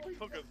 Dang, No,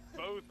 took us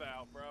both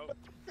out, bro.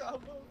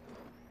 Combo.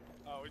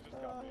 Oh, he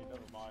just got me.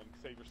 Never mind.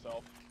 Save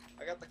yourself.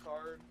 I got the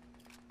card.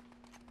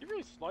 You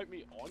really sniped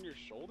me on your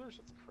shoulders?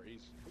 That's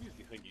crazy. What do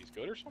you think? He's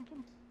good or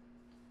something?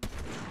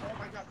 Oh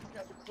my god, these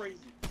guys are crazy.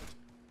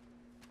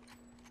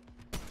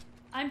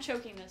 I'm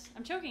choking this.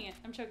 I'm choking it.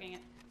 I'm choking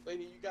it.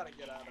 Lady, you gotta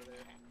get out of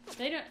there.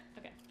 They don't.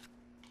 Okay.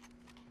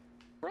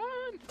 Run!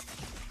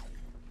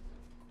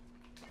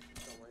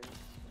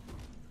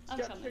 I'm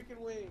He's got coming.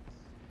 chicken wings.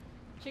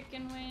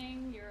 Chicken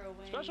wing. You're a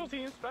wing. Special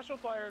teams, special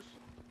players.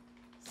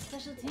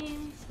 Special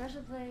team.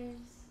 Special players.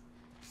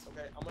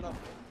 Okay, I'm gonna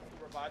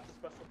revive the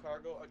special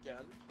cargo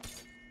again.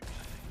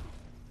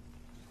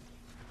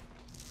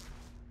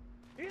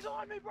 He's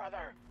on me,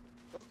 brother!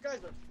 Those guys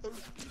are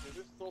thirsty, they're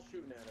just still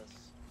shooting at us.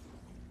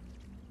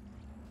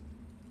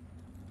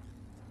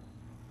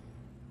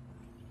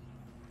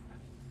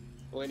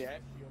 Laney, I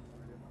have shield for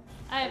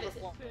I have. you.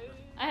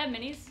 I have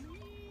minis.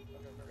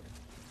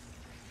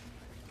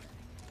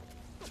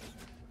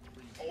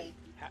 Oh,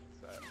 Hat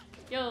set.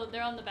 Yo,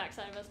 they're on the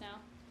backside of us now.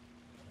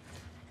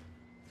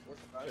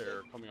 what's the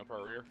They're coming up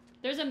our rear.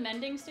 There's a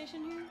mending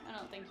station here. I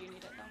don't think you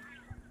need it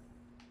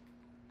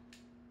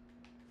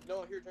though.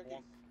 No, here, drink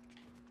One.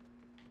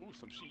 these. Ooh,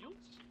 some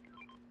shields.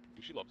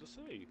 You should love to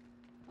see.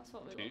 That's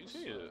what we Can love you to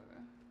see see. it?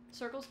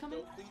 Circles coming.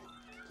 No,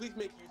 please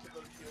make use of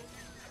those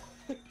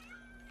shields.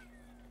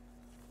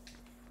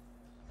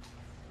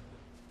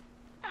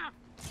 Ah.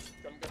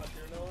 Come get up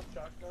here, Noah.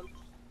 Shotgun.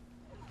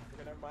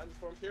 Okay, never mind, the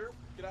storm's here.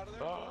 Get out of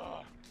there.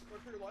 Ah.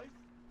 Run for your life.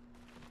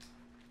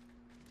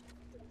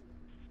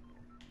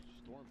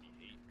 Storm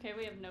P8. Okay,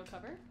 we have no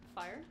cover.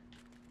 Fire.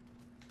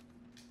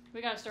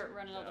 We gotta start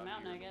running up the Down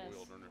mountain, I here in the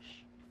guess. wilderness.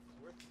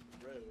 Where's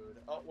the road?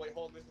 Oh, wait,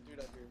 hold on. There's a dude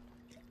up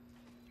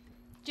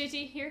here.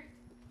 JT, here.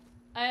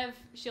 I have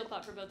shield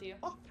pop for both of you.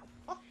 Oh,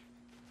 oh.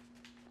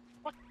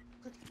 Quick,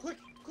 quick,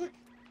 quick.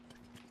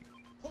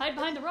 Hide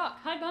behind the rock.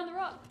 Hide behind the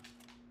rock.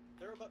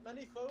 There are but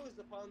many foes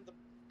upon the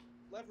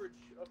leverage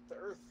of the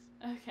earth.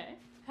 Okay.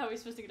 How are we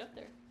supposed to get up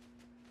there?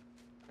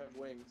 Have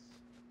wings.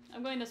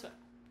 I'm going this way.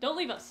 Don't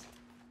leave us.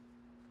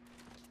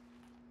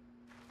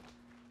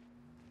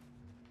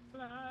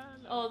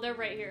 Oh, they're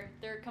right here.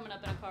 They're coming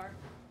up in a car.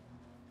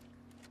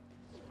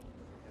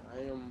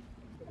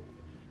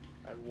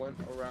 I went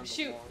around.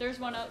 Shoot, there's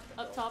one up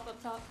top,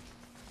 up top.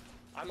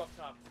 I'm up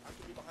top. I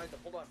should be behind them.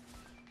 Hold on.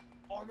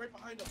 Oh, I'm right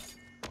behind them.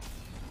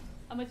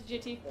 I'm with the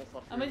GT. Both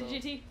up I'm here, with the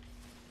though. GT.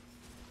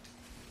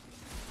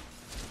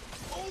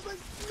 Oh my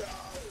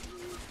god!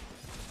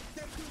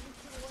 That dude was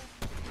to the left.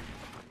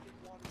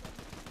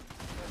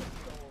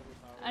 So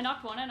overpowered. I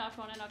knocked one, I knocked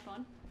one, I knocked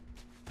one.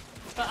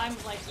 But I'm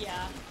like,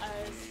 yeah,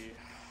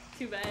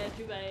 too bad,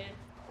 too bad.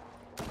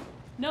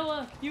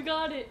 Noah, you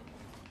got it!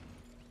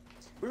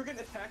 We were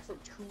getting attacked from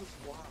two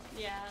squads.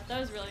 Yeah, that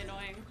was really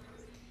annoying.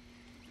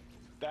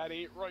 That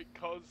ain't right,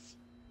 cuz.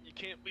 You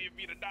can't leave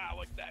me to die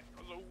like that,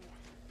 cuz. Oh.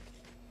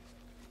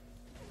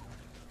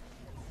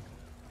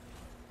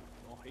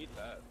 I'll hate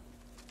that.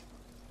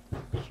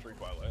 Good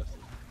streak while it lasted.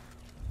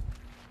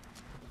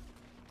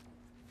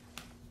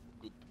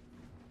 Good.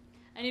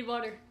 I need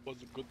water.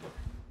 Was a good thing.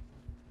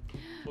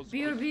 Was a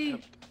BRB. good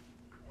attempt.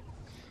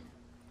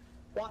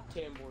 What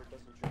Tambor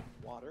doesn't drink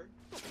water?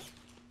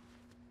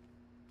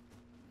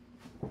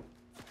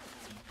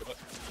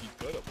 He's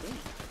got a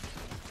point.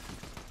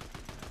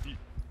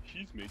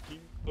 He's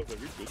making a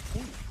very good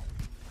point.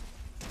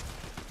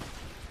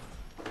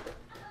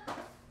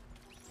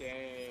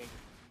 Dang.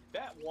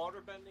 That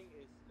water bending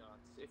is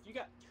nuts. If you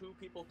got two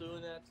people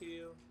doing that to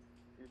you,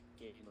 you're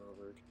game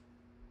over.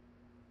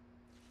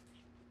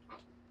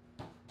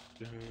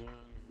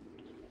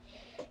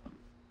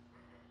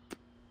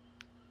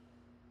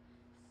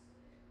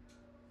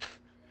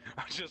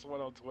 I just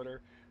went on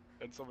Twitter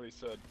and somebody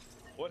said,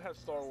 "What has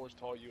Star Wars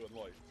taught you in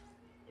life?"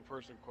 The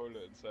person quoted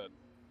it and said,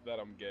 "That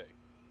I'm gay."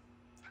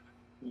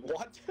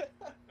 What?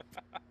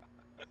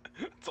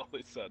 That's all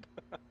they said.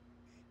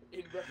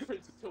 In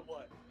reference to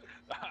what?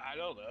 I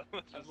don't know.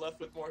 I'm left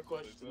with more That's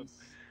what they said. questions.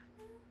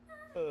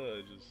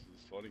 Just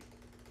it's funny. It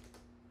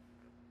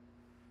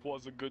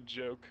was a good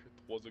joke.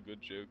 It was a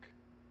good joke.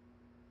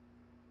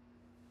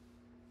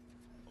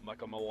 I'm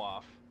like, I'm gonna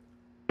laugh.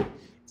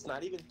 It's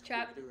not even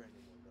Chat. Twitter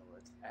anymore, though.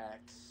 It's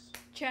X.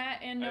 Chat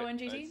and Noah and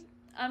GT.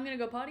 I'm gonna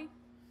go potty.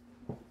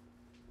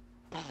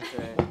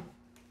 Okay.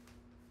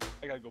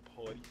 I gotta go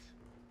potty.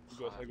 You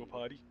go outside, go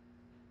potty.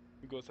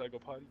 You go outside, go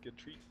potty. Get a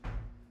treat.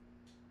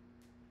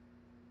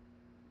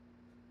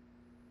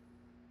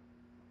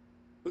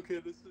 Okay,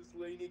 this is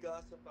Laney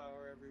Gossip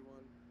Hour,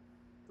 everyone.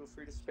 Feel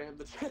free to spam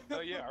the chat.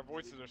 Oh yeah, our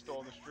voices are still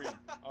on the stream.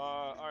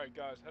 Alright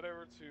guys, head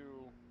over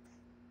to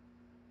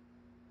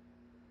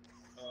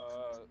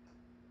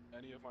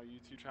any of my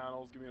YouTube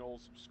channels, give me an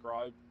old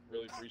subscribe,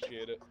 really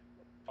appreciate it.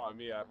 Find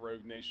me at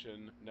Rogue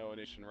Nation, Noah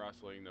Nation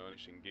Wrestling, Noah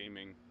Nation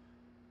Gaming.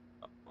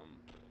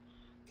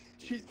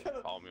 She's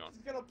gonna, Follow me on.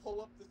 she's gonna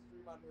pull up the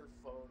stream on her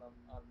phone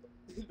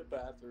in the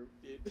bathroom,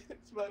 dude.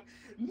 It's like,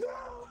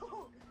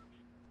 no!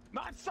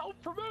 Not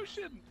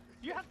self-promotion!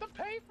 You have to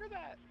pay for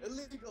that!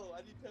 Illegal,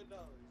 I need $10.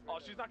 Oh,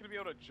 she's not gonna be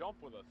able to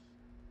jump with us.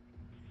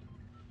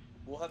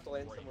 We'll have to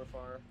land Great. somewhere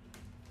far.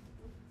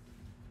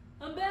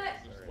 I'm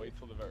back! Just wait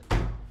till the very...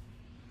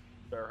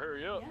 Better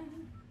hurry up. Yeah,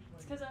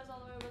 it's because I was all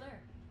the way over there.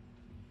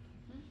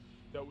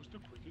 That was the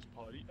quickest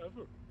potty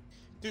ever.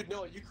 Dude,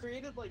 no, you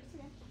created like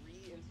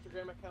 3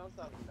 Instagram accounts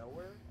out of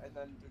nowhere, and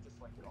then they're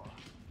just like gone.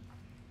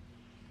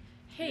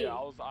 Hey,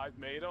 Yeah, I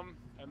made them,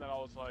 and then I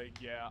was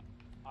like, yeah,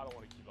 I don't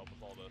want to keep up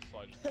with all this, so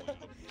I just deleted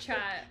them.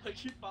 chat.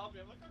 Like, you followed me,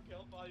 I'm like, okay,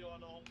 I'll follow you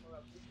on all. And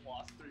I've just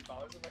lost $3.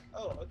 I'm like,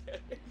 oh, okay.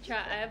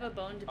 Chat, I have a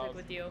bone to pick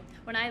with you.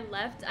 When I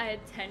left, I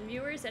had 10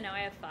 viewers, and now I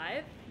have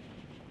 5.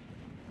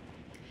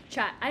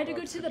 Chat, I had to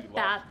go to the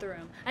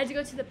bathroom. I had to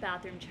go to the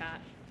bathroom,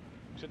 chat.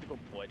 You had to go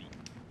bloody.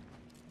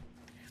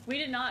 We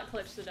did not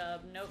clutch the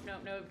dub. Nope,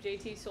 nope, nope.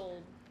 JT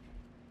sold.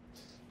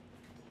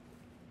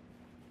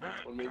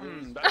 Well, maybe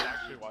That's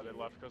actually why they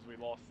left, because we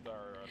lost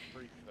our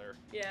streak there.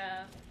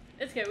 Yeah.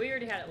 It's okay, we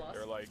already had it lost.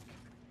 They're like,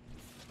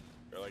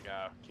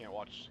 can't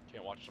watch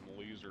some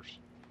losers.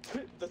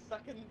 the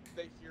second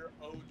they hear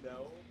 "oh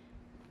no"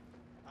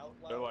 out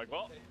loud, They're like,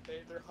 well.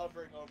 they're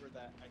hovering over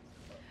that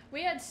expo.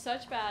 We had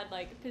such bad,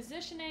 like,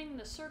 positioning.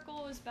 The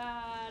circle was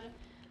bad.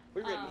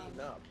 We were getting eaten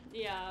up.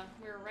 Yeah,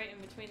 we were right in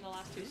between the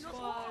last 2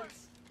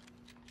 squads.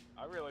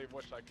 I really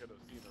wish I could have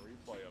seen the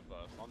replay of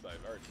Sunday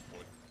very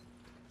quickly.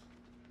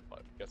 But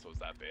I guess it was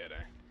that bad,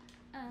 eh?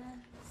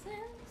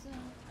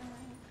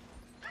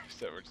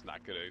 So we're just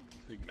not gonna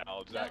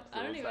acknowledge No, that.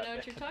 I don't even know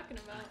what you're talking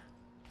about.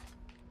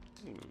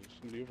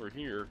 Somebody over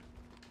here.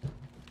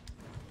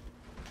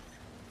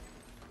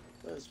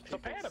 Those a people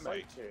Padme.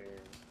 fighting.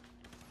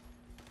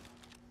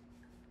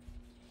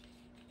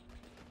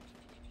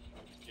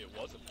 It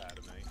was a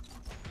Padme.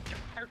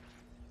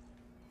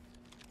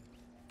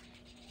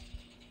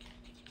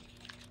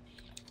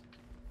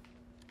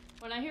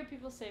 When I hear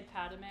people say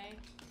Padme,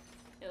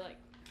 it like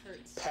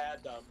hurts.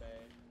 Padme.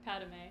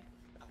 Padme.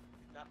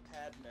 Not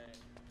Padme.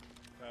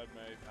 Padme.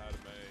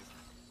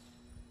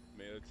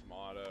 Tomato,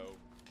 tomato.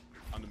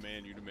 I'm the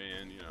man, you the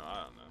man, you know,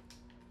 I don't know.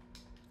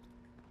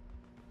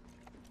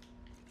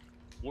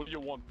 What do you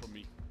want from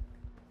me?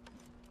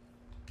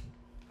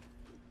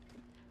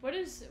 What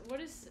is Well,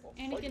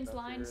 Anakin's fight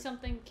line? here.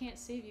 Something can't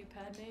save you,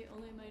 Padme.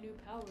 Only my new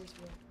powers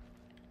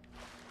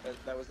will.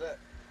 That was it.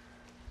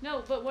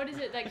 No, but what is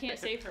it that can't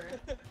save her?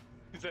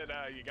 He said,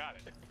 you got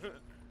it.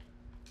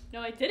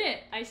 No, I didn't.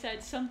 I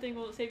said something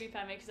won't save you,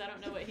 Padme, because I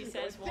don't know what he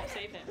says won't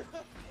save him.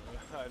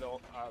 I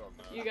don't know.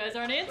 You guys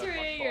aren't I said my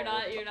answering. Star You're not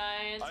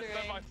Wars- answering. I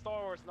said my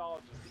Star Wars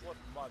knowledge is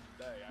slipping by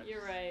the day.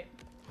 You're right.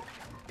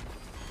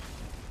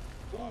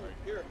 Ooh,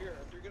 here. If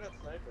you're good at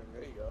sniping,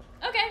 there you go.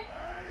 Okay.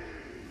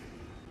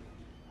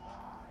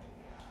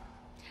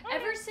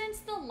 Ever since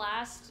the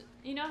last,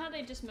 you know how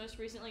they just most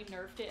recently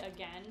nerfed it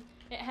again?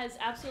 It has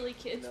absolutely,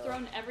 it's No.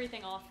 thrown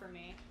everything off for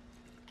me.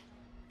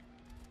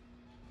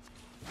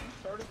 Who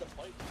started the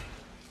fight?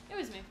 It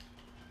was me,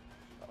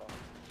 Oh.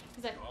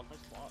 because Well,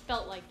 thanks a lot. I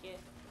felt like it.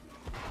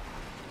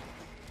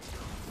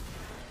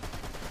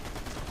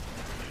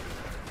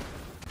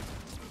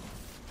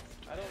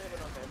 I don't have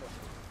enough ammo.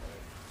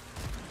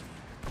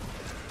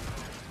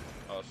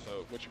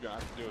 So what you're gonna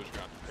have to do is you're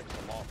gonna have to pick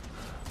some up.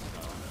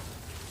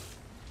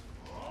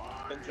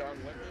 Then John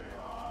Wick.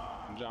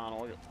 From John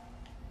Wick.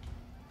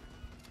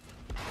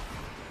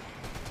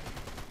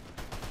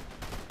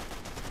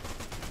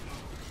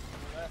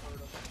 That hurt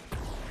him.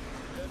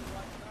 Didn't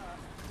like that.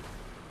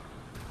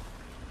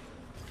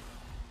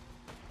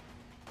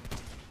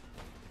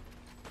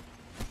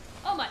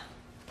 Oh my!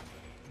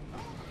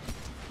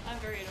 I'm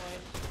very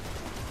annoyed.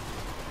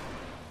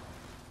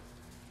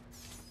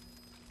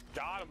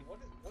 Got him.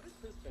 What does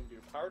this thing do?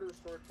 Power to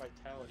restore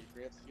vitality,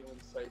 grants healing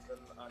siphon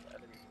on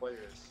enemy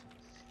players.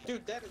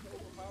 Dude, that is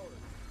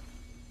overpowered.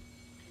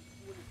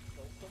 Would it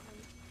kill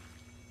someone?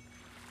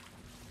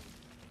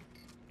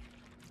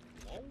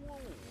 Whoa.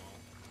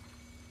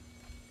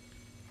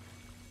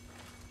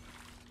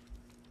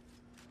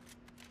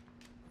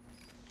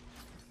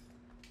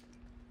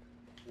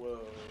 Whoa.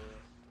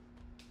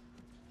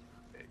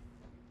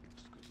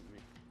 Excuse me.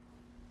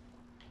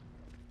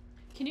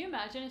 Can you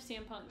imagine if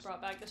CM Punk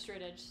brought back the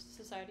Straight Edge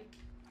Society?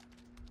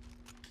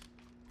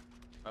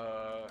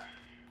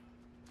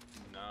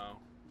 No.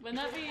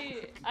 Wouldn't that be?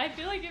 I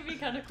feel like it'd be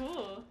kind of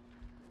cool.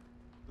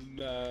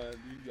 Nah,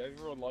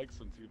 everyone likes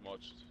him too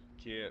much.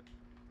 Can't.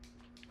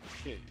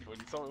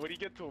 When you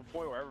get to a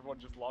point where everyone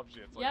just loves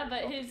you, it's like Yeah,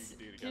 there's but nothing his you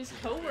can do to get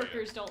people to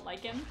coworkers don't like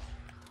him.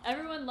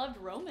 Everyone loved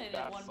Roman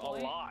That's at one a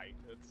point. lie.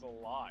 It's a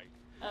lie.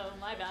 Oh,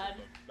 my bad.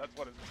 That's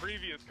what his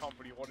previous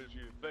company wanted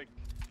you to think.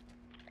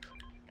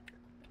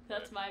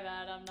 That's my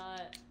bad. I'm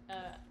not. Yeah,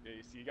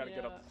 you see, you gotta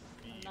get up to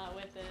I'm speed. not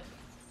with it.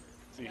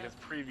 See, yeah. his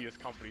previous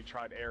company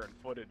tried airing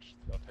footage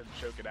of him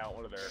choking out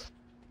one of their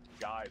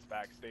guys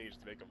backstage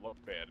to make him look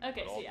bad.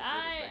 Okay, But all see, it did was make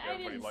I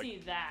everybody didn't like, see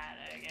that.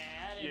 Okay,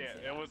 I didn't see Yeah,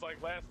 that.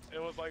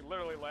 it was like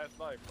literally last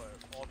night, but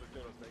all it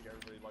did was make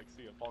everybody like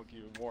see a Punk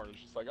even more.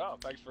 It's just like, oh,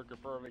 thanks for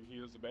confirming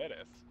he was a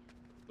badass.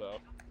 So.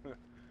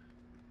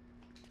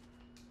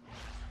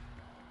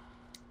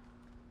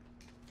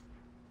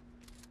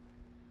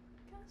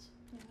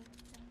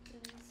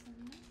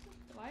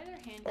 Why are there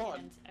hand Oh,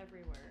 cannons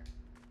everywhere?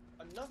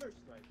 Another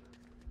sniper.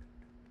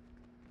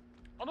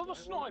 Another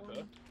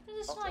sniper.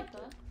 There's a I'll take sniper.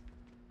 that.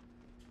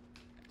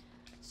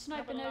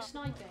 Sniper, no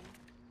sniping.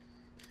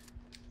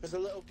 There's a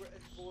little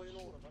British boy in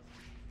all of us.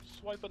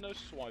 Swiper, no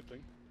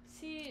swiping.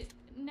 See,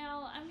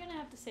 now I'm gonna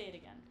have to say it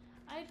again.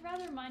 I'd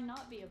rather mine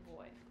not be a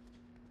boy.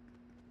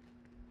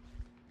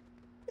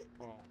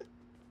 Oh.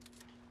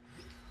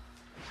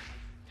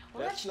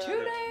 Well, that's That's too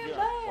not it. damn You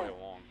gotta play bad.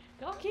 along.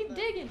 Y'all keep That's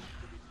digging.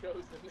 To be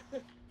chosen.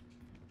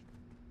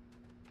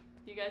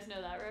 You guys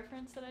know that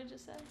reference that I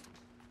just said?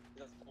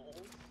 That's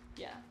old.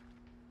 Yeah.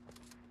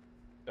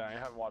 Yeah, I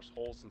haven't watched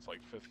Holes since like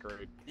 5th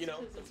grade. You know,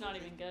 'Cause it's not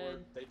even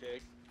good. where They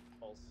dig.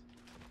 Pulse.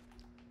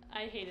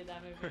 I hated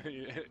that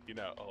movie. You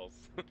know, Holes.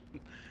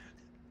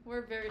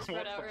 We're very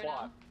spread What's out the right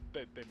plot?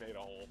 They made a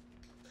hole.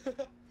 Yeah,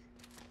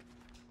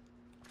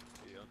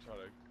 I'm trying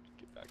to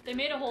get back. now. They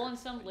made a hole and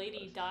some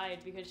lady died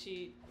because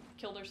she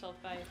killed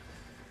herself by.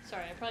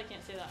 Sorry, I probably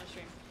can't say that on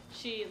stream.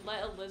 She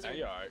let a lizard.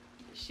 Yeah, alright.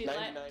 She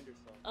 99 let or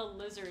so. a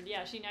lizard.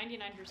 Yeah, she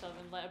 99'd herself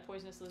and let a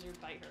poisonous lizard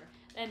bite her.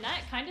 And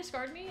that kind of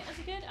scarred me as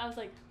a kid. I was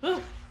like,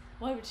 "Ugh,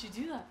 why would she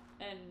do that?"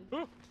 And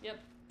Ooh. yep.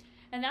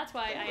 And that's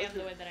why The I am the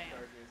lizard way that I am.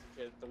 scarred me as a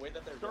kid. The way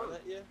that they Sure. run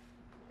at you.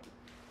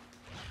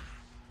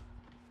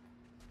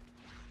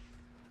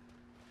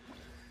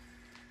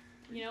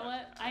 You know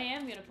what? I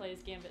am gonna play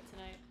as Gambit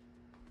tonight.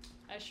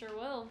 I sure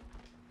will.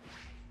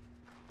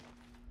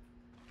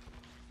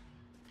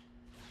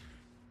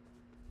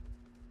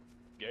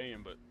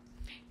 Game, but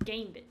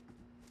Gambit.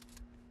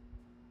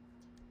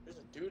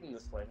 dude in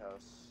this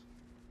lighthouse.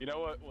 You know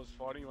what was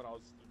funny when I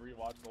was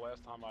rewatching the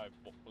last time I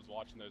was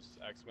watching those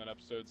X-Men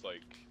episodes,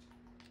 like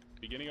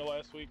beginning of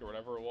last week or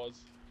whatever it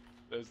was.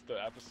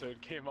 The episode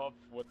came up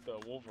with the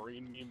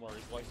Wolverine meme where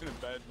he's laying in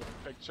bed with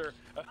a picture,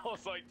 and I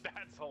was like,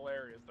 "That's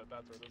hilarious!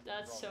 That's where this."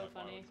 That's so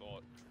funny.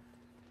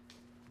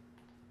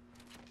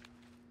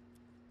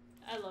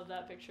 I love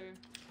that picture.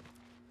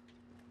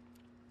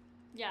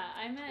 Yeah,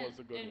 I meant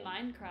in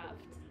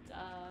Minecraft,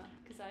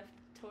 because I've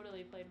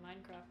totally played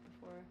Minecraft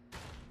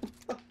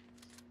before.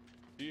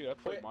 Dude, I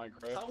played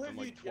Minecraft in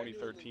like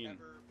 2013.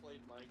 Never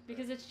played Minecraft?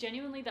 Because it's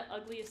genuinely the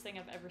ugliest thing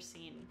I've ever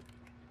seen.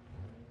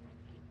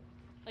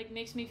 Like,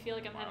 makes me feel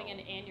like I'm having an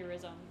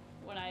aneurysm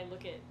when I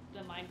look at the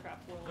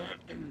Minecraft world.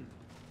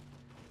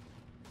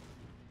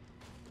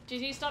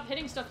 GG, stop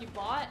hitting stuff, you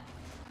bot!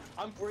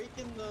 I'm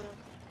breaking the...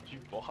 You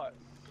bot?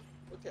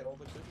 Look at all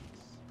the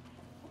goodies.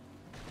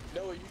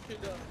 No, you could,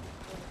 okay,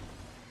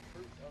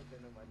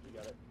 never mind, you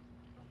got it.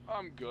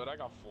 I'm good, I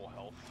got full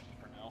health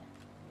for now.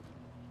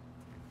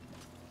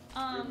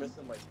 You're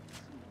missing, like, 2.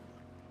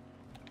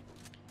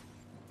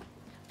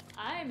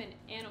 I'm an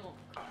Animal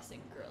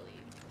Crossing girly.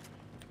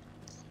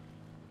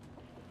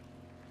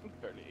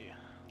 Pretty.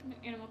 I'm an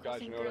Animal Guys,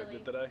 Crossing you know girly. what I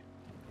did today?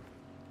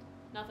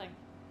 Nothing.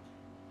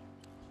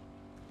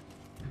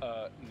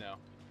 No.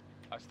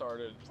 I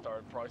started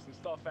pricing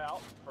stuff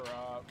out for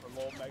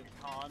Lowell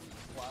MegaCon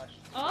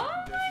 / Oh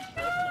my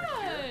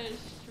gosh!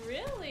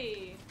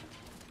 Really?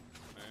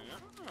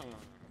 Yeah.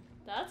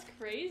 That's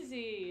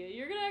crazy.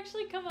 You're gonna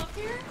actually come up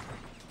here?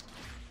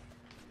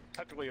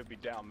 Technically, it'd be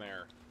down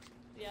there.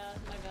 Yeah,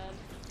 my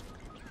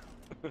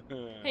bad.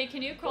 Hey,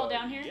 can you crawl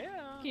down here?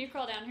 Yeah. Can you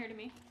crawl down here to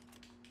me?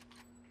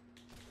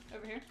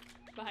 Over here?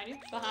 Behind you?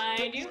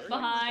 Behind you?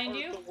 Behind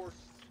you?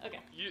 Okay.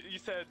 You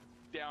said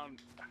down.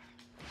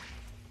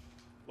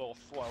 A little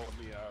slow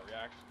in the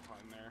reaction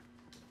time there.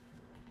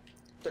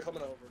 They're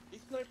coming over.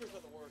 These snipers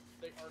are the worst.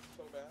 They are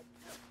so bad.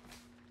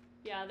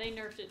 Yeah, they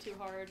nerfed it too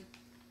hard.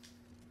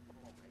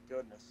 Oh my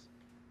goodness.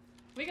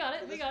 We got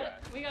it, we got it,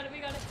 we got it, we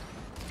got it.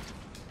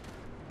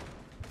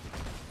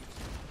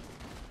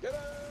 Get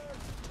her!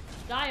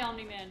 Die,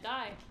 Omni-Man,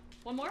 die.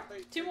 One more?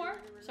 Wait, 2 more?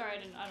 wait. Sorry,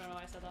 I don't know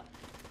why I said that.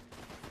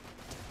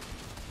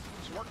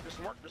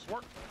 This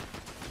work.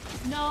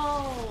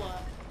 No!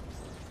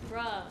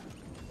 Bruh.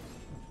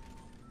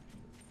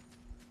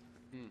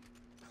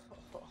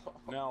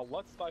 Now,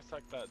 let's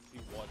dissect that and see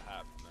what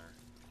happened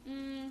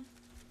there.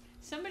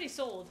 Somebody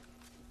sold.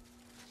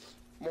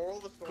 Moral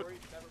of the story,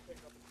 never pick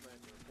up a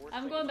sniper.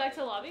 I'm going back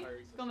to lobby.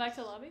 Going back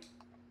to lobby.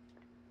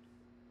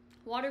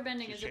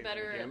 Waterbending is a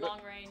better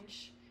long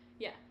range.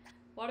 Yeah.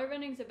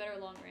 Waterbending is a better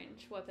long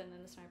range weapon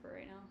than the sniper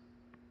right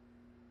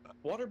now.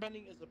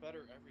 Waterbending is a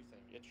better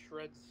everything. It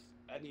shreds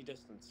any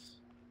distance.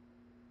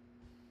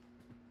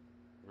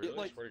 Really? It,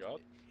 like, Swear to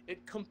God?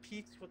 It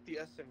competes with the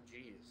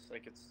SMGs.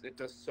 Like, it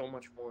does so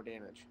much more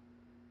damage.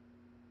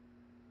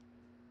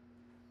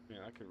 Man,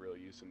 I could really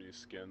use a new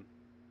skin.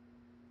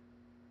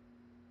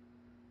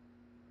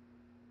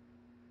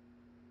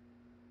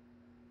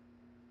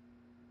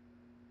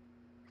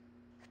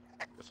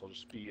 Guess I'll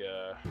just be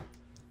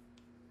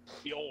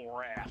the old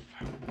Raph.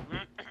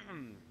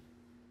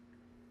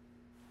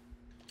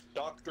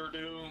 Doctor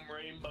Doom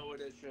Rainbow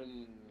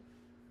Edition.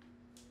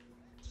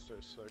 So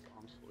sick,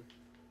 honestly.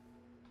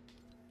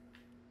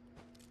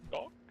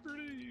 Doctor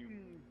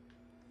Doom.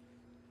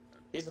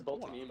 He's a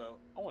built-in emote.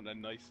 I want a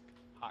nice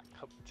hot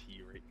cup of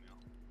tea right now.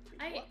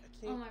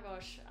 Oh my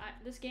gosh,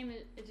 this game,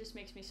 it just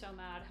makes me so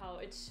mad how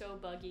it's so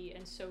buggy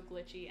and so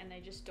glitchy and they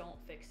just don't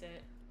fix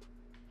it.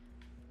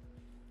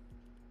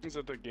 Is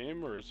it the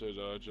game or is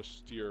it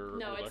just your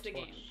No, old it's Xbox? the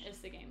game. It's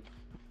the game.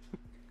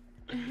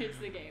 It's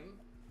the game.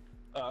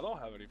 I don't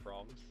have any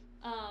problems.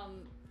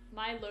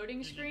 My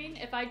loading screen,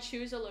 if I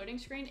choose a loading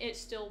screen,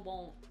 it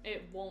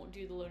won't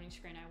do the loading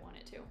screen I want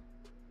it to.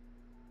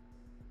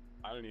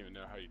 I don't even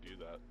know how you do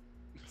that.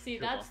 See,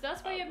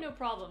 that's why you have no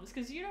problems,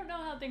 because you don't know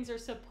how things are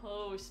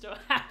supposed to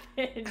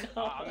happen.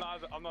 No.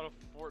 I'm not a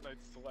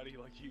Fortnite sweaty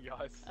like you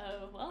guys.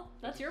 Oh, well,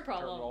 that's your Turn it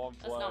problem. on,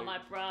 That's not play. my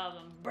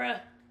problem,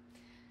 bruh.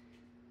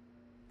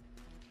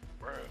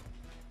 Bro.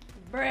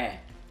 Bruh.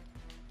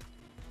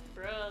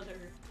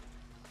 Brother.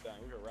 Dang,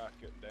 look at Raph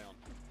getting down.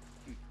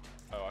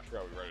 Oh, I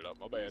forgot we read it up.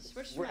 My bad.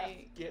 Switch to Raph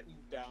my, getting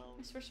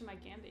down. switch to my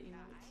Gambit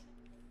emotes.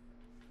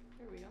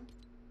 There we go.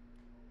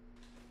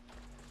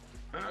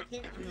 I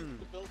can't use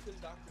the built-in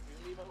Doctor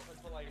Doom emote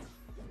until I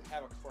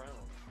have a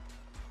crown.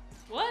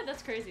 What?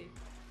 That's crazy.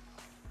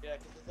 Yeah,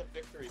 because it's a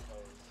victory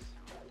pose.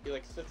 He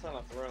like sits on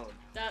a throne.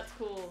 That's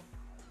cool.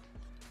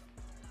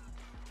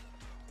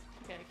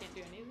 Okay, I can't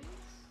do any of these.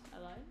 I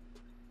lied.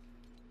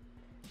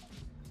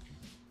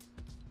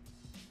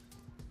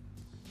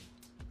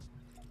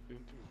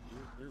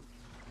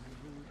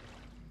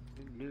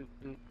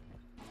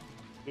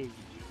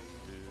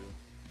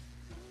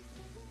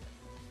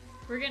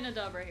 We're getting a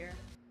dub right here.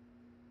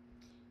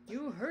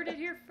 You heard it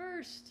here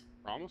first.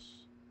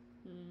 Promise?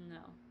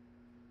 No.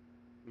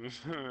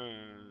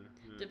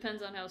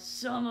 Depends on how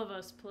some of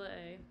us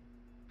play.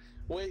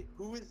 Wait,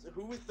 who is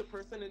the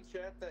person in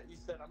chat that you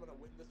said I'm gonna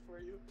win this for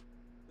you?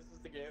 This is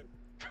the game.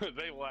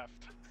 They left.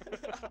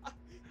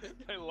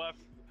 They left.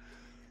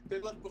 They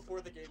left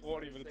before the game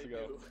 20 minutes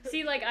ago.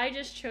 See, like, I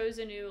just chose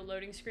a new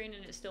loading screen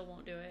and it still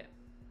won't do it.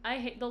 I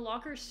hate the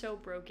locker's so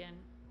broken.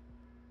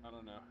 I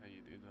don't know how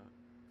you do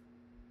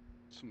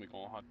that. Somebody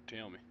gonna have to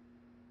tell me.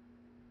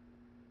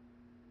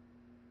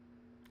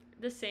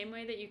 The same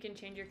way that you can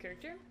change your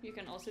character, you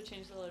can also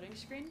change the loading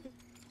screen.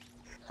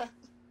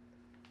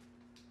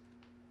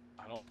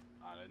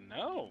 I didn't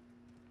know.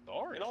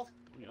 Sorry. In all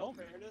You know me.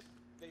 fairness,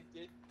 they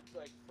did,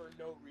 like, for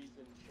no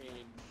reason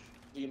change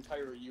the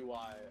entire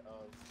UI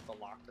of the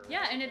locker.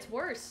 Yeah, and it's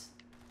worse.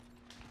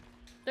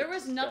 There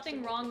was It's nothing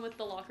disgusting wrong looking. with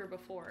the locker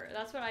before.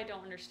 That's what I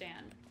don't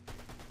understand.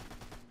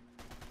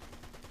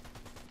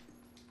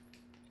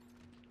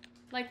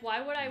 Like, why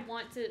would I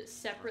want to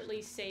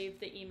separately save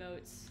the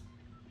emotes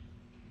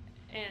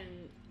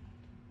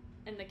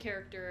and the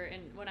character,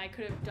 and when I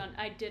could have done,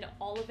 I did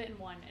all of it in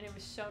one, and it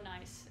was so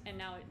nice, and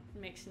now it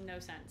makes no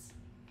sense.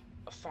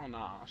 That's so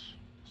nice.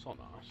 So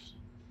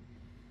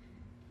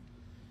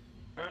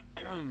nice.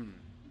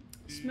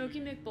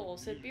 Smokey McBull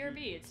said,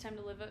 BRB, it's time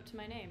to live up to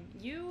my name.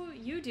 You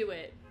do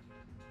it.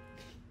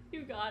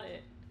 You got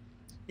it.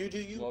 You do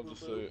you. Love to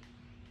boo-boo. see it.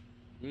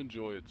 We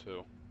enjoy it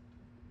too.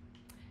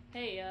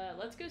 Hey,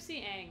 let's go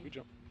see Aang. We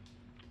jump.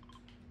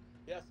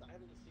 Yes, I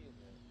haven't seen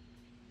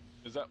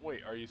it. Is that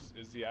wait?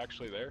 Is he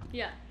actually there?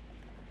 Yeah.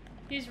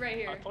 He's right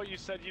here. I thought you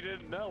said you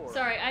didn't know her.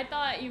 Sorry, I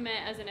thought you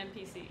meant as an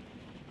NPC.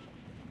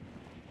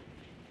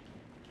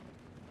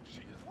 She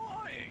is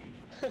lying.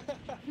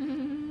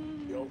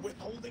 You're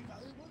withholding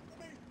valuable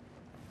information.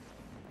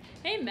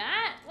 Hey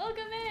Matt,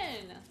 welcome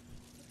in.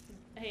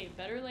 Hey,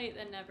 better late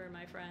than never,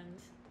 my friend.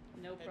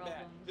 No Hey, problem.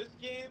 Matt, this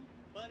game,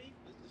 buddy,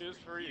 this is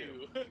Is for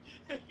you.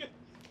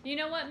 You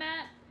know what,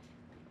 Matt?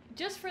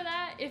 Just for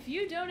that, if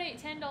you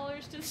donate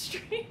 $10 to the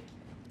stream,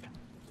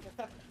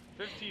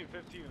 15,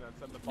 that's in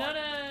the no, pocket.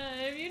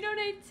 if you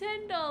donate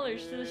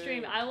 $10 to the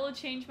stream, I will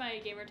change my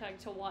gamer tag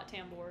to Watt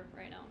Tambor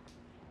right now.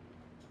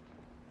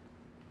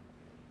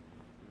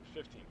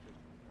 15.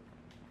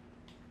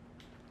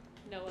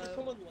 No, Is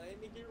someone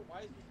landing here?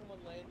 Why is there someone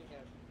landing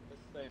at this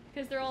thing?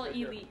 because they're all Right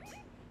here. elite.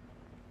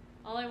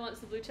 All I want is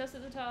the blue chest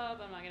at the top.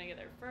 I'm not gonna get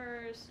there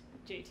first.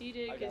 JT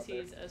did I because got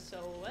there. he's a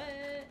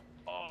sweat.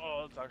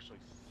 Oh, that's actually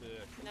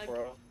sick. Now,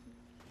 Bro.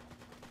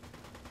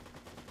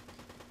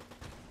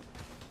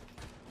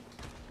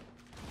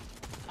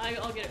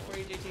 I'll get it for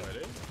you, JT.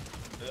 Ready?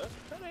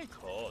 That ain't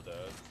cool, dude.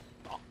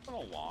 Not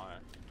gonna lie.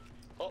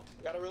 Oh,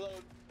 gotta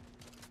reload.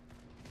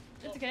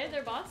 It's okay.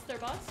 They're bots. They're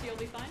bots. You'll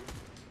be fine.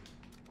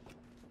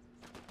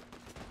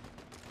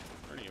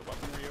 Any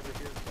weaponry over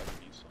here? 'Cause I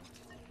can use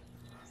some.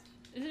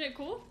 Isn't it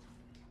cool?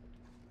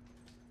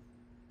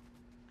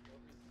 Let me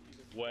see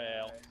this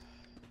Well. guy.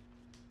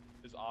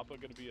 Is Appa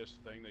gonna be a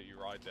thing that you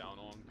ride down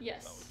on? 'Cause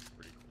Yes. That was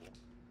pretty cool.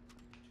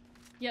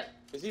 Yep.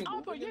 Is he Oh,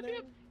 moving but in yep, there?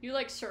 yep. You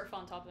like surf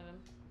on top of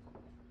him.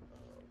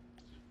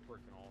 It's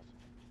freaking awesome.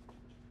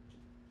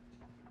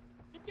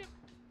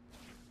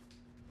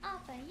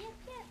 Yep,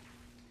 yep.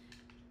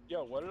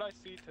 Yo, what did I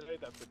see today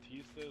that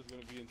Batista is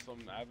gonna be in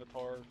some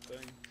Avatar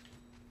thing?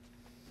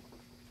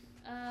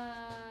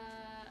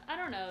 I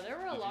don't know. There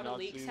were a Did you lot of not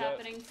leaks see that?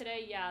 happening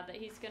today. Yeah, that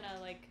he's gonna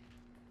like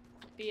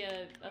be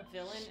a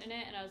villain in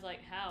it, and I was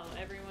like, how?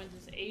 Everyone's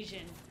just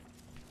Asian.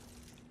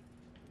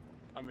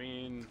 I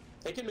mean,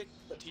 They can make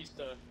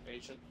Batista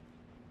Asian.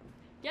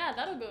 Yeah,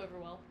 that'll go over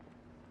well.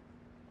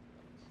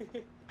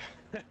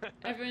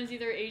 Everyone's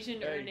either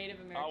Asian or hey, Native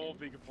I American. won't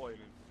be complaining.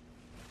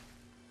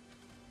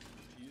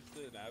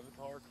 Batista and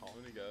Avatar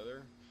coming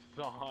together?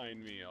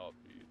 Sign me up,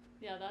 dude.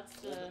 Yeah, that's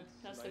the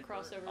Sniper.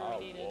 crossover I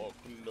we needed. walk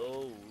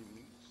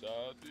alone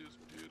inside this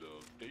pit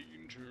of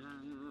danger.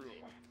 You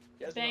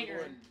guys Banger.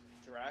 remember when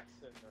Drax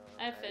and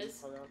I Aang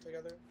fizz. hung out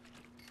together?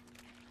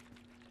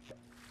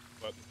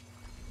 But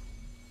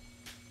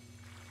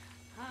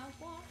I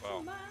walk Well,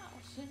 for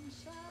miles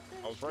inside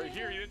I was right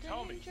here, you didn't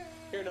tell me. danger.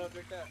 Here, no,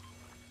 drink that.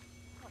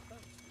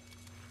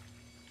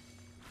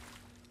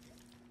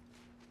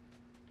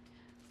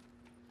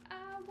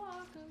 I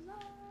walk alone.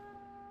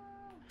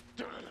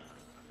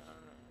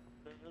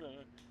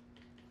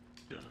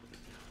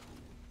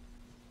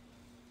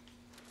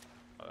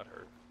 Oh, that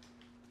hurt.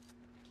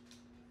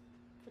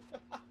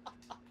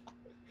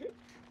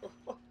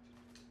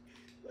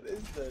 What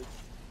is this?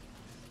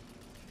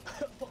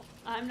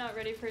 I'm not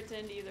ready for it to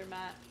end either,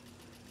 Matt.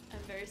 I'm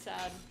very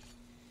sad.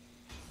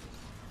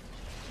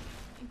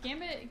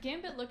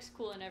 Gambit looks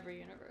cool in every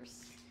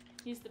universe.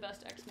 He's the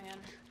best X-Man.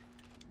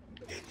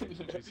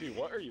 JC,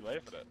 what are you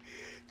laughing at?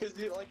 Because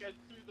like I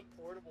threw the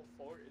portable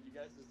fort and you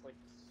guys just like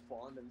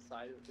spawned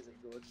inside it because it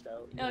glitched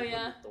out. You Oh, opened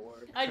yeah. the door.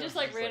 I just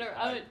like ran like,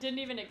 around. I didn't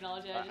even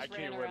acknowledge it. I I just ran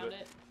can't with around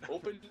it. it.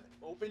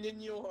 Open in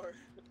your.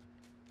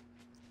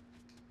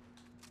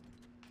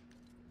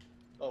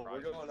 Oh, we're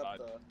Right going up inside.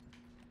 the.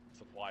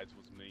 Supplies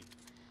was me.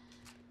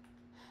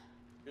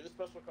 You're the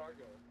special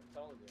cargo. I'm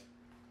telling you.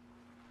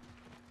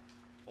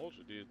 Told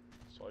you, dude.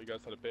 Saw you guys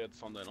had a bad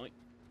Sunday night.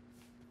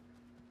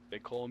 They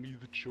call me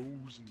the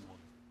chosen one.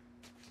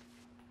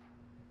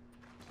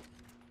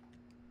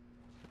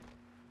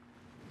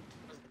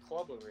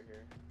 club over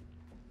here.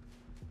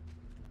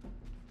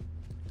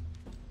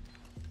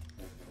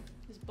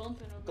 He's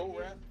bumping over Go,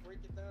 here. Raph, break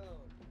it down.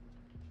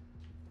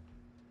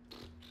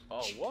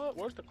 Oh, what?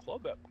 Where's the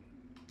club at?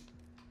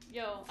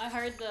 Yo, I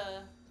hired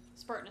the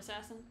Spartan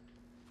Assassin.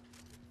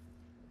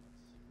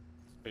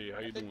 Hey, how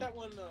I you think doing? that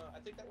one. I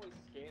think that one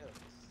scans.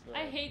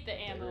 I hate the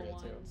ammo area, too.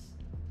 ones.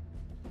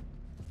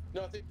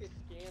 No, I think they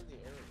scan the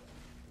area.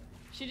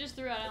 She just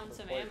threw out For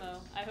some players. ammo.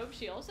 I hope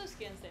she also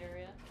scans the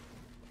area.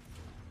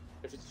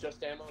 If it's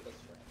just ammo, that's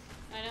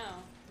trash. I know.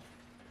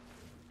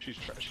 She's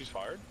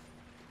fired?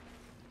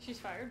 She's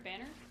fired.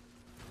 Banner.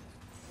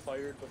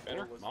 Fired before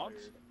Banner? it was Mobs?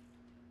 fired.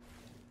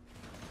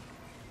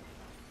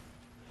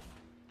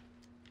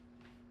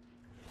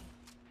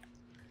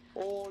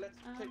 Oh, let's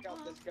take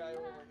out this guy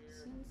over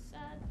here.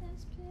 Inside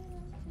this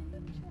building.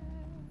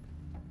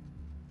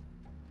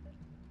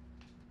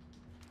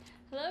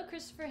 Hello,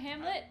 Christopher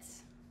Hamlet.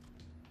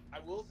 I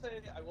will say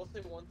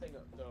one thing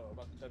though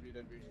about the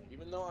WWE.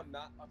 Even though I'm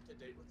not up to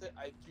date with it,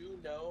 I do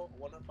know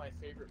one of my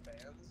favorite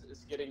bands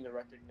is getting the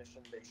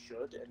recognition they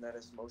should, and that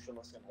is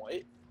Motionless in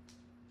White.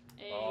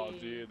 Hey. Oh,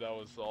 dude, that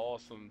was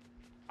awesome.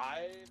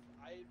 I've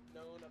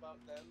known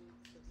about them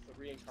since the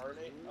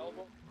Reincarnate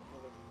album,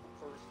 one of the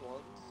first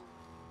ones.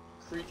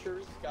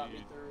 Creatures got me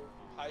Dude. through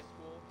high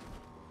school.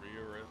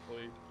 Rhea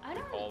Ripley. I We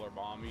don't- call her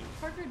mommy.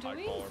 Parker, do I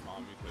we call her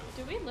mommy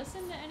too. do we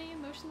listen to any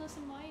Motionless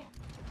in White?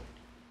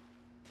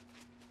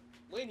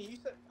 Lainey, you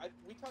said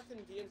we talked in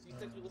DMs. You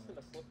said you listen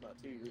to Slipknot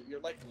too. You're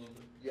like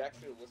you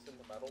actually listen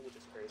to metal, which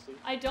is crazy.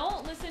 I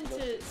don't listen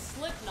to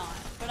Slipknot,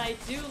 but I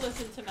do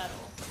listen to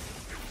metal.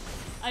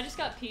 I just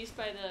got pieced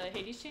by the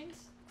Hades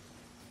chains.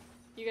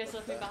 You guys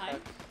left me behind.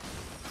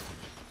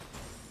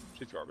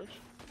 She's garbage.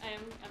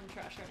 I'm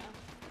trash right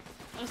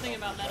now. I was thinking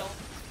about metal.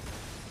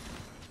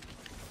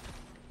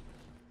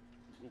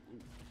 Ooh,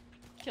 ooh.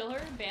 Kill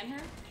her, ban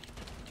her.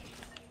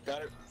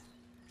 Got it.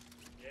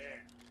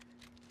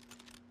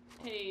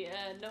 Hey,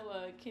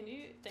 Noah, can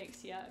you?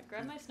 Thanks. Yeah,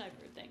 grab my sniper.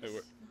 Thanks. Hey,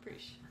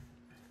 Appreciate.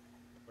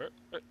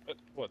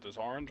 What, this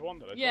orange one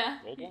that I Yeah.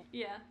 took? Gold one?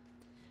 Yeah.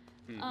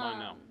 Mine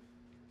now.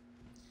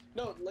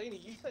 No, Lainey,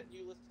 you said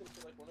you listened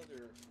to like one of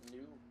their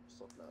new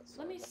Slipknot songs.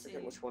 Let me I forget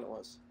see. which one it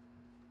was.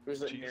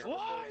 Was it She's Nero Forte?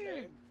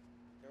 lying!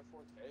 Nero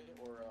Forte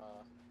or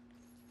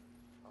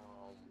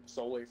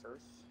Soulwave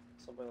Earth?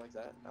 Something like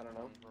that. I don't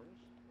know.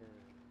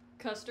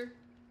 Custer.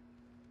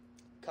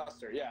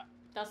 Custer, yeah.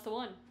 That's the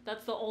one.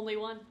 That's the only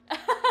one.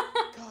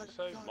 God,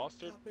 Say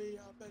mustard? got me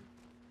up and-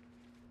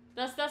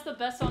 That's the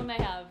best song they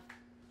have.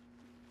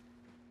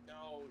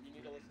 No, you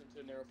need to listen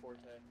to Nero Forte.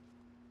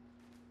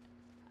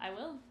 I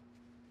will.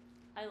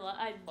 I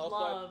Also,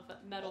 love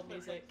metal also,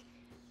 music. like,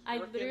 I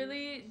Stricken-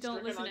 literally don't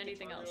Stricken listen on to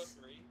anything Guitar Hero else.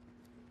 3.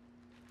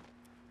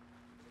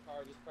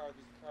 There's a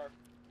car.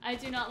 I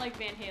do not like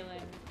Van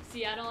Halen.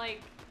 See, I don't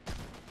like.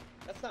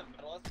 That's not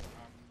metal, that's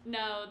rock.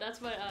 No,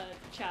 that's what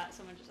chat.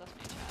 Someone just asked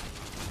me in chat.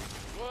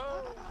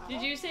 Whoa!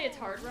 Did you say it's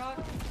hard rock?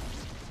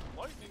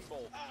 Lightning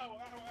bolt. Ow.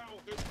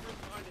 There's a person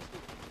behind us.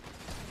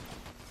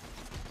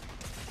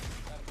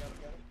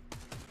 Got it.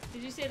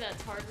 Did you say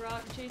that's hard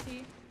rock,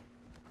 JT?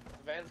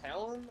 Van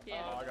Halen?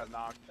 Yeah. Oh, I got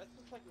knocked. That's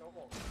just like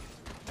normal.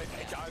 Hey,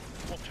 guys,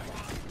 well, check it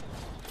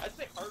out. I'd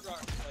say hard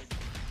rock is like.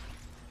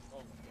 Oh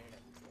my god.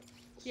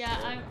 Yeah,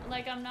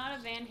 I'm not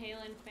a Van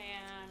Halen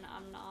fan.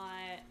 I'm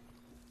not.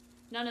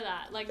 None of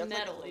that. Like That's like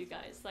metal, a- you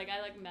guys. Like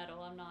I like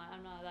metal. I'm not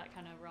that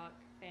kind of rock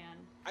fan.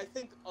 I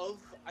think of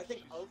that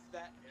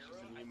era.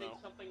 She's an I think emo.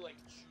 something like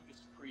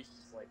Judas Priest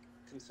is like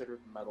considered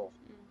metal.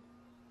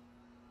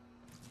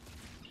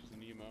 She's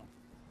an emo.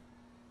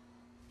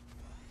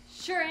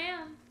 Sure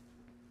am.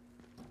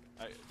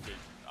 Dude,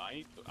 I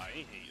ain't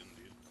hating,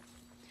 dude.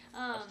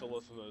 I still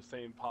listen to the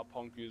same pop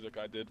punk music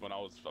I did when I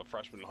was a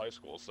freshman in high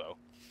school, so.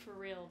 For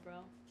real, bro.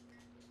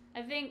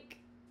 I think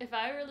if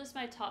I were to list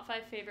my top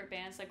 5 favorite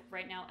bands, like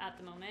right now at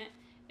the moment,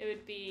 it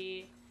would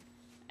be,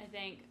 I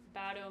think,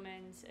 Bad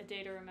Omens, A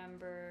Day to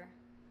Remember,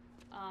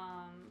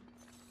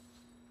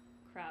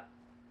 crap.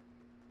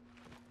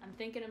 I'm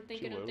thinking.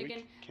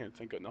 Can't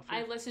think of nothing.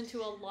 I listen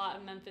to a lot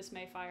of Memphis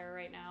Mayfire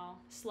right now.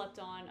 Slept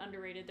on,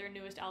 underrated. Their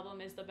newest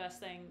album is the best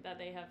thing that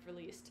they have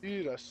released.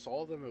 Dude, I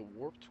saw them at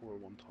Warped Tour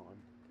one time.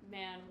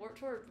 Man, Warped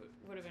Tour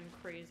would have been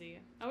crazy.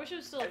 I wish it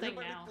was still a thing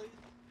now.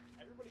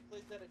 Everybody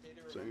plays that A Day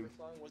to Remember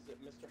song. Was it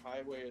Mr.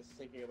 Highway is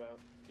thinking about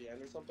the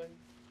end or something?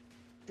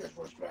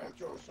 Disrespect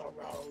your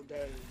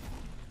surroundings.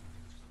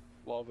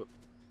 Love it.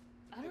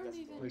 I don't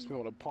even. Makes me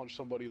want to punch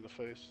somebody in the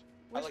face.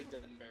 I like Dead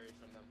and Buried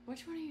from them.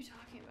 Which one are you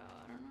talking about?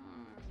 I don't know.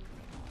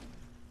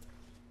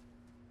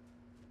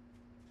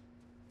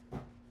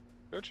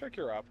 Go check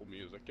your Apple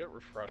Music. Get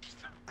refreshed.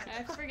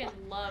 I freaking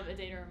love A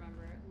Day to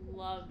Remember.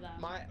 Love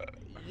them.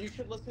 You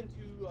should listen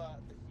to The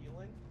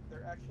Healing.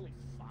 They're actually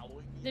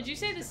following me. Did on you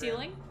say The Instagram.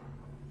 Ceiling?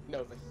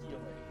 No, The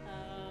Healing.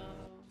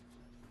 Oh.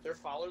 They're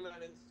following me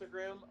on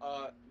Instagram.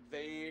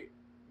 They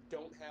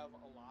don't have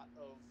a lot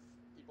of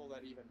people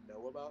that even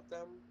know about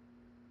them.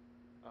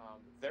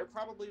 They're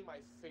probably my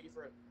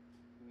favorite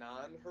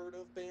non-heard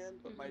of band,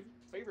 but my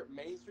favorite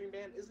mainstream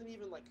band isn't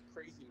even like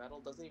crazy metal,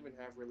 doesn't even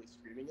have really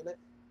screaming in it.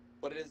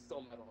 but it is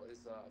still metal. Is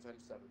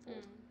Avenged Sevenfold.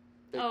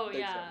 Mm. Big- Oh big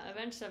yeah, fan.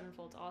 Avenged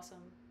Sevenfold's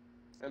awesome.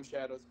 M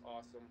Shadow's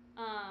awesome.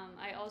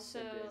 I also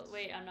Big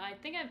wait. I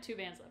think I have 2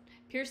 bands left.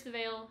 Pierce the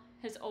Veil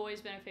has always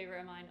been a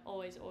favorite of mine.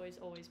 Always been a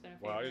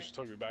favorite. Wow, I just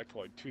took me back to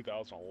like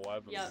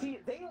 2011. Yeah. See,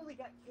 they only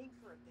got King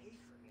for a day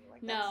for me.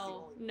 Like, that's the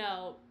No, only...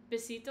 no.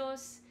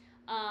 Besitos,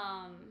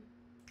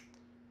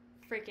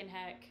 freaking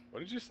heck. What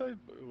did you say?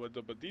 What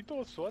the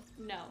Baditos? What?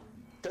 No.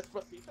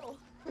 Despacito.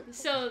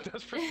 So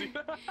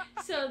Despacito?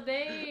 so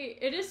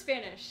it is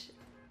Spanish.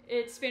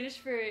 It's Spanish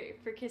for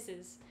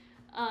kisses.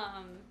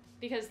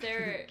 Because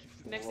they're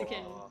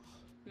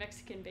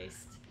Mexican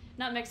based.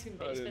 Not Mexican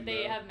I based, didn't but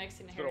they know. have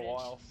Mexican It's been a heritage.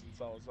 while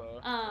since I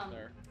was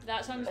there.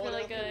 That song's Oh,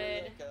 really and also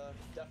good.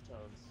 Like,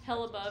 Deftones.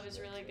 Hell Above is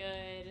Deftones, really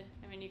yeah. good.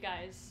 I mean, you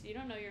guys, you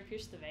don't know your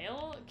Pierce the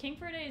Veil? King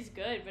for a Day is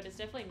good, but it's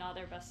definitely not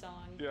their best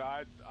song. Yeah,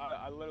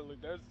 I literally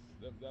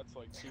that's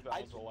like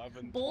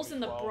 2011. Bulls in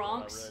the 2012,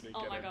 Bronx? and I really didn't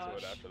Oh get my into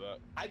it gosh. after that.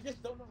 I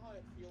just don't know how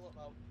I feel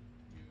about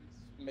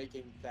dudes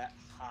making that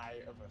high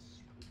of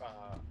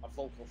a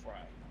vocal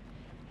fry.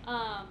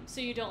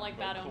 So you don't like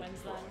Bad Vocal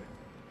Omens fry.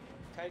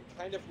 then?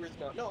 Kind of weird.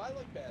 No, I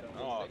like Bad Omens.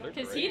 Oh, They don't- they're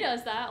Because he great.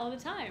 does that all the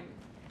time.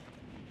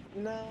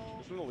 No.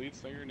 Isn't the lead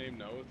singer named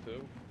Noah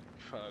too?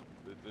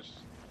 This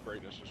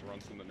greatness just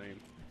runs in the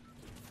name.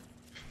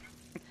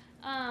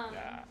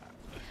 Yeah.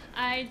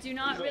 I do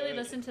not He's really a-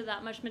 listen to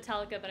that much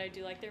Metallica, but I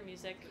do like their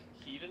music.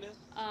 Hedonist?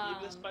 Um,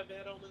 Hedonist by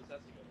Bad Omens?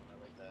 That's a good one.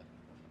 I like that.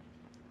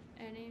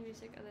 Any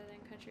music other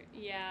than country?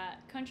 Yeah,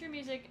 country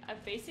music.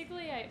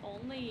 I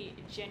only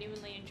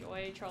genuinely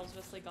enjoy Charles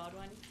Wesley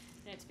Godwin,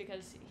 and it's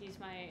because he's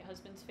my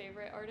husband's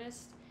favorite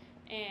artist,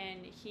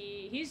 and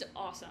he's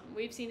awesome.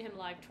 We've seen him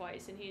live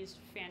twice, and he's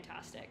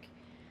fantastic.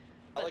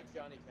 I like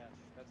Johnny Cash.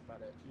 That's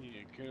about it.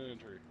 Yeah,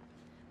 country.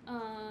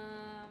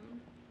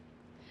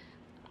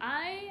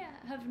 I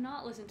have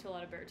not listened to a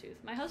lot of Beartooth.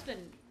 My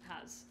husband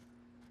has.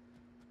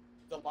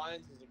 The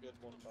Lions is a good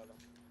one by them.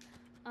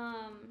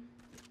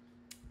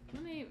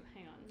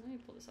 Hang on. Let me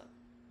pull this up.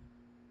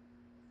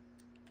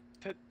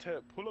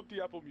 Pull up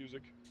the Apple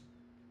Music.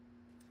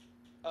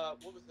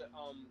 What was it?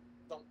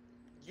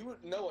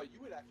 Noah, you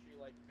would actually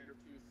like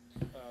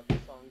Beartooth, the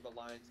song "The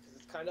Lions" because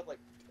it's kind of like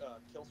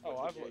Killswitch.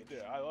 Oh, with Cage.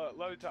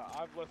 let me tell you,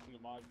 I've listened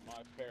to my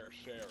fair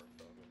share of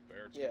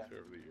Beartooth Yeah.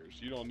 over the years.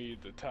 You don't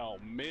need to tell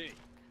me.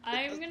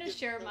 I'm It gonna gives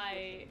share Killswitch my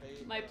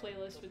Cage, my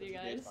playlist with you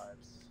Killswitch Cage guys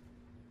vibes.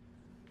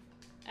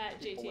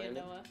 at People JT and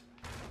landing. Noah.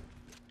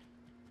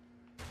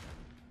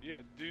 Yeah,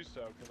 do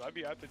so, because I'd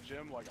be at the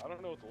gym, like, I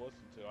don't know what to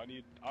listen to.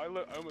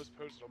 I almost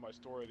posted on my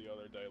story the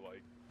other day,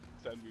 like,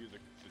 send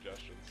music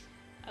suggestions.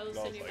 I will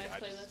No, send you it's my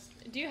like, I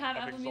playlist. Do you have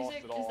I've Apple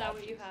Music? exhausted all Is that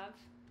what you options. have?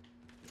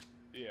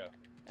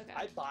 Yeah. Okay.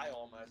 I buy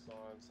all my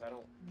songs. I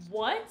don't.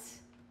 What?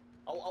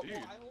 Dude,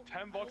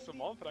 $10 a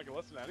month and I can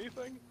listen to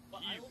anything?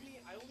 But Easy.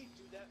 I only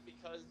do that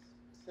because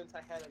since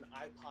I had an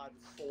iPod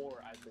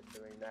 4, I've been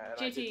doing that.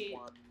 And I JT, just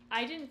want.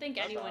 I didn't think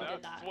anyone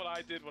did That's that. what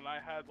I did when I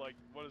had, like,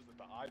 what is it,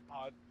 the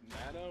iPod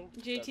Nano?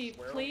 JT, That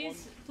swear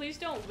please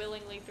don't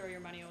willingly throw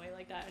your money away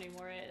like that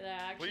anymore. That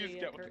one? actually Please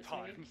get with hurts the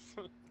me. times.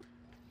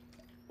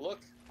 Look,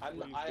 I'm Please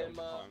get with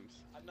the I'm times.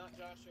 I'm not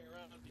joshing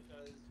around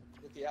because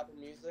with the Apple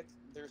Music,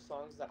 there's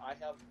songs that I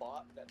have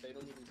bought that they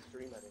don't even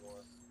stream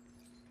anymore.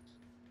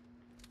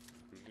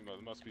 There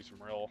must be some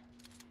real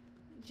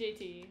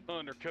JT,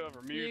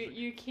 undercover music.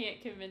 you can't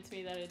convince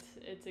me that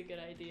it's a good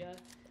idea.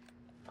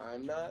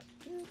 I'm not.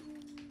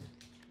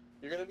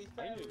 You're gonna be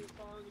sad I with your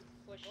songs.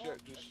 It's like, Share- oh,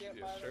 just- I can't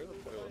yeah, buy share that the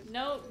new playlist. device.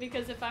 No,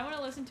 because if I want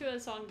to listen to a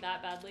song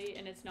that badly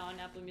and it's not on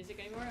Apple Music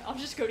anymore, I'll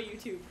just go to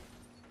YouTube.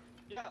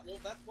 Yeah, well,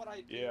 that's what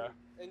I do Yeah.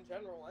 in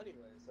general,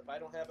 anyways. If I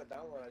don't have it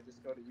downloaded, I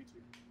just go to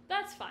YouTube.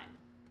 That's fine.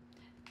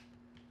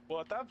 Well,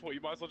 at that point,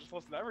 you might as well just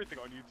listen to everything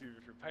on YouTube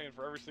if you're paying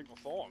for every single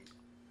song.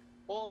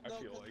 Well, I no,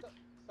 feel 'cause like.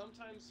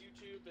 sometimes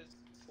YouTube is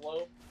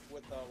slow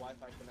with the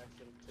Wi-Fi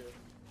connection too.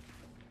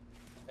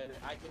 And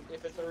I can,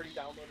 if it's already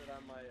downloaded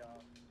on my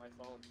my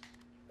phone,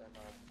 then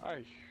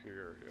I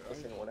hear you.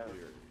 Listen to whatever.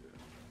 Hear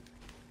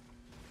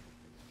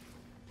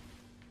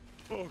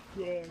you. Oh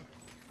god.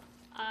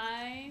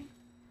 I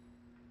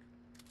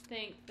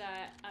think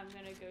that I'm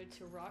gonna go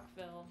to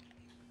Rockville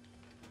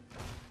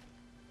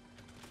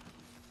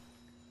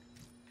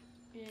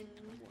in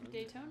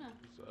Daytona.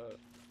 What's that?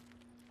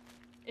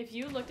 If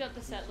you looked up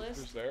the set Who's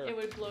list, there? it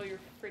would blow your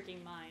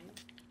freaking mind.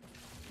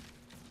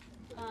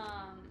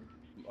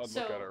 I'd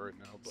So- look at it right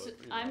now, but so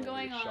you know, I'm I'll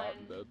going get shot on-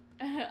 and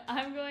dead.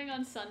 I'm going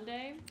on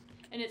Sunday,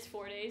 and it's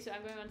 4 days, so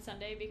I'm going on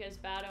Sunday because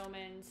Bad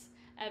Omens,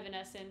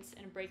 Evanescence,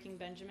 and Breaking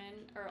Benjamin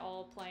are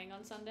all playing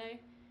on Sunday.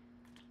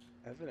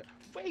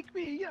 Wake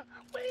me up!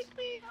 Wake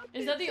me up!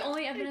 Is that the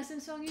only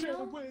Evanescence song you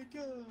know? wake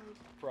up.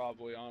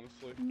 Probably,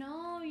 honestly.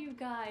 No, you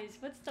guys.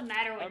 What's the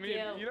matter with I mean,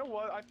 you? you know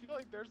what? I feel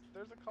like there's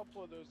a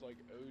couple of those like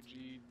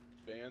OG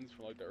bands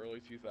from like the early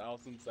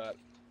 2000s that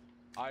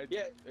I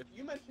Yeah, if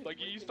you mentioned like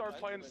you Breaking start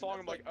playing the song,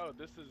 I'm Benjamin, like, oh,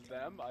 this is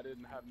them. I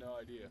didn't have no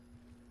idea.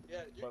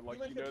 yeah, But like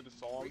you mentioned know the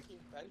song. Breaking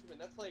Benjamin,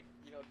 that's like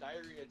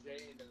Diary of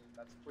Jane, and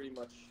that's pretty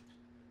much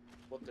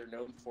what they're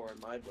known for in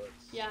my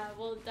books. Yeah,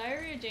 well,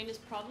 Diary of Jane is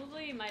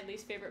probably my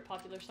least favorite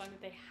popular song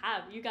that they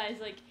have. You guys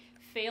like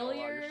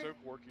Failure. Oh, you're so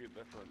quirky and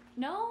different.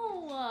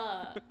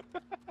 No.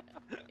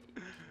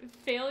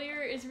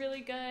 Failure is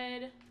really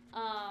good.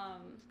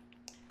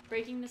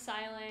 Breaking the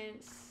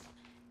Silence,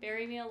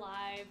 Bury Me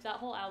Alive. That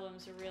whole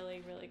album's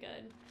really, really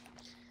good.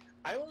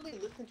 I only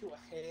listen to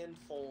a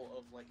handful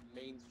of like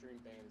mainstream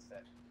bands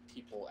that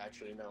people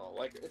actually know.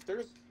 Like if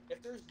there's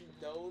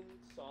known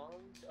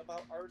songs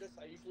about artists,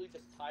 I usually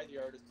just tie the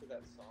artist to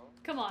that song.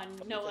 Come on,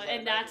 Because Noah, I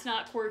and that's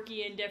not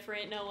quirky and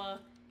different, Noah.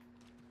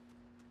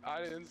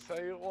 I didn't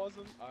say it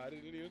wasn't. I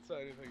didn't even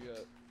say anything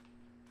yet.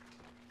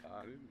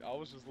 I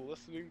was just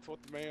listening to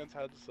what the man's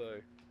had to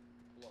say.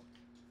 Look,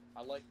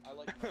 I like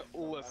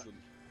Listen.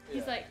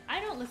 He's like,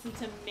 I don't listen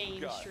to God,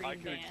 mainstream I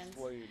can bands.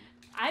 explain.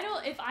 I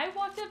don't. If I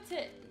walked up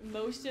to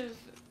most of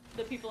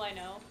the people I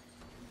know,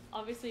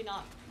 obviously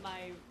not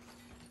my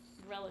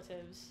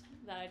relatives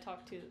that I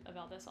talk to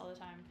about this all the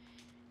time.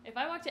 If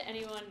I walked to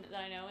anyone that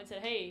I know and said,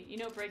 "Hey, you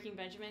know Breaking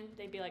Benjamin?"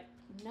 They'd be like,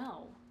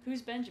 "No,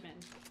 who's Benjamin?"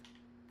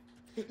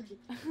 Who's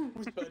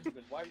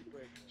Benjamin? Why are you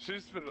breaking?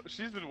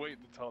 She's been waiting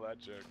to tell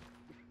that joke.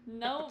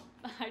 No,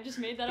 I just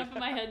made that up in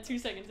my head 2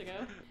 seconds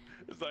ago.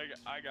 It's like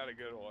I got a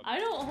good one. I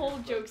don't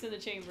hold jokes in the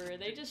chamber;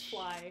 they just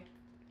fly.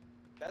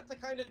 That's the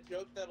kind of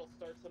joke that'll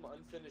start some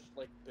unfinished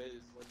like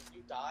biz. Like if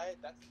you die,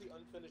 that's the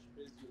unfinished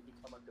biz you'll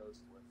become a ghost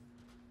with.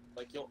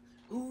 Like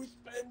who's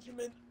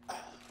Benjamin? And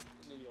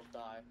then you'll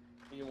die,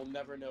 and you will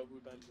never know who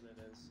Benjamin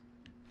is.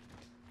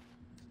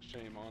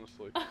 Shame,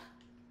 honestly.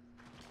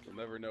 You'll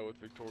never know what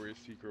Victoria's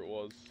Secret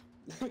was.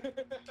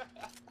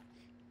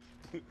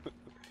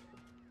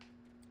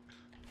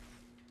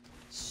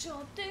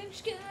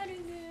 Something's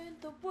getting in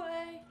the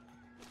way.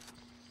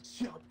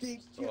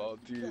 Something's Oh,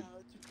 just dude.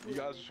 about to You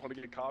guys break. just want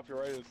to get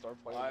copyrighted and start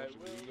playing a bunch of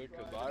music?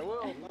 Because I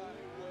will. My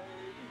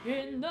way.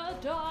 In the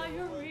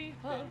diary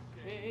of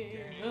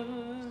Jane.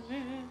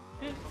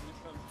 Somebody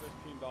spends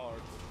 $15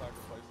 to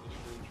sacrifice the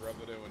stream's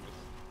revenue and just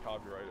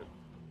copyright it.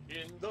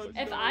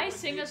 If I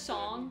sing a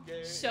song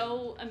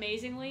so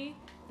amazingly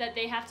that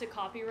they have to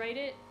copyright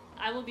it,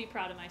 I will be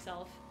proud of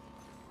myself.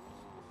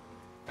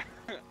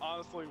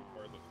 Honestly,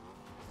 worth it.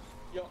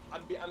 Yo,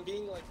 I'm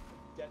being like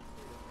dead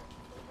serious.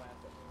 Don't laugh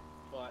at me.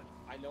 But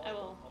I know I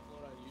will. don't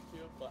upload on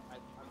YouTube, but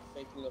I'm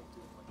thinking of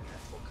doing like an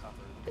actual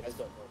cover. You guys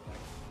don't know that I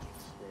can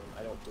stream.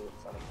 I don't do it in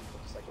front of people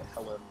because I get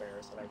hella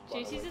embarrassed and I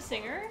run JC's away a from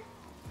singer?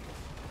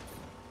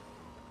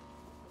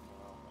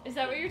 it. Is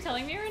that what you're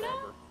telling me right now?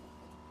 Forever.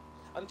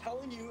 I'm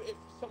telling you, if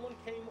someone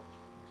came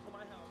to my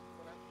house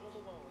when I'm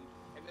home alone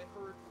and they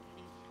heard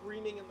me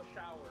screaming in the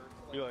shower,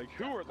 to, Be like,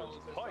 who are those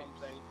Deftones or pipes?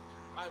 something,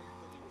 I'm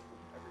deleting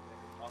everything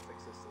off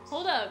existence.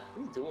 Hold up.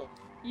 What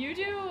are you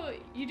doing?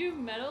 You do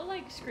metal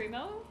like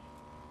screamo?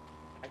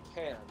 I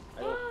can.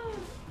 I don't Whoa.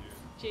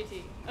 do it.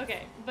 JT.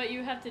 Okay, but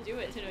you have to do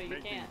it to know you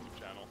Make can. YouTube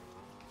channel.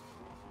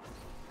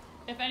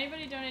 If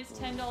anybody donates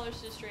 $10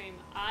 to stream,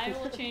 I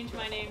will change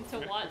my name to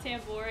Watt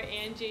Tambor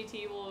and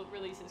JT will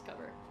release his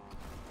cover.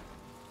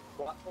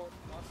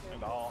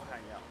 And I'll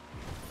hang out.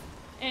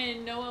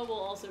 And Noah will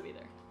also be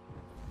there.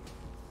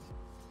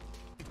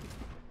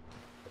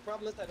 The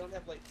problem is I don't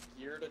have like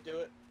gear to do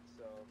it,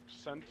 so.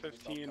 Send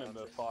 15 and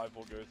the 5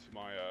 will go to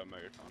my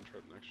MegaCon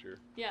trip next year.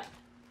 Yeah.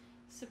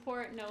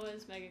 Support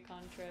Noah's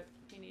MegaCon trip.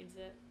 He needs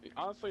it.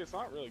 Honestly, it's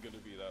not really going to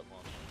be that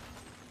much.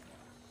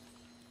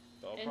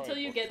 So I'll Until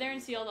probably you book get there it.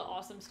 and see all the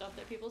awesome stuff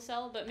that people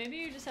sell, but maybe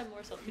you just have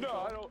more self-control. No,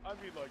 I don't. I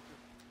mean, like,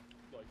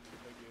 just like the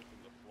tickets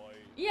and the flight.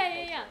 Yeah, like,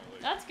 yeah, yeah.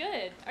 like- That's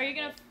good. Are you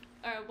gonna?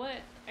 What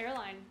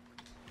airline?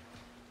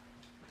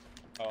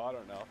 Oh, I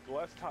don't know. The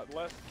last time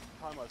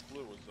I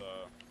flew was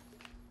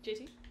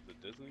JT? the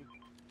Disney.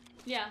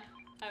 Yeah,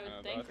 I would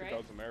I think, think right?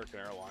 that was American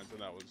Airlines,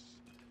 and that was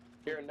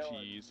Here, Noah.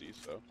 pretty easy.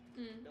 So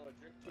Mm. Noah,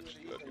 drink two of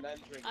Actually, these okay. and then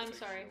drink. I'm the Big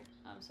sorry.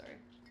 Shield. I'm sorry.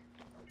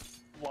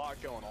 a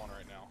lot going on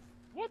right now.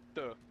 What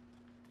the?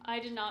 I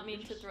did not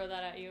mean to throw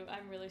that at you.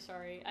 I'm really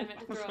sorry. I meant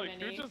to I was throw a like,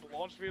 mini. you just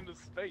launched me into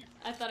space.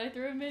 I thought I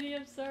threw a mini.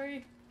 I'm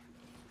sorry.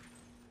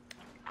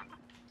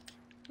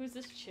 Who's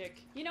this chick?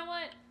 You know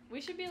what?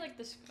 We should be like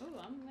this. Oh,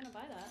 I'm gonna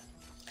buy that.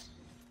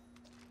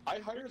 I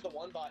hired the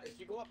one bot. If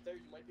you go up there,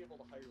 you might be able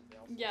to hire me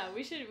else. Yeah,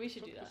 we should do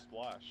Took the that.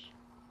 splash.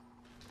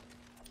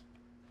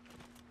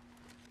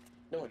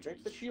 Noah,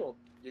 drink the shield.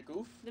 You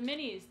goof. The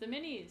minis. The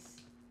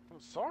minis.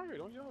 I'm sorry,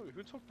 don't yell at me.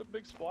 Who took the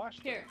big splash?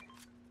 then?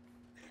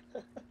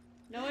 Here.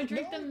 No one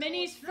drink No, the no,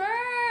 minis drink-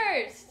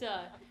 first.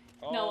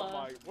 Oh Noah.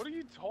 my! What are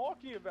you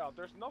talking about?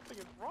 There's nothing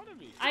in front of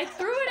me. I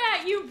threw it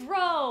at you,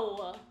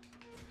 bro.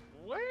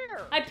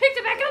 Where? I picked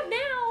it back up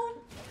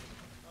now.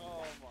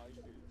 Oh my!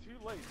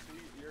 Too late.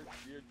 See,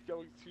 you're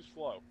going too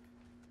slow.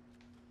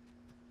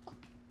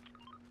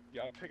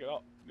 You gotta pick it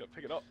up. You gotta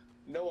pick it up.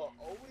 Noah,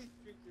 always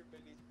drink your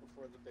minis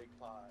before the big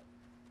pot.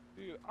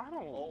 Dude, I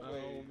don't know,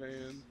 Always.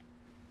 man.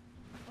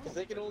 Because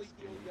they can only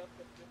heal you up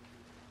to 50.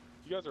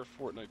 You guys are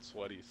Fortnite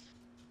sweaties.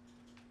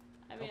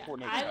 I mean,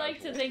 Fortnite's I like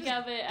to casual. think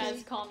of it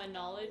as common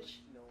knowledge.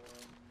 Noah.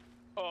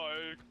 Oh,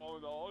 hey, call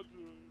it all.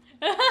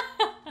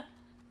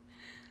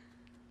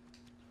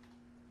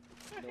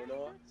 No,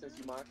 Noah, since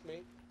you mocked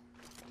me,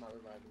 I'm not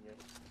reviving you.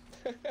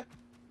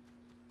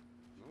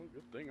 Well,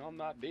 good thing I'm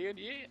not dead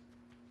yet.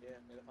 Yeah,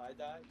 and if I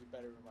die, you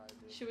better revive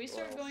me. Should we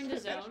start or going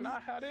else. to That's zone?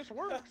 not how this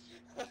works.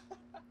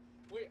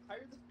 Wait,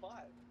 hire the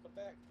bot. Come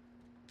back.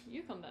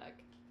 You come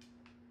back.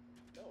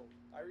 No,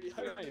 I already I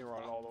hired ain't the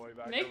running bot. all the way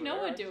back. Make over Noah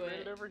there. I do just made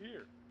it. over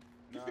here.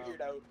 You No,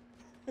 figured out.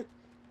 I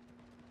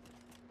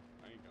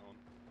ain't going.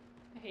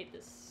 I hate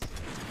this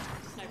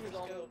sniper Here's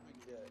all the scope.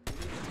 we can get. We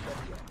need this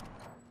W.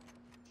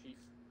 Chief.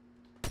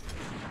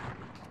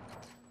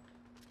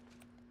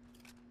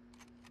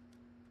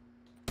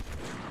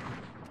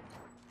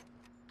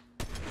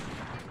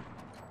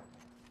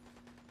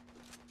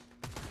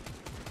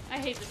 I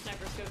hate the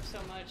sniper scope so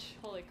much.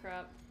 Holy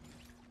crap.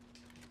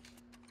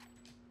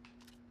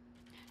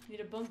 Need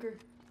a bunker.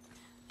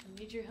 I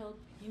need your help.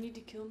 You need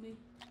to kill me.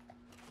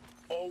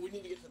 Oh, we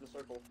need to get to the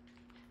circle.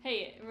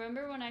 Hey,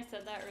 remember when I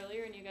said that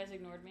earlier and you guys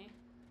ignored me?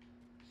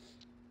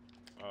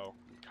 Oh,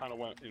 kind of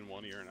went in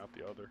one ear and out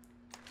the other.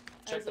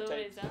 Check As the tape.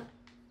 always, huh?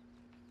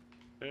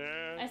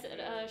 Yeah. I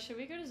said, should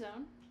we go to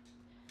zone?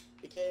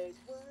 Because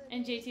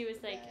And JT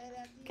was like,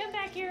 come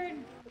back here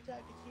and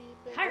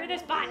hire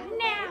this bot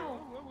now!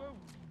 Whoa, whoa, whoa.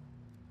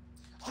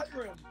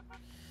 Hire him!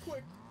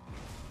 Quick!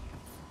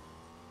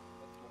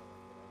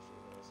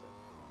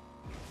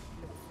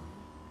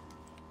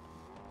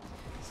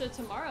 So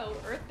tomorrow,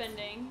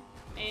 earthbending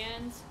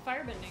and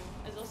firebending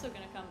is also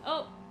gonna come.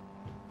 Oh!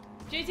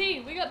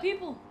 JT, we got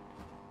people!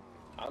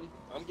 I'm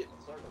getting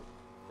started.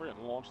 We're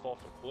getting launched off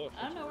the cliff.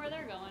 I don't know where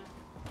they're going.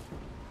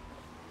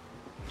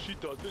 She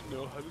doesn't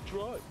know how to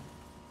drive.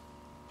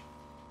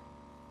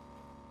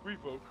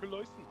 Revoke her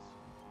license.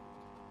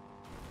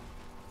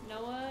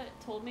 Noah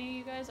told me,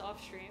 you guys,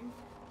 off stream,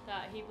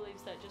 that he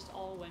believes that just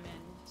all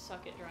women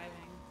suck at driving.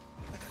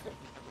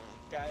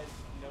 Guys,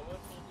 Noah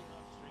told me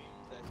off stream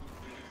that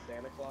he thinks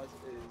Santa Claus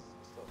is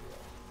still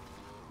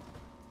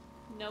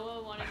real.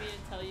 Noah wanted me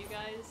to tell you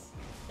guys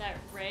that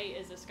Rey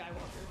is a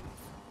Skywalker.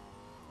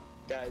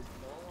 Guys,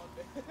 Noah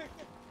wanted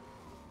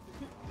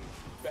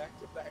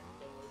back-to-back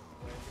Noah's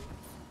landing.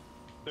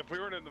 If we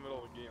weren't in the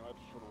middle of the game, I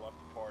just would have left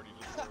the party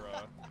just for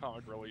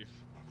comic relief.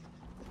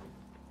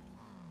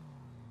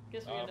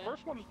 Guess we're gonna...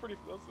 First one was pretty.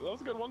 That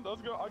was a good one. That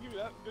was good. I'll give you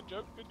that. Good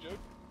joke. Good joke.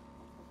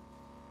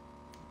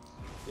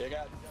 You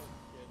got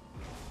jokes, kid.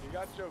 You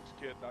got jokes,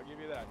 kid. I'll give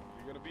you that.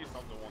 You're gonna be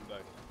something one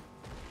day.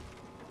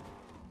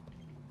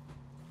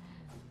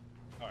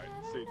 All right.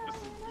 See, this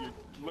is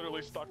you're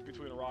literally stuck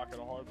between a rock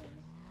and a hard place.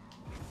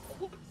 A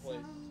good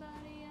place.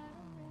 Somebody I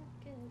don't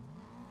recognize.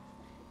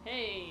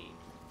 Hey!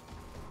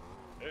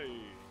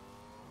 Hey.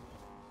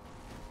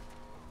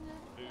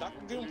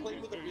 Dr. Doom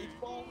played with a beach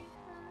ball?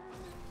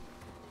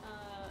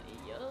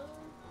 Yeah.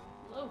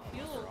 Low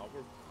fuel.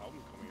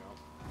 Album coming out.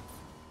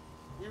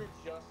 We were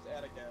just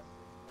at a gas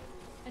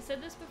station. I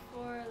said this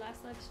before,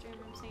 last live stream,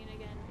 I'm saying it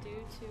again, due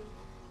to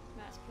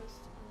Matt's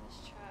post on this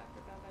chat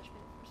for Bad Batch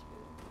Man for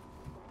Spoon.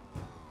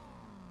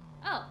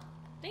 Oh,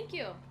 thank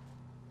you.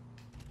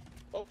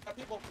 Oh, got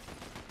people.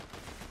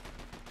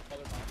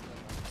 Other box,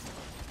 other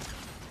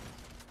box.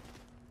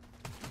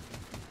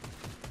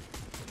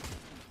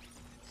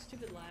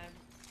 Stupid lag.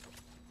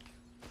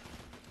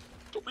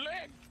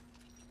 Lag.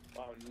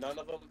 Wow, none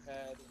of them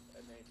had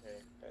an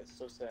AK. That's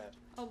so sad.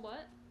 Oh,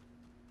 what?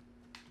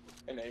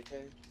 An AK?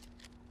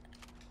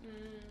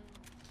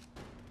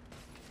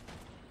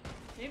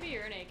 Maybe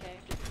you're an AK.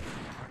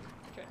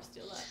 Try to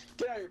steal that.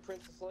 Get out of here,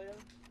 Princess Leia.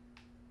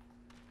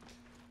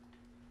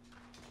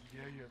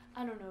 Yeah, yeah.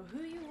 I don't know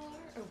who you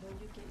are or where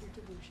you get your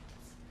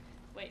delusions.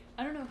 Wait,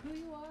 I don't know who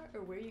you are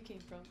or where you came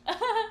from.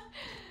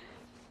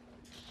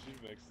 She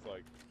makes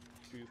like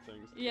two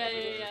things. Yeah,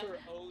 together yeah, there.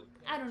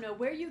 yeah. I don't know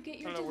where you get I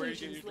your don't know where you get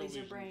delusions, your laser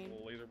delusions, brain.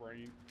 Laser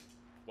brain.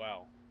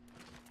 Wow.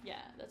 Yeah,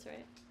 that's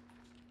right.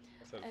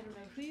 I said, I don't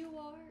know who you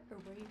are or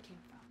where you came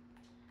from.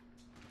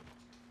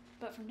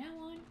 But from now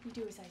on, you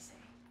do as I say.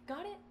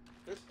 Got it?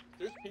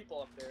 There's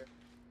people up there.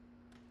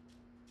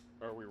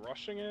 are we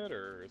rushing it,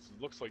 or it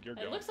looks like you're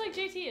going? It looks like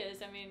JT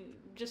is. I mean,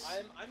 just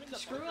I'm in the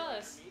screw bunker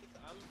us. underneath.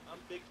 I'm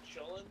big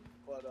chillin',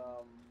 but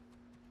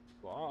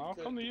Well, I'll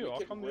could- come to you. we I'll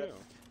could come to rift.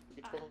 you.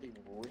 We could totally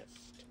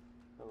rift.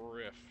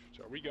 Rift.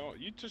 Are we going?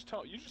 You just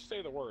tell. You just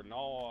say the word, and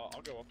I'll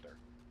go up there.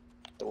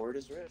 The word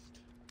is rift.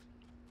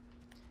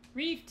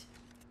 reefed.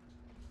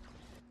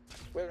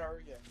 Where are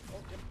we at? Oh,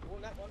 yep, we're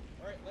on that one.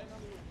 Alright, land on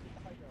the roof. Get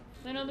the high ground.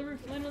 Land on the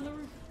roof. Land on the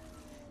roof.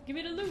 Give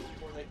me the loot.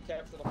 Before they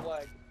capture the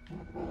flag.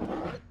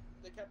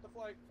 They kept the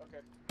flag.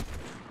 Okay.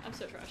 I'm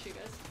so trash, you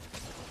guys.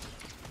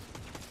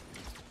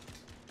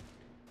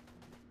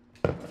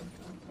 I'm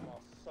gonna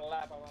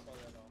slap him up on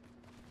that though.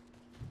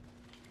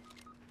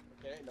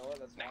 Okay, Noah,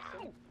 that's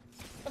awesome.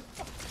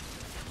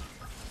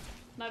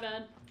 My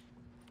bad.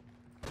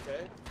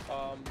 Okay.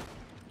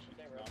 She's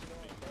Can't not rush.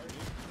 being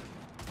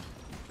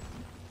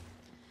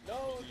No,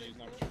 rude. No, She's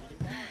they not killed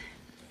my bot.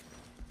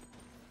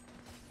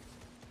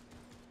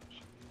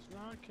 She's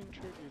not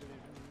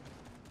contributing.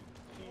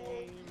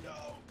 Oh,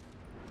 no.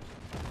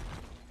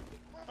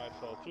 I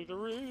fell through the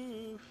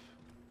roof.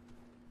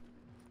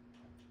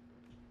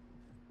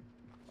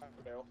 Fire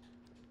barrel.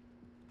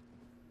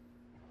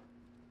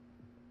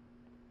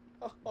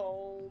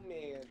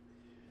 man.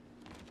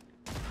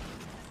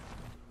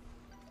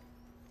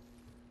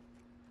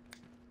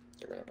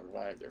 They're gonna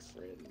revive their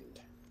friend.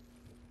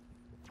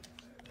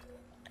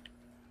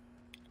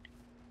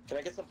 Can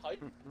I get some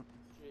hype?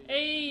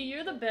 Hey,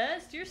 you're the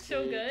best. You're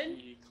so good.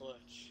 JT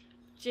Clutch.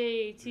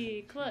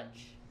 JT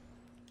Clutch.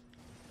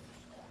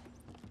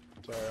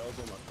 Sorry, I was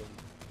on my phone.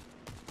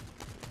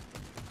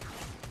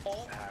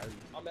 Oh,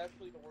 I'm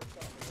actually the worst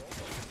shot in the world.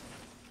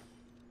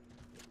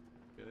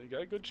 Yeah, you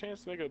got a good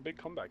chance to make a big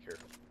comeback here.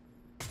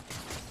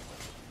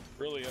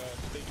 Really,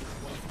 thank you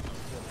for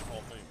the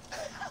whole thing.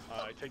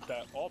 I take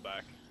that all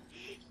back.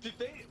 Did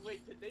they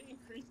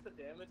increase the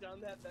damage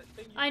on that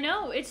thing? I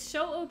know, it's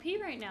so OP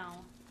right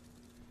now.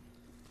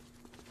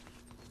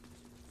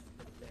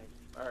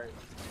 Alright.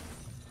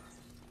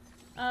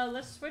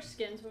 Let's switch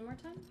skins one more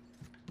time.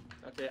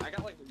 Okay, I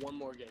got like one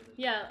more game.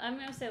 Yeah, I'm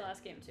gonna say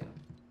last game too.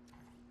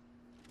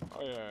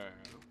 Oh yeah.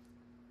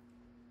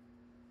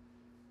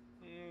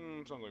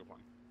 Sounds like fun.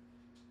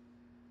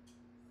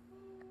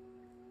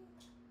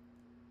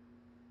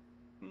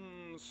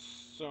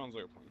 Sounds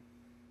like fun.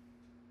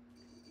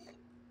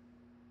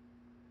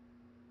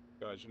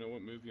 Guys, you know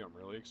what movie I'm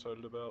really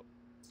excited about?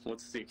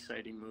 What's the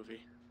exciting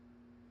movie?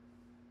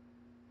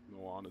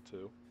 Moana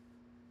 2.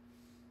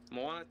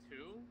 Moana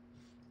 2?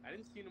 I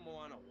didn't see the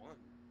Moana 1.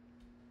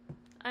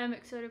 I'm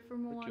excited for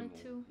Moana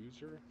Freaking 2.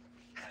 loser.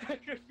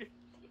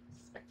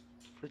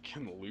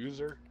 Freaking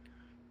loser.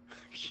 I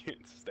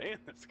can't stand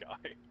this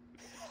guy.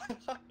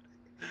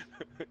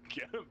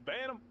 Get him,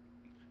 ban him.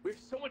 We have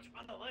so much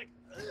fun, like.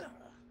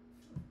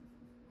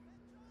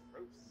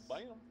 Gross.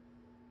 Ban him.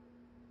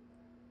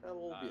 That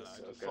will be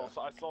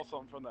I saw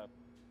something from that,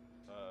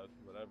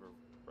 whatever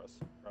press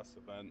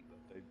event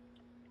that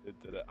they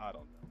did it. I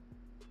don't know.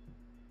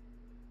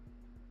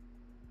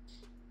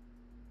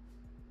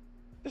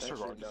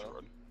 Disregard. Actually,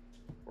 no.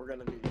 We're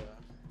gonna be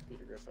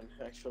Peter Griffin,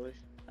 actually.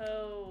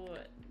 Oh,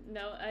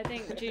 no, I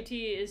think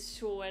GT is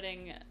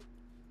sweating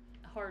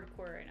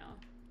hardcore right now.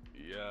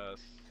 Yes.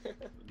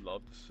 I'd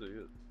love to see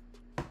it.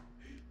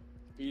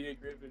 Peter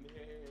Griffin,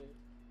 yeah.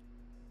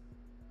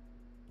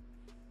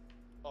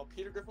 Oh,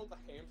 Peter Griffin with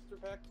a hamster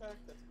backpack?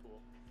 That's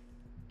cool.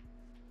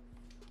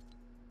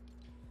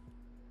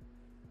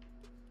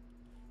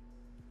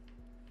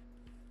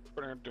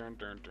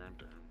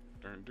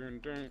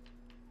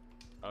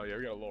 Oh yeah,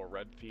 we got a little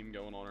red theme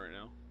going on right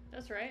now.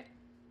 That's right.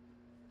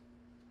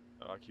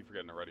 I keep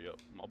forgetting to ready up.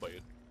 I'll buy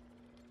it.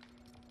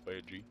 Buy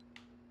it, G.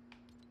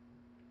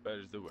 That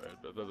is the word.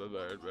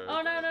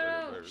 Oh,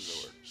 no.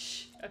 Shh,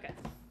 shh. Okay.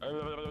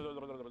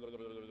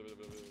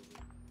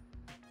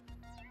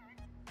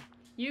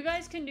 You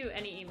guys can do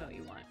any emote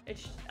you want.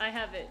 I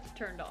have it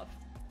turned off.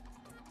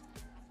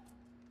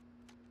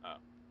 Oh.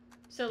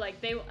 So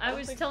like I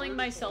was telling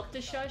myself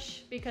to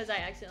shush because I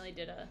accidentally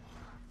did a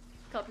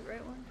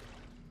copyright one.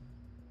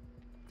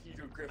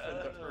 Peter Griffin,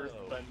 the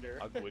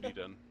Earthbender. I've witty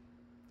done.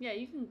 Yeah,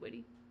 you can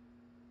witty.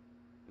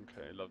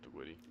 Okay, I love the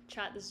witty.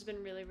 Chat, this has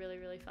been really, really,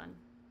 really fun.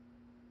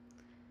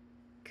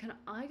 Can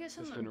I get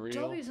some W's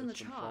W's in the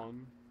been chat?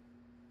 fun,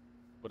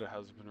 but it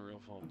has been real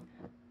fun.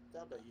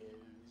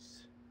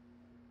 W's.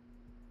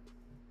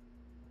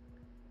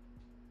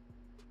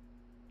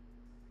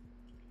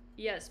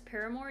 Yes,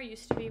 Paramore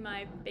used to be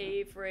my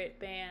favorite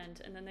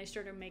band, and then they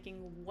started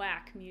making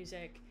whack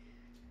music.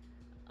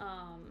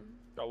 Got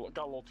a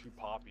little too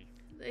poppy.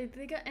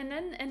 They got and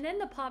then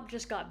the pop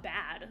just got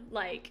bad.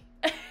 Like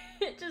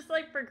it just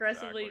like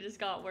progressively just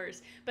got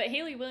worse. But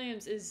Hayley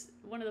Williams is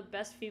one of the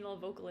best female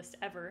vocalists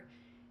ever,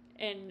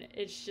 and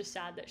it's just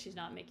sad that she's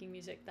not making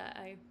music that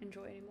I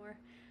enjoy anymore.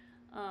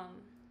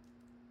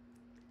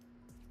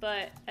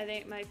 But I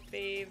think my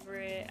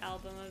favorite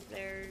album of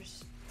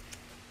theirs,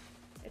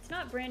 it's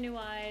not Brand New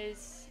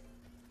Eyes.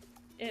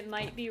 It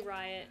might be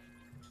Riot.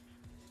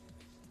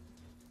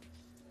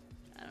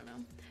 I don't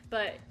know.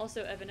 But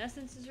also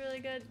Evanescence is really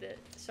good.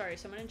 Sorry,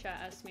 someone in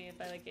chat asked me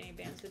if I like any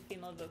bands with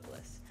female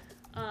vocalists.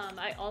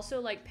 I also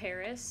like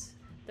Paris.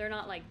 They're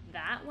not like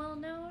that well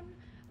known,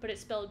 but it's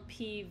spelled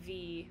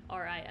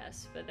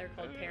P-V-R-I-S, but they're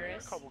called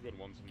Paris. A couple good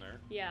ones in there.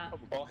 Yeah.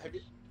 Oh, have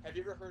you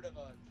ever heard of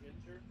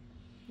Ginger?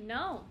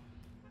 No.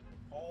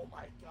 Oh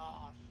my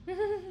gosh.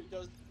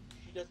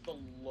 She does the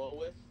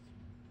lowest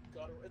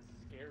gutter. It's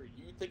scary.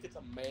 You think it's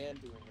a man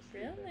doing this?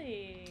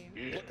 Really?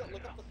 Yeah.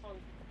 Look up the song.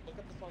 Look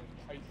up the song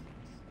Pisces.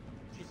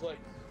 She's like.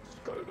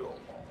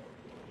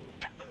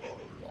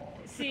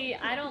 See,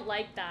 I don't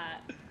like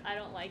that. I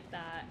don't like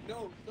that.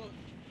 No, so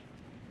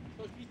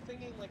she's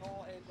singing like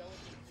all angelic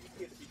and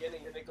creepy at the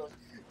beginning, and it goes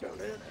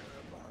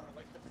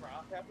like the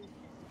crowd happens.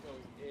 She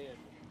goes in.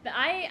 But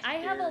I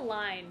have a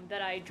line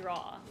that I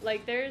draw.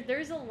 Like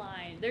there's a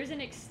line. There's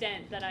an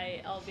extent that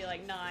I'll be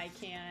like, nah, I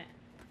can't.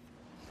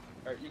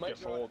 Alright, you might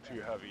It's a little too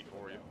heavy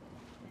for you.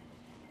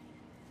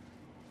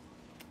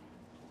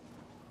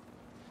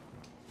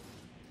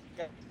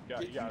 Yeah,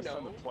 Did you gotta you know?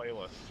 send the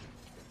playlist.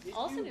 Did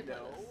Also you new know?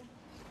 playlist.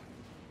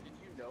 Did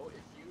you know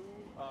if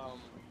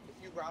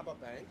you rob a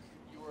bank,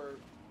 you are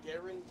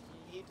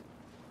guaranteed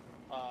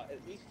at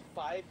least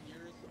 5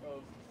 years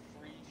of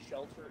free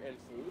shelter and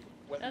food,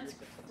 whether That's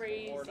you're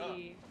successful or not.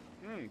 crazy.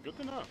 Good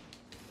to know.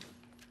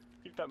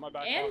 Keep that in my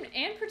back And pocket.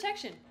 and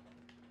protection.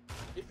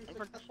 If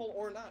you're successful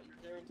or not, you're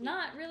guaranteed.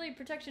 Not really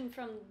protection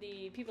from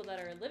the people that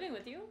are living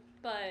with you,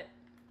 but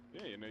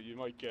Yeah, you know, you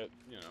might get,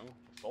 you know,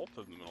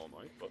 assaulted in the middle of the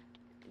night, but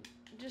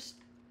just,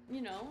 you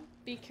know,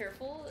 be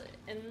careful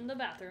in the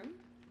bathroom.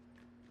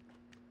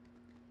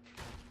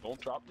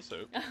 don't drop the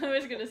soap. I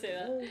was gonna say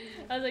that.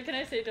 I was like, can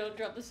I say don't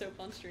drop the soap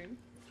on stream?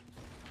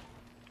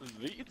 I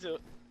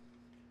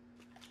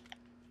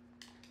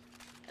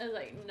was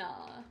like,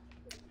 nah.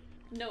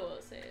 Noah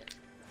will say it.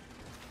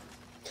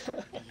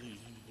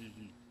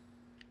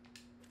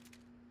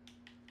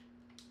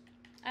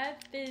 I have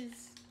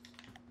fizz.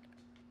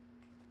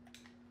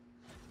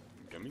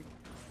 Gummy?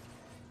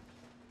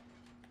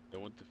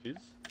 Don't want the fizz?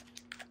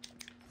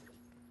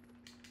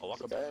 I'll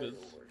lock up the fizz.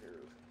 Over here.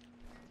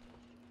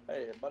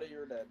 Hey, buddy,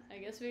 you're dead. I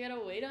guess we gotta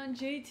wait on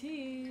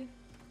JT.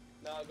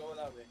 No, go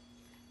without me.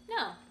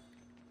 No.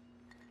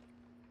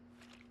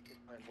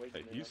 I'm Hey,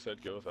 waking you up.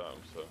 said go without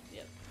him, so.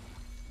 Yep.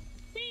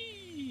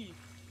 Whee!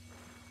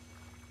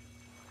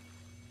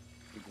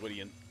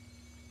 Gwydion.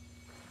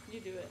 You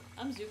do it.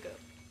 I'm Zuko.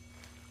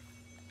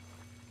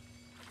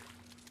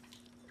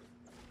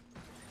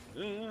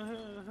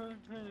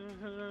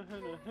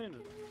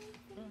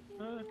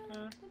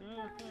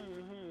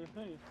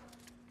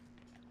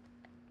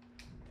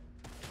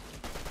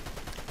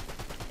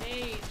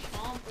 Hey,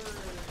 Chomper.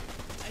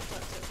 I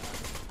slept so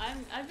bad.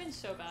 I've been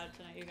so bad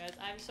tonight, you guys.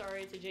 I'm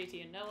sorry to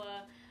JT and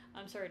Noah.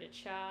 I'm sorry to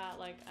chat.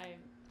 Like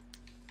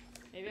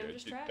maybe I'm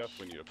just you trash.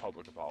 definitely need a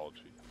public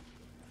apology.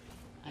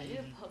 I need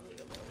a public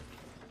apology.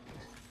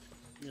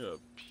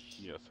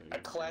 Yeah, A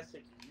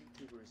classic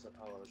YouTuber's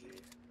apology.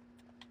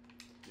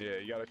 Yeah,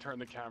 you gotta turn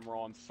the camera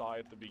on side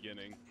at the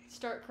beginning.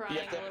 Start crying You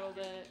have to- a little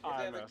bit. If I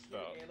they have messed a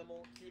up.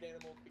 cute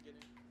animal at the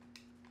beginning.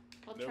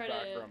 I'll No try to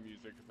background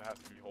music, 'cause it has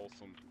to be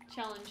wholesome.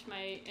 challenge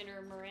my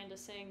inner Miranda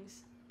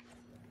Sings.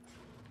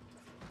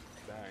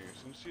 Dang,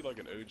 isn't she like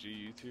an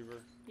OG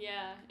YouTuber?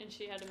 Yeah, and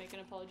she had to make an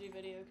apology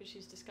video because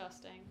she's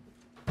disgusting.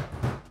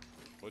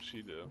 What'd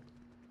she do?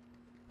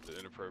 Is it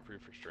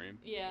inappropriate for stream?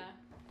 Yeah,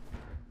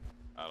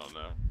 I don't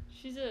know.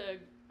 she's I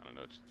don't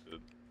know what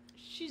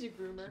she did. a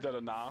groomer. She did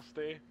a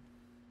nasty.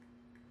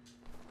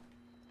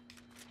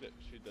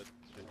 She did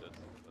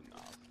something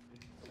nasty.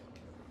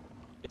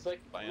 It's like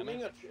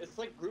Diana?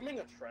 grooming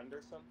a trend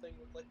or something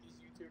with like these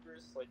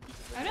YouTubers. Like these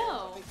I videos.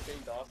 know. I think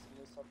Jay Dawson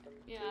was something.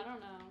 Yeah, too. I don't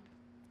know.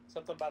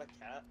 Something about a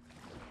cat.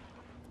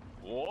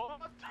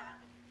 What?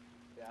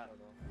 Yeah, I don't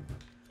know.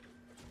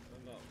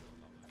 No.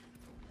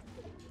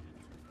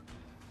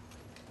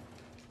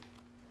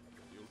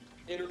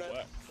 Internet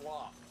What?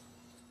 slop.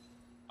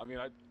 I mean,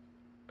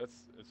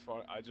 it's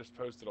fun. I just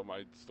posted on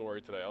my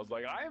story today. I was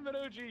like, I am an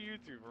OG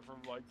YouTuber from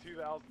like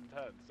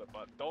 2010, so,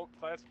 but don't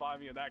classify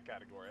me in that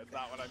category. That's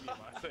not what I mean when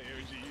I say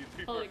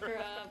OG YouTuber. Holy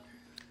crap.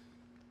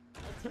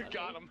 That's funny.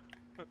 Got him.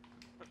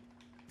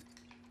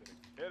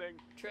 Kidding.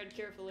 Tread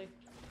carefully.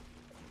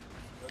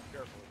 Tread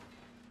carefully.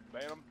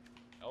 Ban him.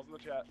 L's in the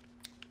chat.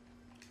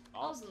 I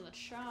was in the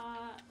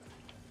shot.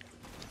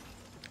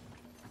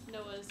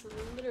 Noah's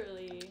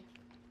literally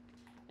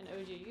an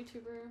OG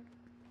YouTuber.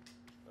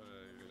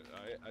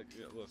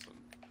 Yeah, listen,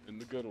 in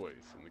the good ways,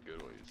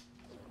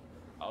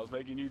 I was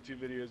making YouTube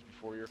videos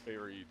before your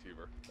favorite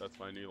YouTuber. That's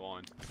my new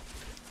line.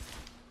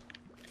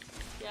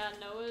 Yeah,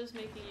 Noah's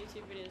making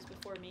YouTube videos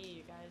before me,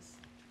 you guys.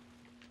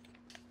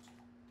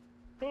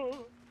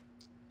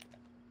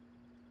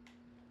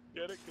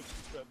 Get it? Because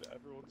she said that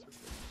everyone's her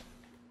favorite.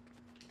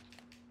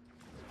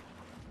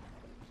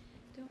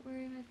 Don't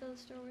worry, my fellow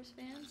Star Wars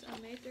fans.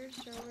 On May 3rd,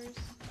 Star Wars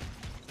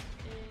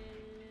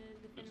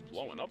It's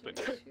blowing up in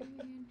here.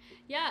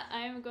 Yeah, I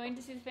am going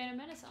to see The Phantom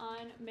Menace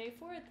on May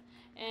 4th.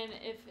 And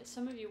if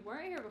some of you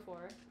weren't here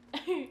before,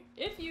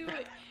 if you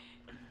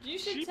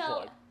should Cheap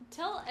tell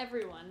plug.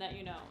 everyone that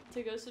you know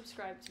to go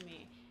subscribe to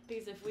me.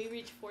 Because if we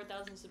reach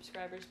 4,000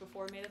 subscribers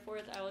before May the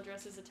 4th, I will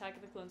dress as Attack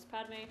of the Clones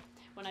Padme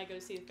when I go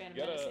see The Phantom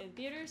Menace in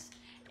theaters.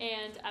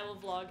 And I will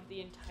vlog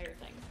the entire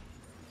thing.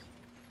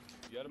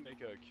 You gotta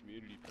make a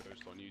community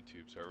post on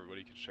YouTube so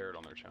everybody can share it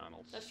on their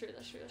channels. That's true.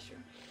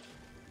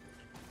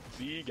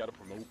 See, you gotta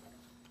promote.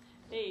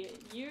 Hey,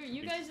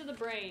 you guys are the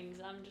brains.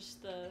 I'm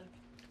just the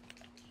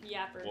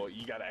yapper. Well,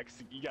 you gotta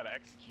execute.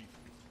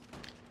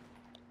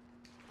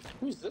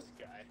 Who's this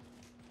guy?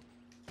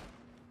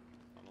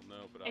 I don't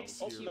know, but I will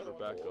Execute hear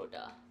Rebecca.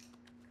 order.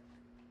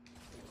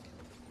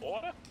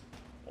 Order?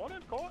 Order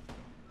in court?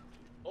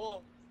 Oh,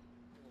 almost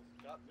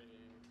got me.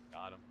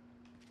 Got him.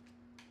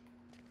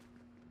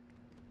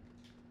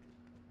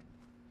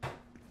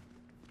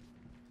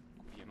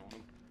 You know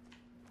him.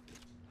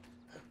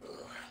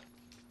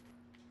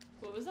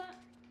 What was that?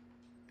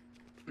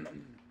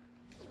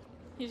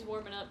 He's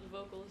warming up the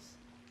vocals.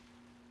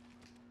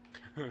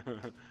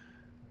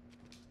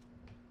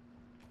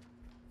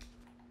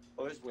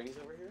 Oh, there's wings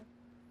over here?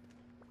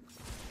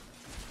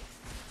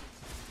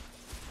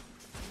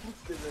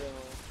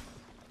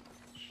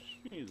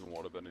 She's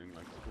waterbending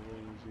like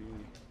crazy.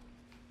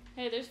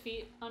 Hey, there's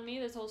feet on me.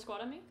 There's a whole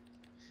squad on me.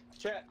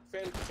 Chat,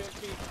 fan, chat,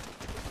 feed.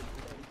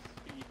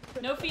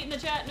 No feet in the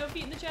chat. No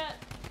feet in the chat.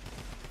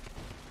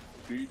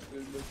 Feet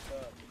in the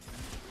chat.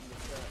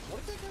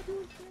 What did that guy do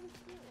with Spanish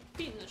too?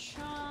 Feet in the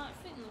shot.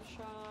 Feet in the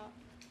shot.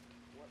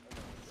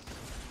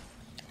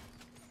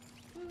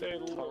 What They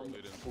Tom literally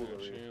didn't stand a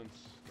foolery.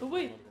 chance. Oh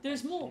wait,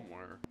 there's more.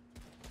 Somewhere.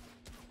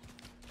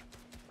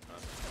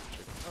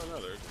 Oh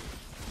no, there's.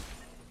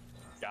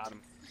 Got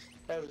him.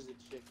 That was a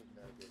chicken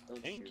nugget.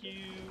 Don't Thank shoot him.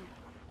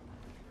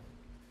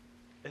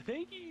 you.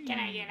 Thank you. Can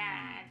I get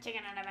a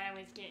chicken and a butter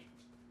whiskey?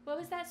 What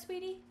was that,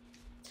 sweetie?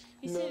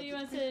 He No, said he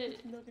wants to.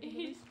 nugget in the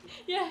He's, biscuit.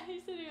 yeah,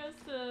 he said he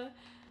wants to.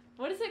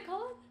 What is it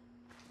called?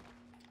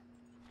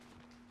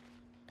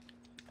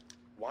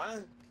 Why?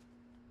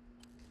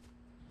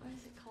 What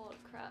is it called?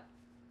 Crap.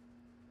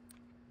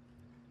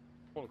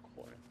 What a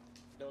quiet.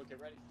 No, get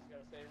ready. You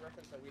gotta say a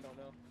reference that we don't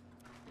know.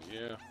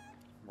 Yeah.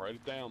 Write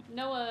it down.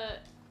 Noah,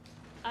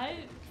 I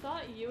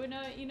thought you would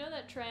know. You know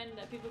that trend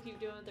that people keep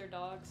doing with their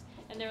dogs,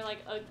 and they're like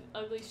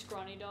ugly,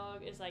 scrawny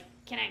dog is like,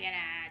 can I get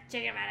a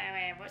chicken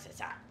butter what's it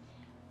sauce?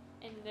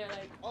 And they're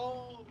like,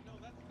 Oh no,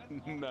 that's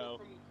Oscar No.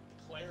 from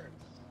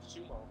Clarence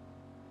Sumo.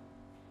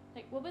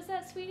 what was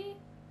that, sweetie?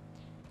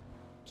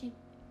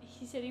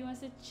 He said he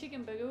wants a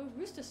chicken burger with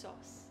rooster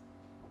sauce.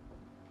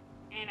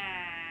 And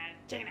a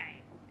chicken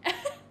egg.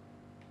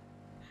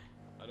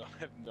 I don't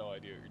have no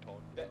idea what you're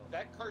talking about.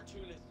 That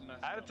cartoon is messed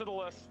Add up. it to the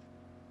list.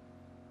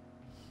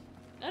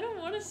 I don't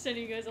want to send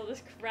you guys all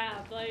this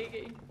crap.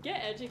 Like,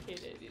 get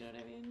educated. You know what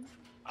I mean?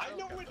 I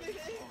know what it is.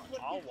 What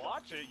I'll you-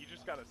 watch it. You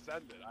just gotta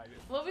send it.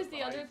 What was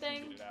the I other figured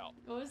thing? it out.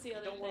 What was the I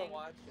other don't want thing? to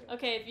watch it.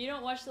 Okay, if you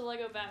don't watch the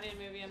Lego Batman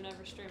movie, I'm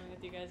never streaming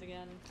with you guys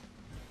again.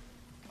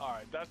 All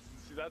right,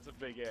 that's a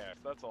big ass.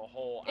 That's a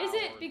whole. Is hour.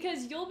 it?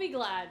 Because you'll be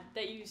glad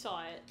that you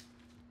saw it.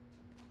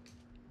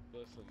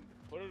 Listen,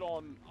 put it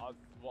on.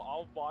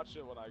 I'll watch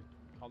it when I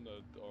come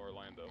to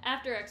Orlando.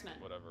 After X-Men.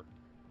 Whatever.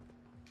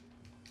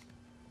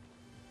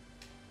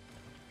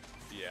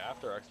 Yeah,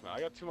 after X-Men. I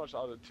got too many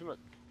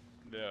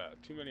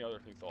other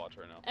things to watch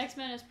right now.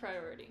 X-Men is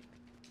priority.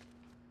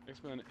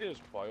 X-Men is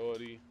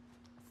priority.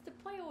 It's the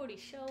priority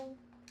show.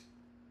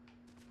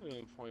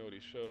 Priority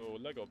show.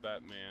 Lego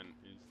Batman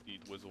is the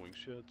whizzling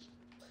shits.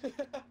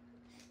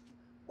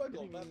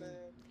 Wiggle, Batman.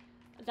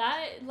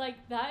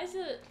 That is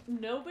a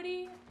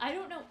nobody. I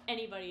don't know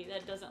anybody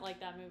that doesn't like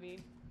that movie.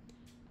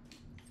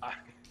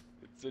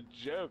 It's a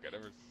joke. I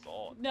never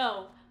saw it.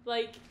 No,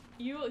 like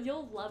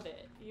you'll love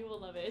it. You will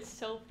love it. It's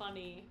so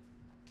funny.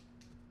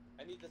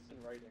 I need this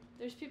in writing.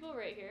 There's people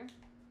right here.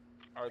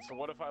 All right, so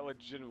what if I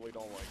legitimately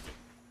don't like it?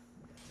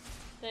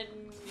 Then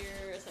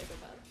you're a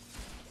psychopath.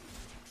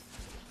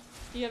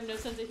 You have no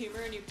sense of humor,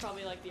 and you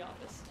probably like The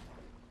Office.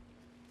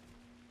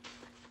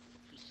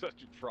 You said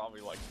you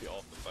probably like The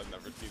Office. I've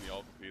never seen The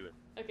Office either.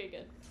 Okay,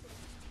 good.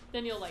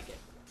 Then you'll like it.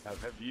 Have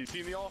you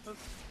seen The Office?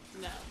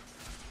 No.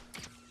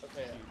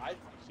 Okay, I've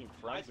Seen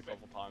Friends a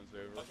couple times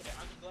over. Okay,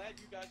 I'm glad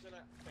you guys are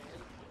not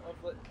fans of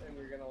it, and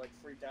we're gonna like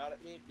freak out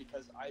at me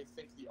because I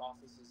think The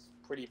Office is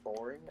pretty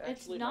boring. Actually,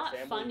 It's not my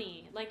family,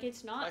 funny. Like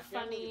it's My not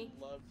family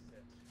funny. loves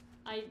it.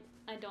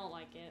 I don't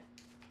like it.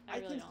 I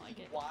really can don't like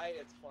see it. why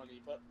it's funny,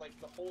 but like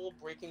the whole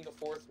breaking the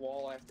fourth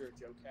wall after a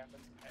joke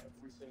happens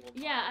every single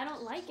time. Yeah, I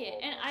don't is like so it.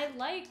 And much. I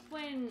like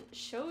when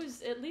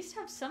shows at least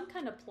have some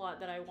kind of plot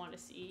that I want to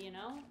see, you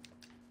know?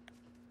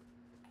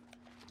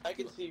 I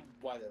can see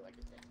why they like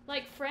it.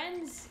 Like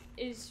Friends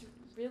is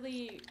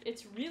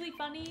it's really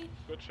funny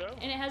Good show.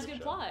 and it has good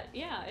show. plot.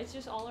 Yeah, it's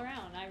just all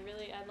around. I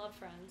love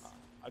Friends.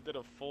 I did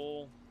a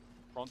full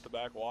front to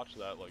back watch of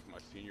that like my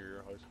senior year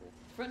of high school.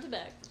 Front to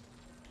back.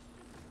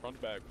 Front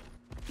to back.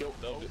 Yo,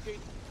 Loved it.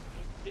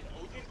 did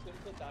OJ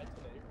Simpson die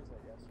today or was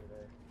that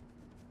yesterday?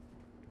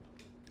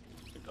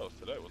 I think that was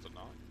today, was it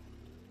not? I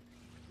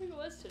think it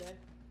was today.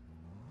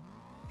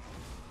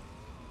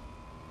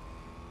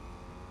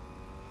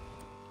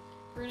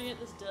 We're gonna get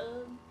this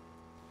dub.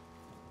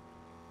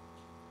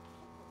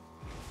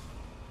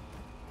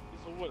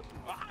 So what?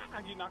 Ah!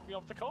 You knocked me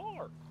off the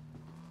car.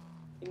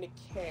 In the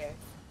car.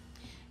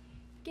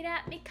 Get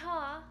out me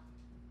car.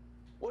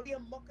 What are you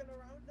mucking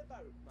around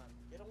about, man?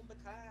 Get on the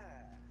car.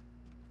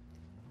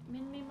 I'm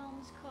in me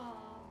mom's car.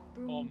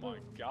 Boom, Oh my boom.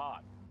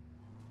 god.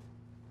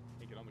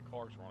 Can't get on the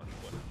car 'cause we're on a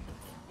split.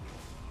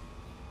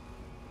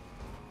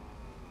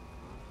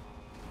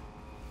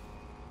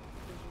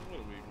 What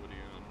are we on?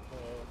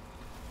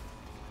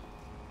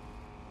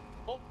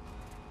 Oh,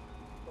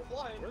 we're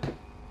flying.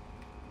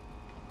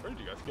 Where did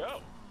you guys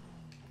go?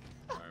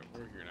 Alright,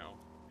 we're here now.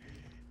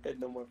 Had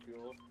no more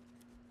fuel.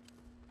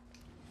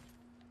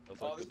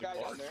 That's Oh, like this the guy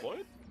car down there.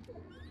 split?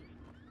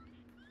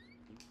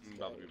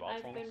 About to be box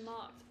I've on been us?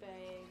 mocked,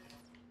 babe.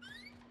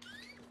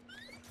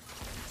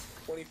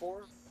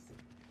 24.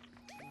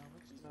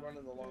 She's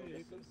running the long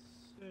distance.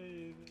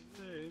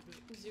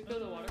 Zuko the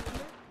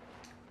waterbender?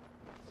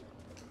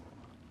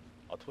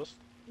 I'll twist.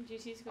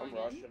 GC's I'm going in.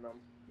 rushing them.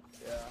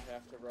 Yeah, I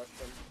have to rush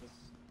them because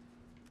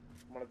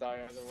I'm gonna die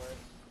either way.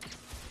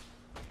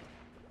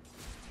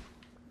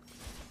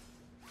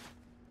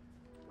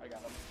 I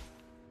got him.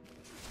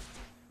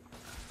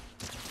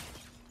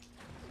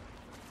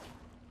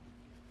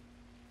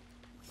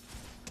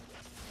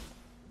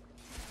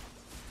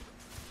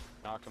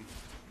 knock him.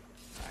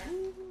 Fire.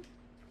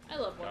 I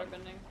love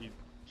waterbending.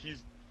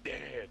 He's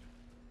dead.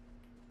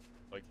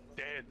 Like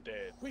dead.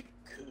 Quick.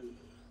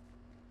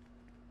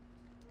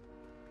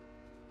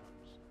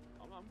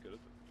 I'm good at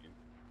this game.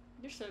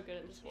 You're so good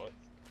at this game. What?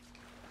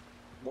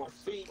 More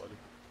feet.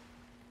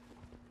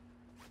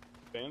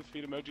 Fans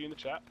feed emoji in the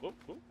chat. Whoop,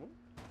 whoop, whoop.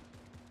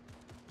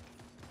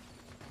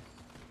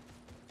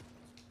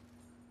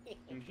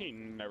 And he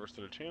never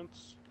stood a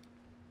chance.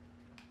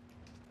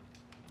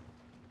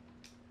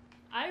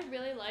 I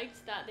really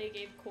liked that they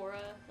gave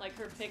Korra, like,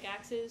 her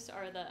pickaxes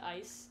are the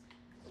ice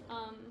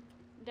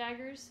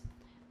daggers.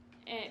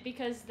 And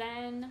because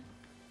then,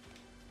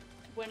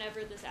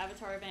 whenever this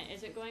Avatar event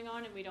isn't going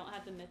on and we don't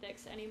have the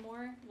mythics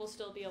anymore, we'll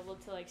still be able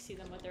to, like, see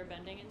them with their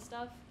bending and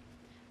stuff.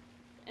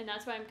 And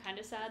that's why I'm kind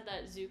of sad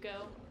that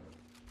Zuko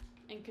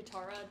and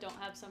Katara don't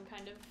have some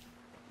kind of,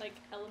 like,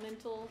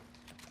 elemental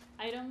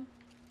item.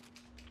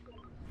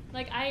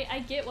 Like,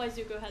 I get why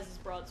Zuko has his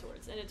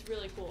broadswords, and it's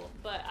really cool,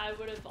 but I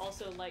would have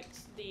also liked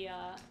the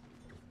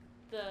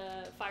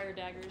fire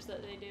daggers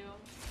that they do.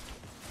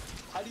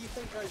 How do you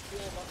think I feel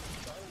about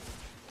the Star Wars?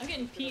 I'm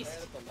getting Could've pieced.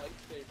 added the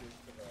lightsabers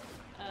to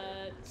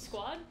that.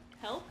 Squad,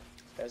 help?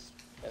 As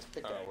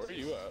pickaxes. Where are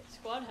you at?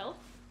 Squad, help?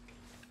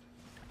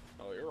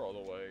 Oh, you're all the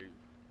way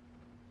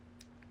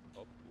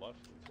up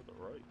left and to the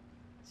right.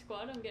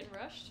 Squad, I'm getting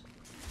rushed.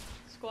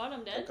 Squad,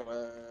 I'm dead. Oh, come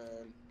on.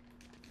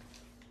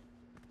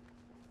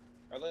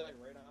 Are they like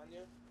right on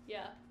you?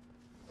 Yeah.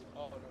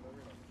 Oh no, they're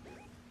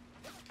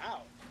right on.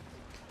 Ow!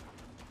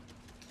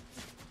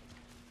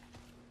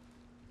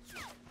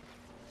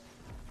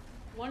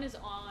 One is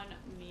on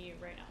me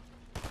right now.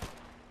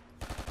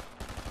 That's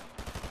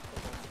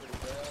pretty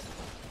bad.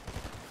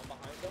 I'm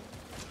behind them.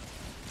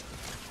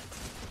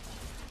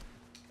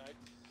 Nice.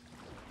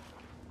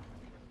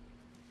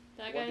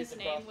 That One guy's gets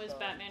name across, was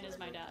Batman is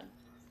my dad.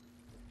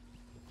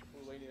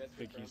 Ooh, lady, that's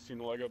Think your you've seen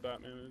the Lego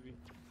Batman movie?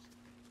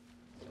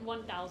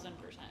 1000%.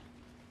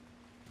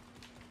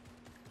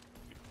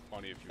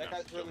 Funny if you That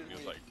not guy's really he was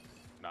weak.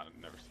 like,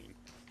 never seen.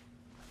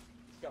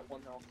 He's got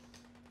one health.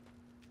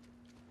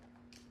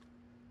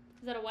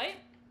 Is that a white?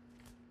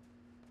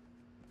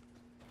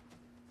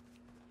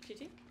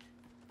 GT?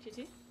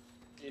 GT?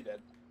 He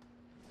dead.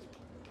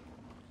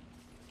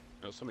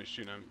 No, somebody's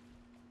shooting him.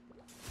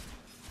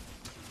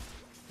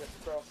 Just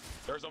across.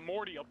 There's a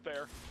Morty up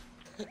there.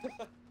 Dude,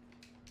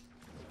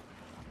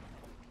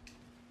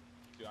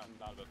 I'm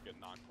not about to get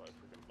knocked by a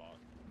freaking bot.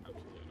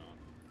 Absolutely not.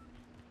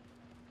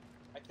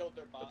 I killed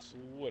their bot. That's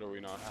literally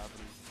not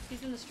happening.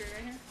 He's in the street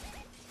right here.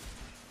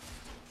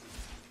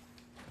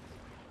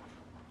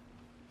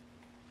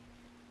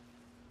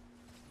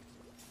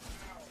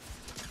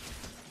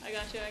 I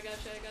got you, I got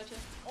you, I got you.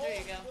 There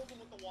you go. Killed him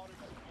with the water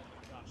gun. Oh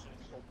my gosh,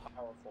 that's so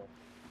powerful.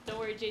 Don't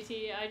worry,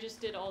 JT, I just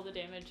did all the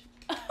damage.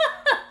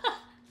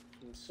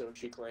 And so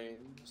she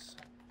claims.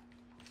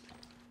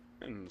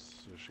 And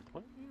so she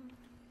claims.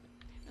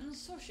 And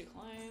so she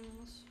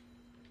claims.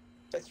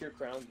 That's your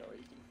crown, though.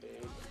 You can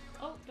big.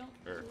 Oh, don't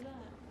Sure. do that.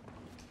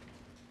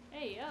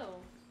 Hey,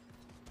 yo.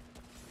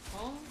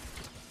 Huh?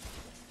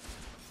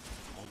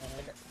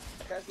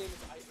 That guy's name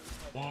is Ivan.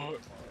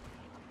 What?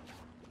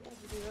 Why would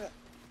you do that?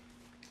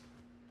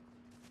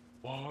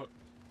 What?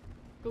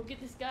 Go get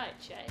this guy,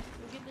 Chet. Go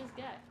get this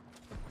guy.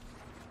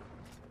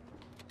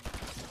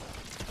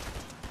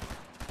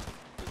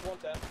 He's one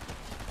tap.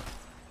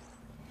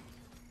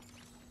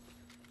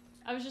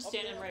 I was just Oh,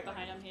 standing yeah. right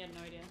behind him. He had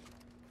no idea.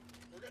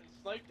 We're getting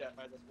sniped at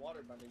by this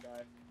waterbending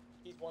guy.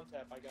 He's one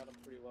tap. I got him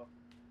pretty low.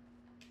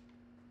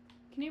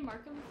 Can you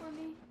mark him for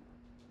me?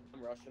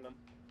 I'm rushing him.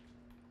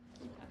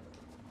 Okay.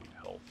 Need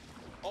help.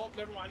 Oh,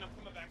 never mind. I'm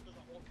coming back. There's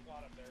a whole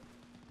squad up there.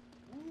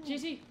 Ooh.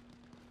 JT.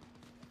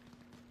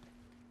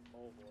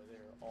 Oh boy,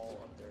 they're all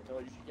up there. No,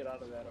 you should get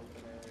out of that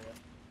open area.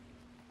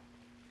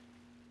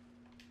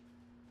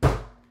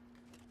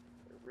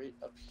 They're right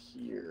up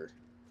here.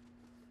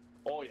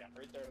 Oh yeah,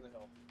 right there on the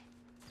hill.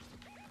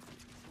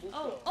 Move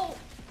Oh, slow. oh!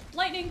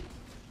 Lightning!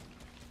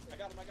 I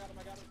got him, I killed him.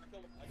 I got him down,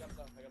 I got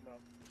him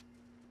down.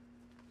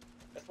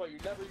 That's why you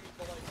never use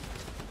the light.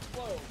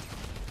 Whoa!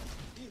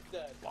 He's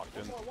dead. Locked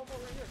in. One more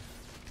right here.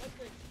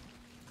 Lightning.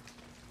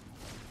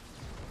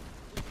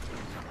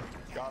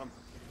 Got him.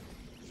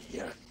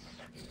 Yes.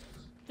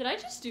 Did I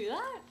just do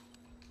that?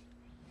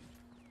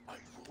 I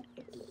will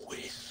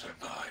always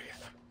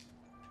survive.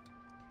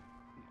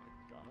 Oh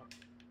my god.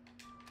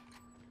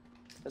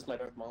 That's my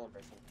Darth Maul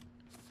impression.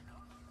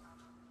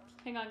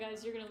 Hang on,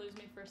 guys. You're gonna lose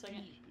me for a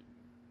second.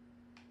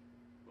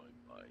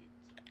 My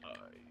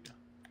eye.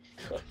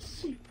 I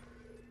see.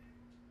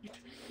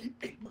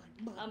 In my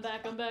mind. I'm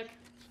back. I'm back.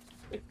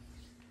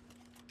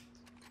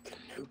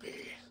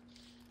 Kenobi.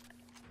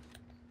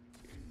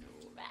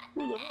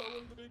 Where the hell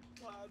is the big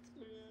clouds,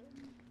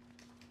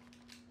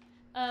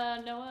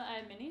 man? Noah, I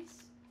have minis.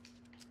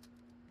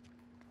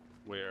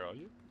 Where are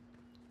you?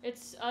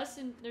 It's us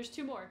and there's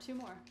two more.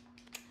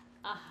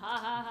 Ah ha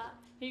ha ha.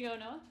 Here you go,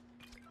 Noah.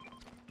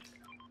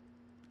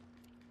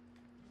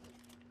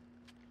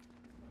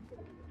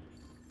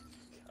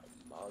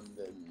 Come on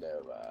then,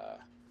 Noah.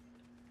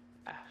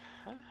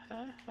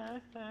 I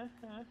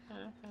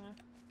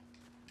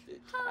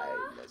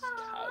must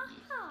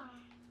come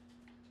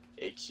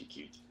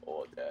execute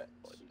order.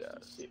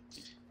 Hey.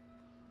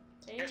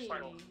 Here's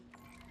final.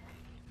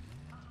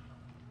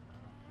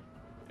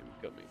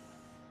 Incoming.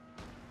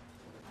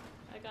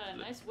 I got a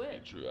nice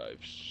whip. Drive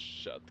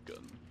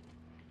shotgun.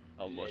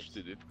 How much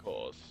did it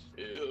cost?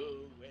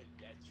 Oh, and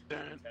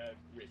that's right,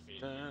 Griffin.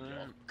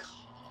 Your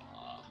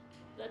car.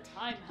 The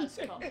time has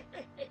come.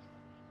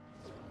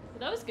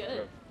 That was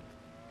good.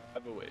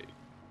 Drive away.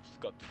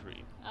 Scot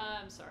free.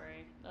 I'm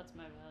sorry. That's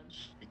my bad.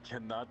 You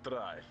cannot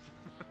drive.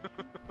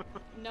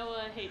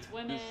 Noah hates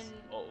women.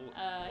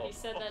 He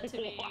said that to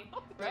me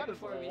right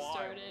before we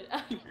started.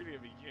 You're gonna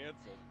be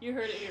canceled. You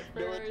heard it here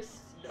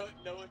first.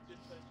 Noah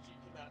just said she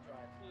cannot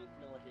drive.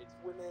 Noah hates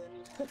women.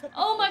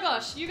 Oh my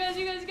gosh! You guys!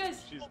 She's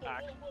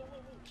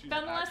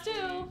Found the last two.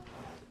 For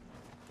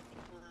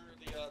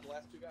the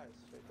last two guys,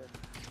 right there.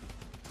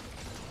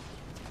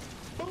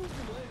 Boom!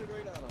 Landed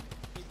right on him.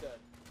 He's dead.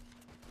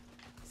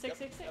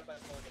 666. Got that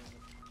fucking-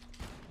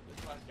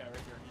 This last guy right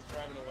here. He's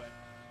driving away.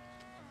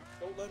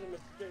 Don't let him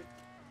escape.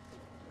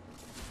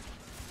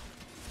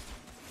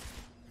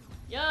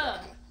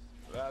 Yeah.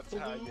 That's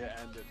how you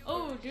end it.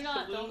 Oh, do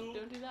not. Blew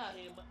Don't do that.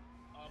 him up,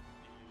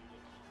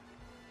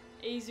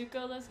 Hey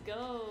Zuko, let's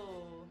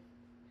go.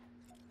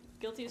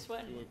 Guilty of You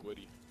sweating. look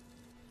witty.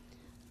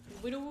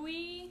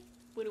 Widowy.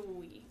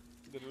 Literally.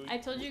 I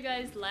told you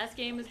guys last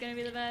game was gonna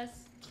be the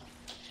best.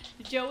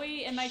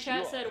 Joey in my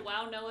chat said,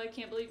 "Wow, Noah,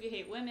 can't believe you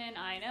hate women."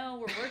 I know,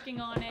 we're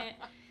working on it.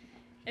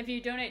 If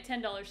you donate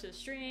 $10 to the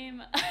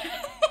stream,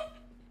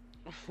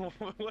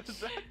 What does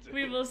that do?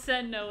 we will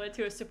send Noah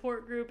to a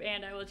support group,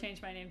 and I will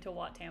change my name to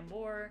Wat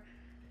Tambor.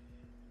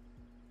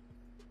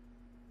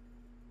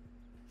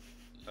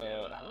 No, I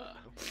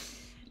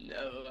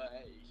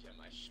am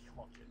a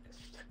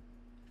chauvinist.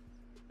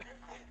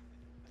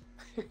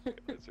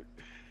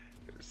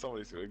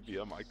 Somebody's gonna be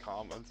on my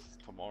comments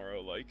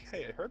tomorrow like,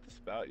 hey, I heard this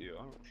about you.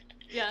 I don't...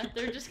 Yeah,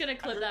 they're just gonna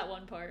clip that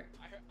one part.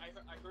 I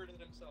heard it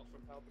himself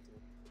from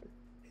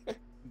Palpatine.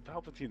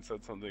 Palpatine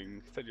said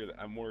something, said you're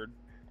the M-word.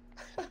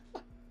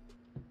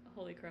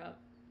 Holy crap.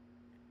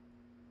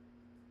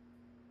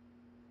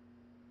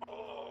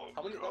 Oh,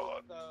 How many?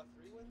 God. 3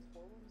 wins?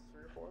 4 wins?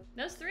 3 or 4?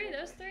 That was three,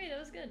 that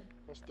was good.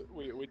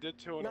 We did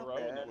 2 in a Not row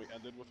and bad. then we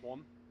ended with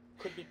 1.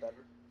 Could be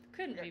better.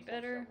 Couldn't We be got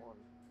close better. that one.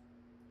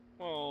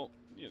 Well,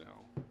 you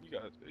know,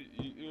 you're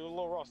a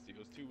little rusty. It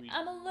was 2 weeks.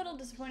 I'm a little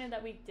disappointed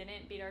that we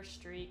didn't beat our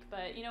streak,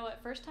 but you know what?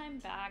 First time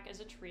back as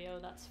a trio,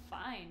 that's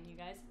fine, you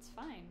guys. It's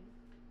fine.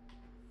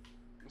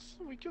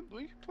 So we can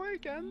play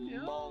again,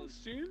 yeah,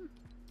 soon.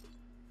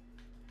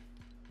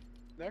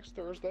 Next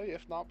Thursday,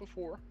 if not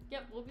before.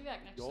 Yep, we'll be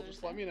back next You'll Thursday.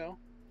 just let me know.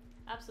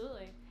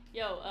 Absolutely.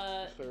 Yo,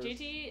 Thursday.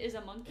 JT is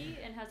a monkey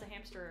and has a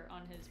hamster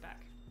on his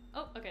back.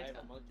 Oh, okay, I it's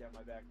have a gone. monkey on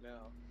my back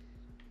now.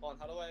 Hold on,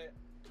 how do I...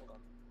 Hold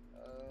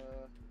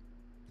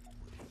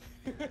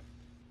on.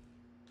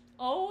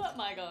 Oh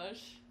my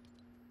gosh.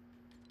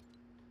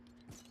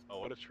 Oh,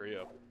 what a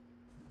trio.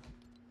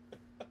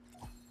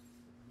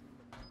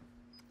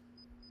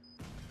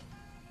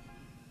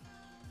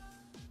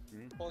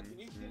 Hold on, can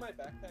you see my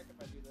backpack if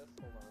I do this?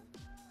 Hold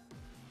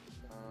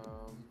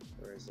on.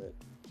 Where is it?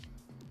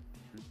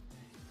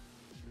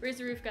 Raise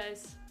the roof,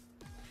 guys.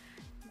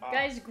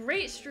 Guys,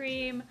 great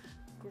stream.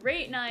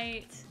 Great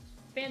night.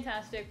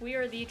 Fantastic. We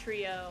are the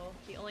trio.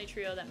 The only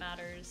trio that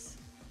matters.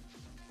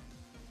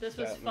 This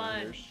was That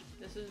fun. matters.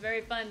 This was very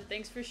fun.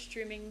 Thanks for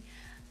streaming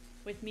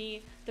with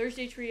me.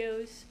 Thursday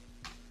trios.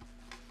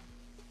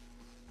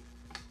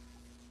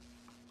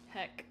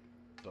 Heck.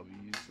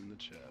 W's in the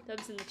chat.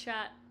 Dubs in the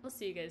chat. We'll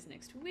see you guys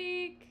next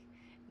week.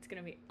 It's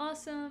gonna be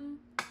awesome.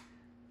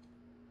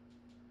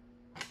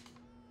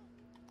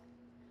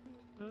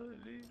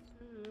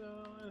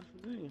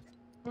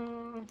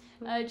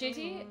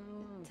 JT,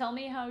 tell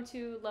me how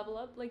to level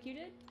up like you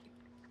did.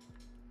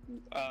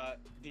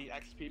 The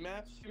XP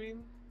maps, you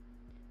mean?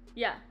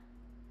 Yeah.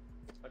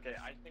 Okay,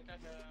 I think I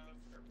have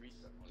a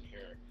recent one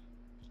here.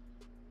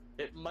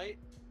 It might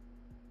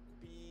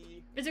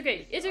be... It's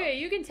okay. It's okay.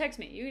 You can text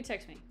me. You can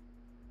text me.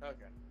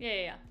 Okay.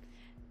 Yeah.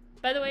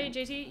 By the way,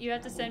 JT, you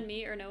have to send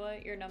me or Noah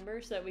your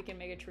number so that we can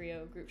make a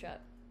trio group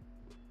chat.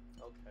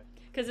 Okay.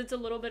 Because it's a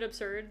little bit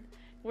absurd.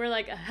 We're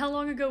like, how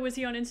long ago was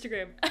he on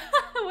Instagram?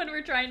 When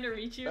we're trying to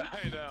reach you.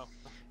 I know.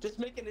 Just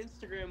make an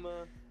Instagram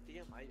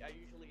DM. I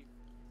usually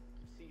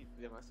see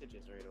the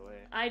messages right away.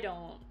 I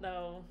don't,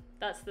 though.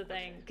 That's the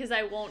thing. Because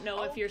I won't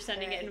know if you're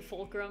sending it in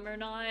Fulcrum or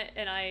not.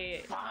 And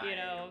I, Fine. you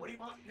know... What do you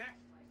want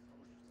next? My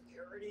social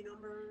security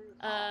number?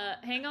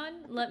 Hang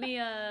on. Let me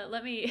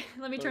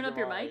turn up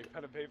your mic.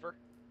 Pen and paper.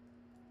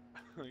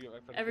 Get my pen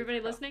and Everybody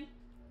paper out. listening?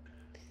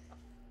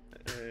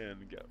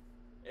 And go.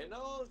 And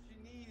all she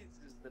needs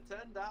is the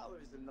 $10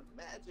 and the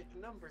magic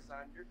numbers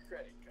on your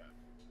credit card.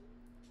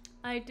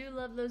 I do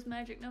love those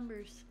magic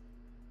numbers.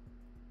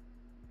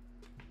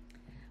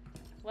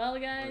 Well,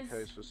 guys.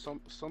 Okay, so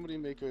somebody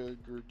make a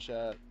group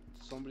chat.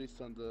 Somebody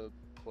send a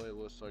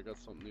playlist so I got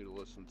something new to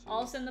listen to.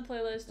 I'll send the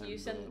playlist. You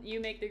And, send. You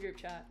make the group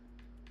chat.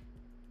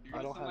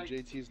 I don't have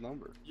JT's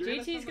number.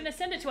 JT's gonna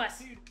send it to us.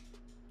 Dude,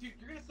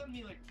 you're gonna send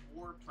me like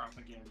war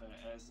propaganda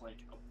as like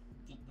a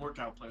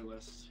workout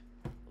playlist.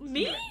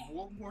 Me? Like,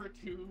 World War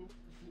II.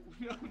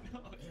 No.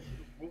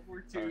 World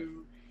War II.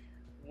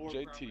 War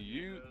JT,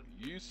 propaganda.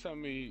 you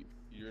send me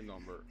your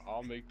number.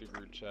 I'll make the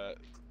group chat.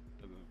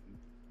 And then,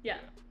 Yeah.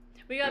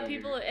 We got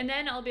people, and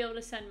then I'll be able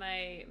to send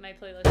my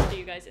playlist to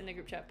you guys in the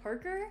group chat.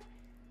 Parker,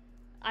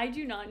 I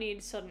do not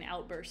need sudden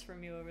outbursts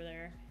from you over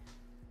there.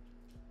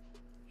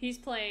 He's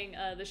playing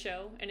the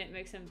show, and it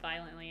makes him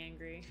violently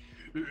angry.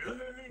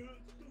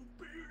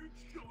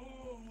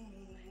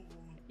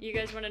 You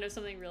guys want to know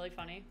something really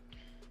funny?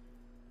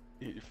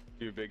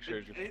 You Big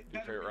Show's your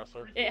favorite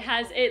wrestler?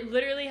 It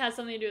literally has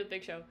something to do with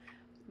Big Show.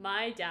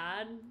 My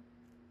dad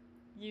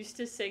used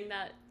to sing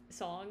that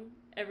song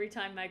every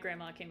time my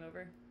grandma came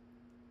over.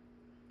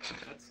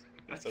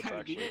 That's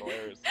actually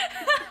hilarious.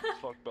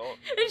 Fucked up.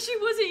 And she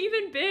wasn't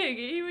even big.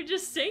 He would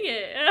just sing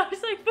it. And I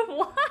was like, but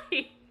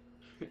why?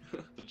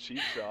 The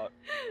cheap shot.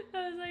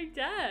 I was like,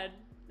 Dad,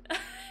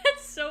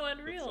 it's so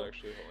unreal. That's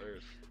actually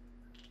hilarious.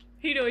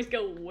 He'd always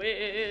go,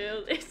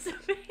 well, it's a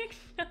big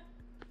show.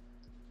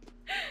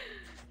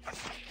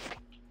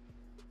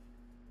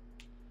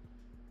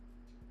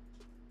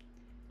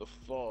 The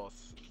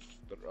force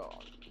is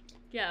strong.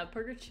 Yeah,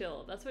 Parker,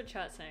 chill. That's what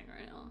chat's saying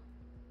right now.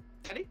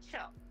 Any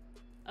chill.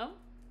 Oh?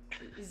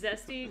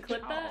 Zesty,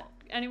 clip that?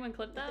 Anyone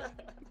clip that?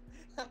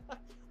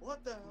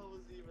 What the hell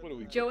was even? What do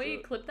we- Joey,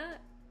 clip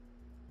that?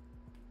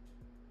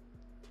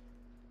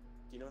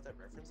 Do you know what that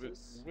reference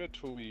is? Where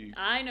do we?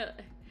 I know.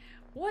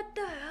 What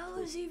the hell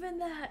is even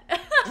that? Yeah,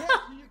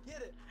 do you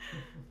get it?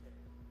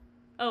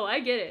 Oh, I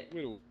get it.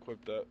 Where do we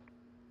clip that?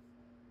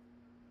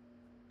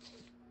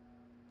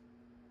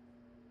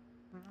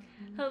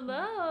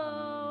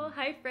 Hello.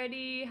 Hi,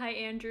 Freddie. Hi,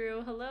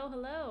 Andrew.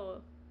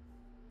 Hello.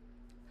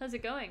 How's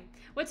it going?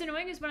 What's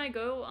annoying is when I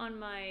go on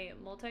my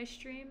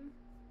multi-stream.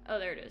 Oh,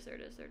 there it is.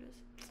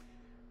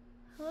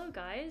 Hello,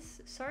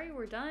 guys. Sorry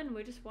we're done.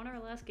 We just won our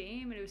last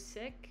game and it was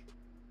sick.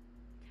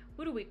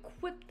 What do we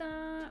equip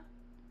that?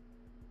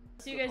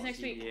 See you guys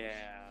next week.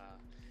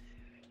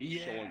 Yeah.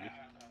 Showing you.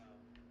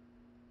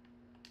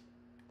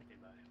 Okay,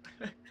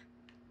 bye.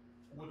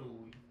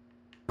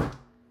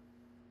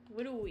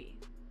 What do we?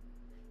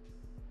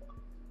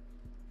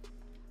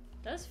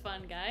 That was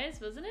fun, guys,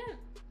 wasn't it?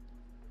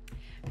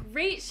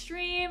 Great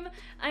stream.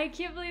 I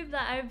can't believe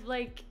that I've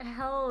like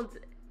held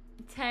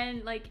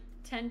 10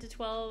 to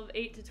 12,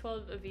 8 to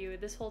 12 of you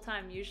this whole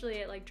time. Usually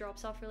it like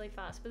drops off really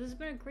fast, but this has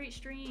been a great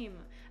stream.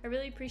 I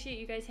really appreciate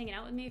you guys hanging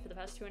out with me for the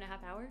past 2.5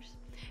 hours.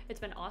 It's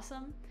been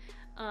awesome.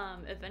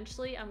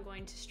 Eventually I'm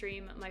going to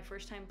stream my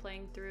first time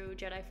playing through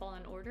Jedi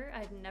Fallen Order.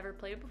 I've never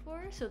played it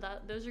before, so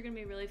those are gonna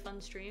be really fun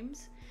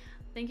streams.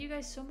 Thank you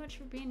guys so much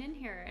for being in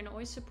here and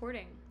always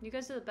supporting. You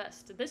guys are the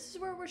best. This is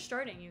where we're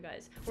starting, you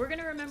guys. We're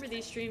gonna remember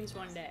these streams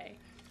one day.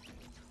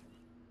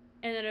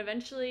 And then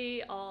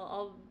eventually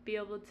I'll be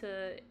able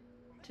to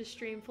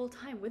stream full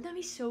time. Wouldn't that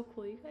be so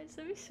cool, you guys?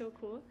 That'd be so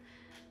cool.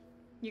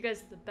 You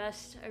guys are the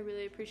best. I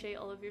really appreciate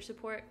all of your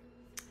support.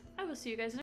 I will see you guys next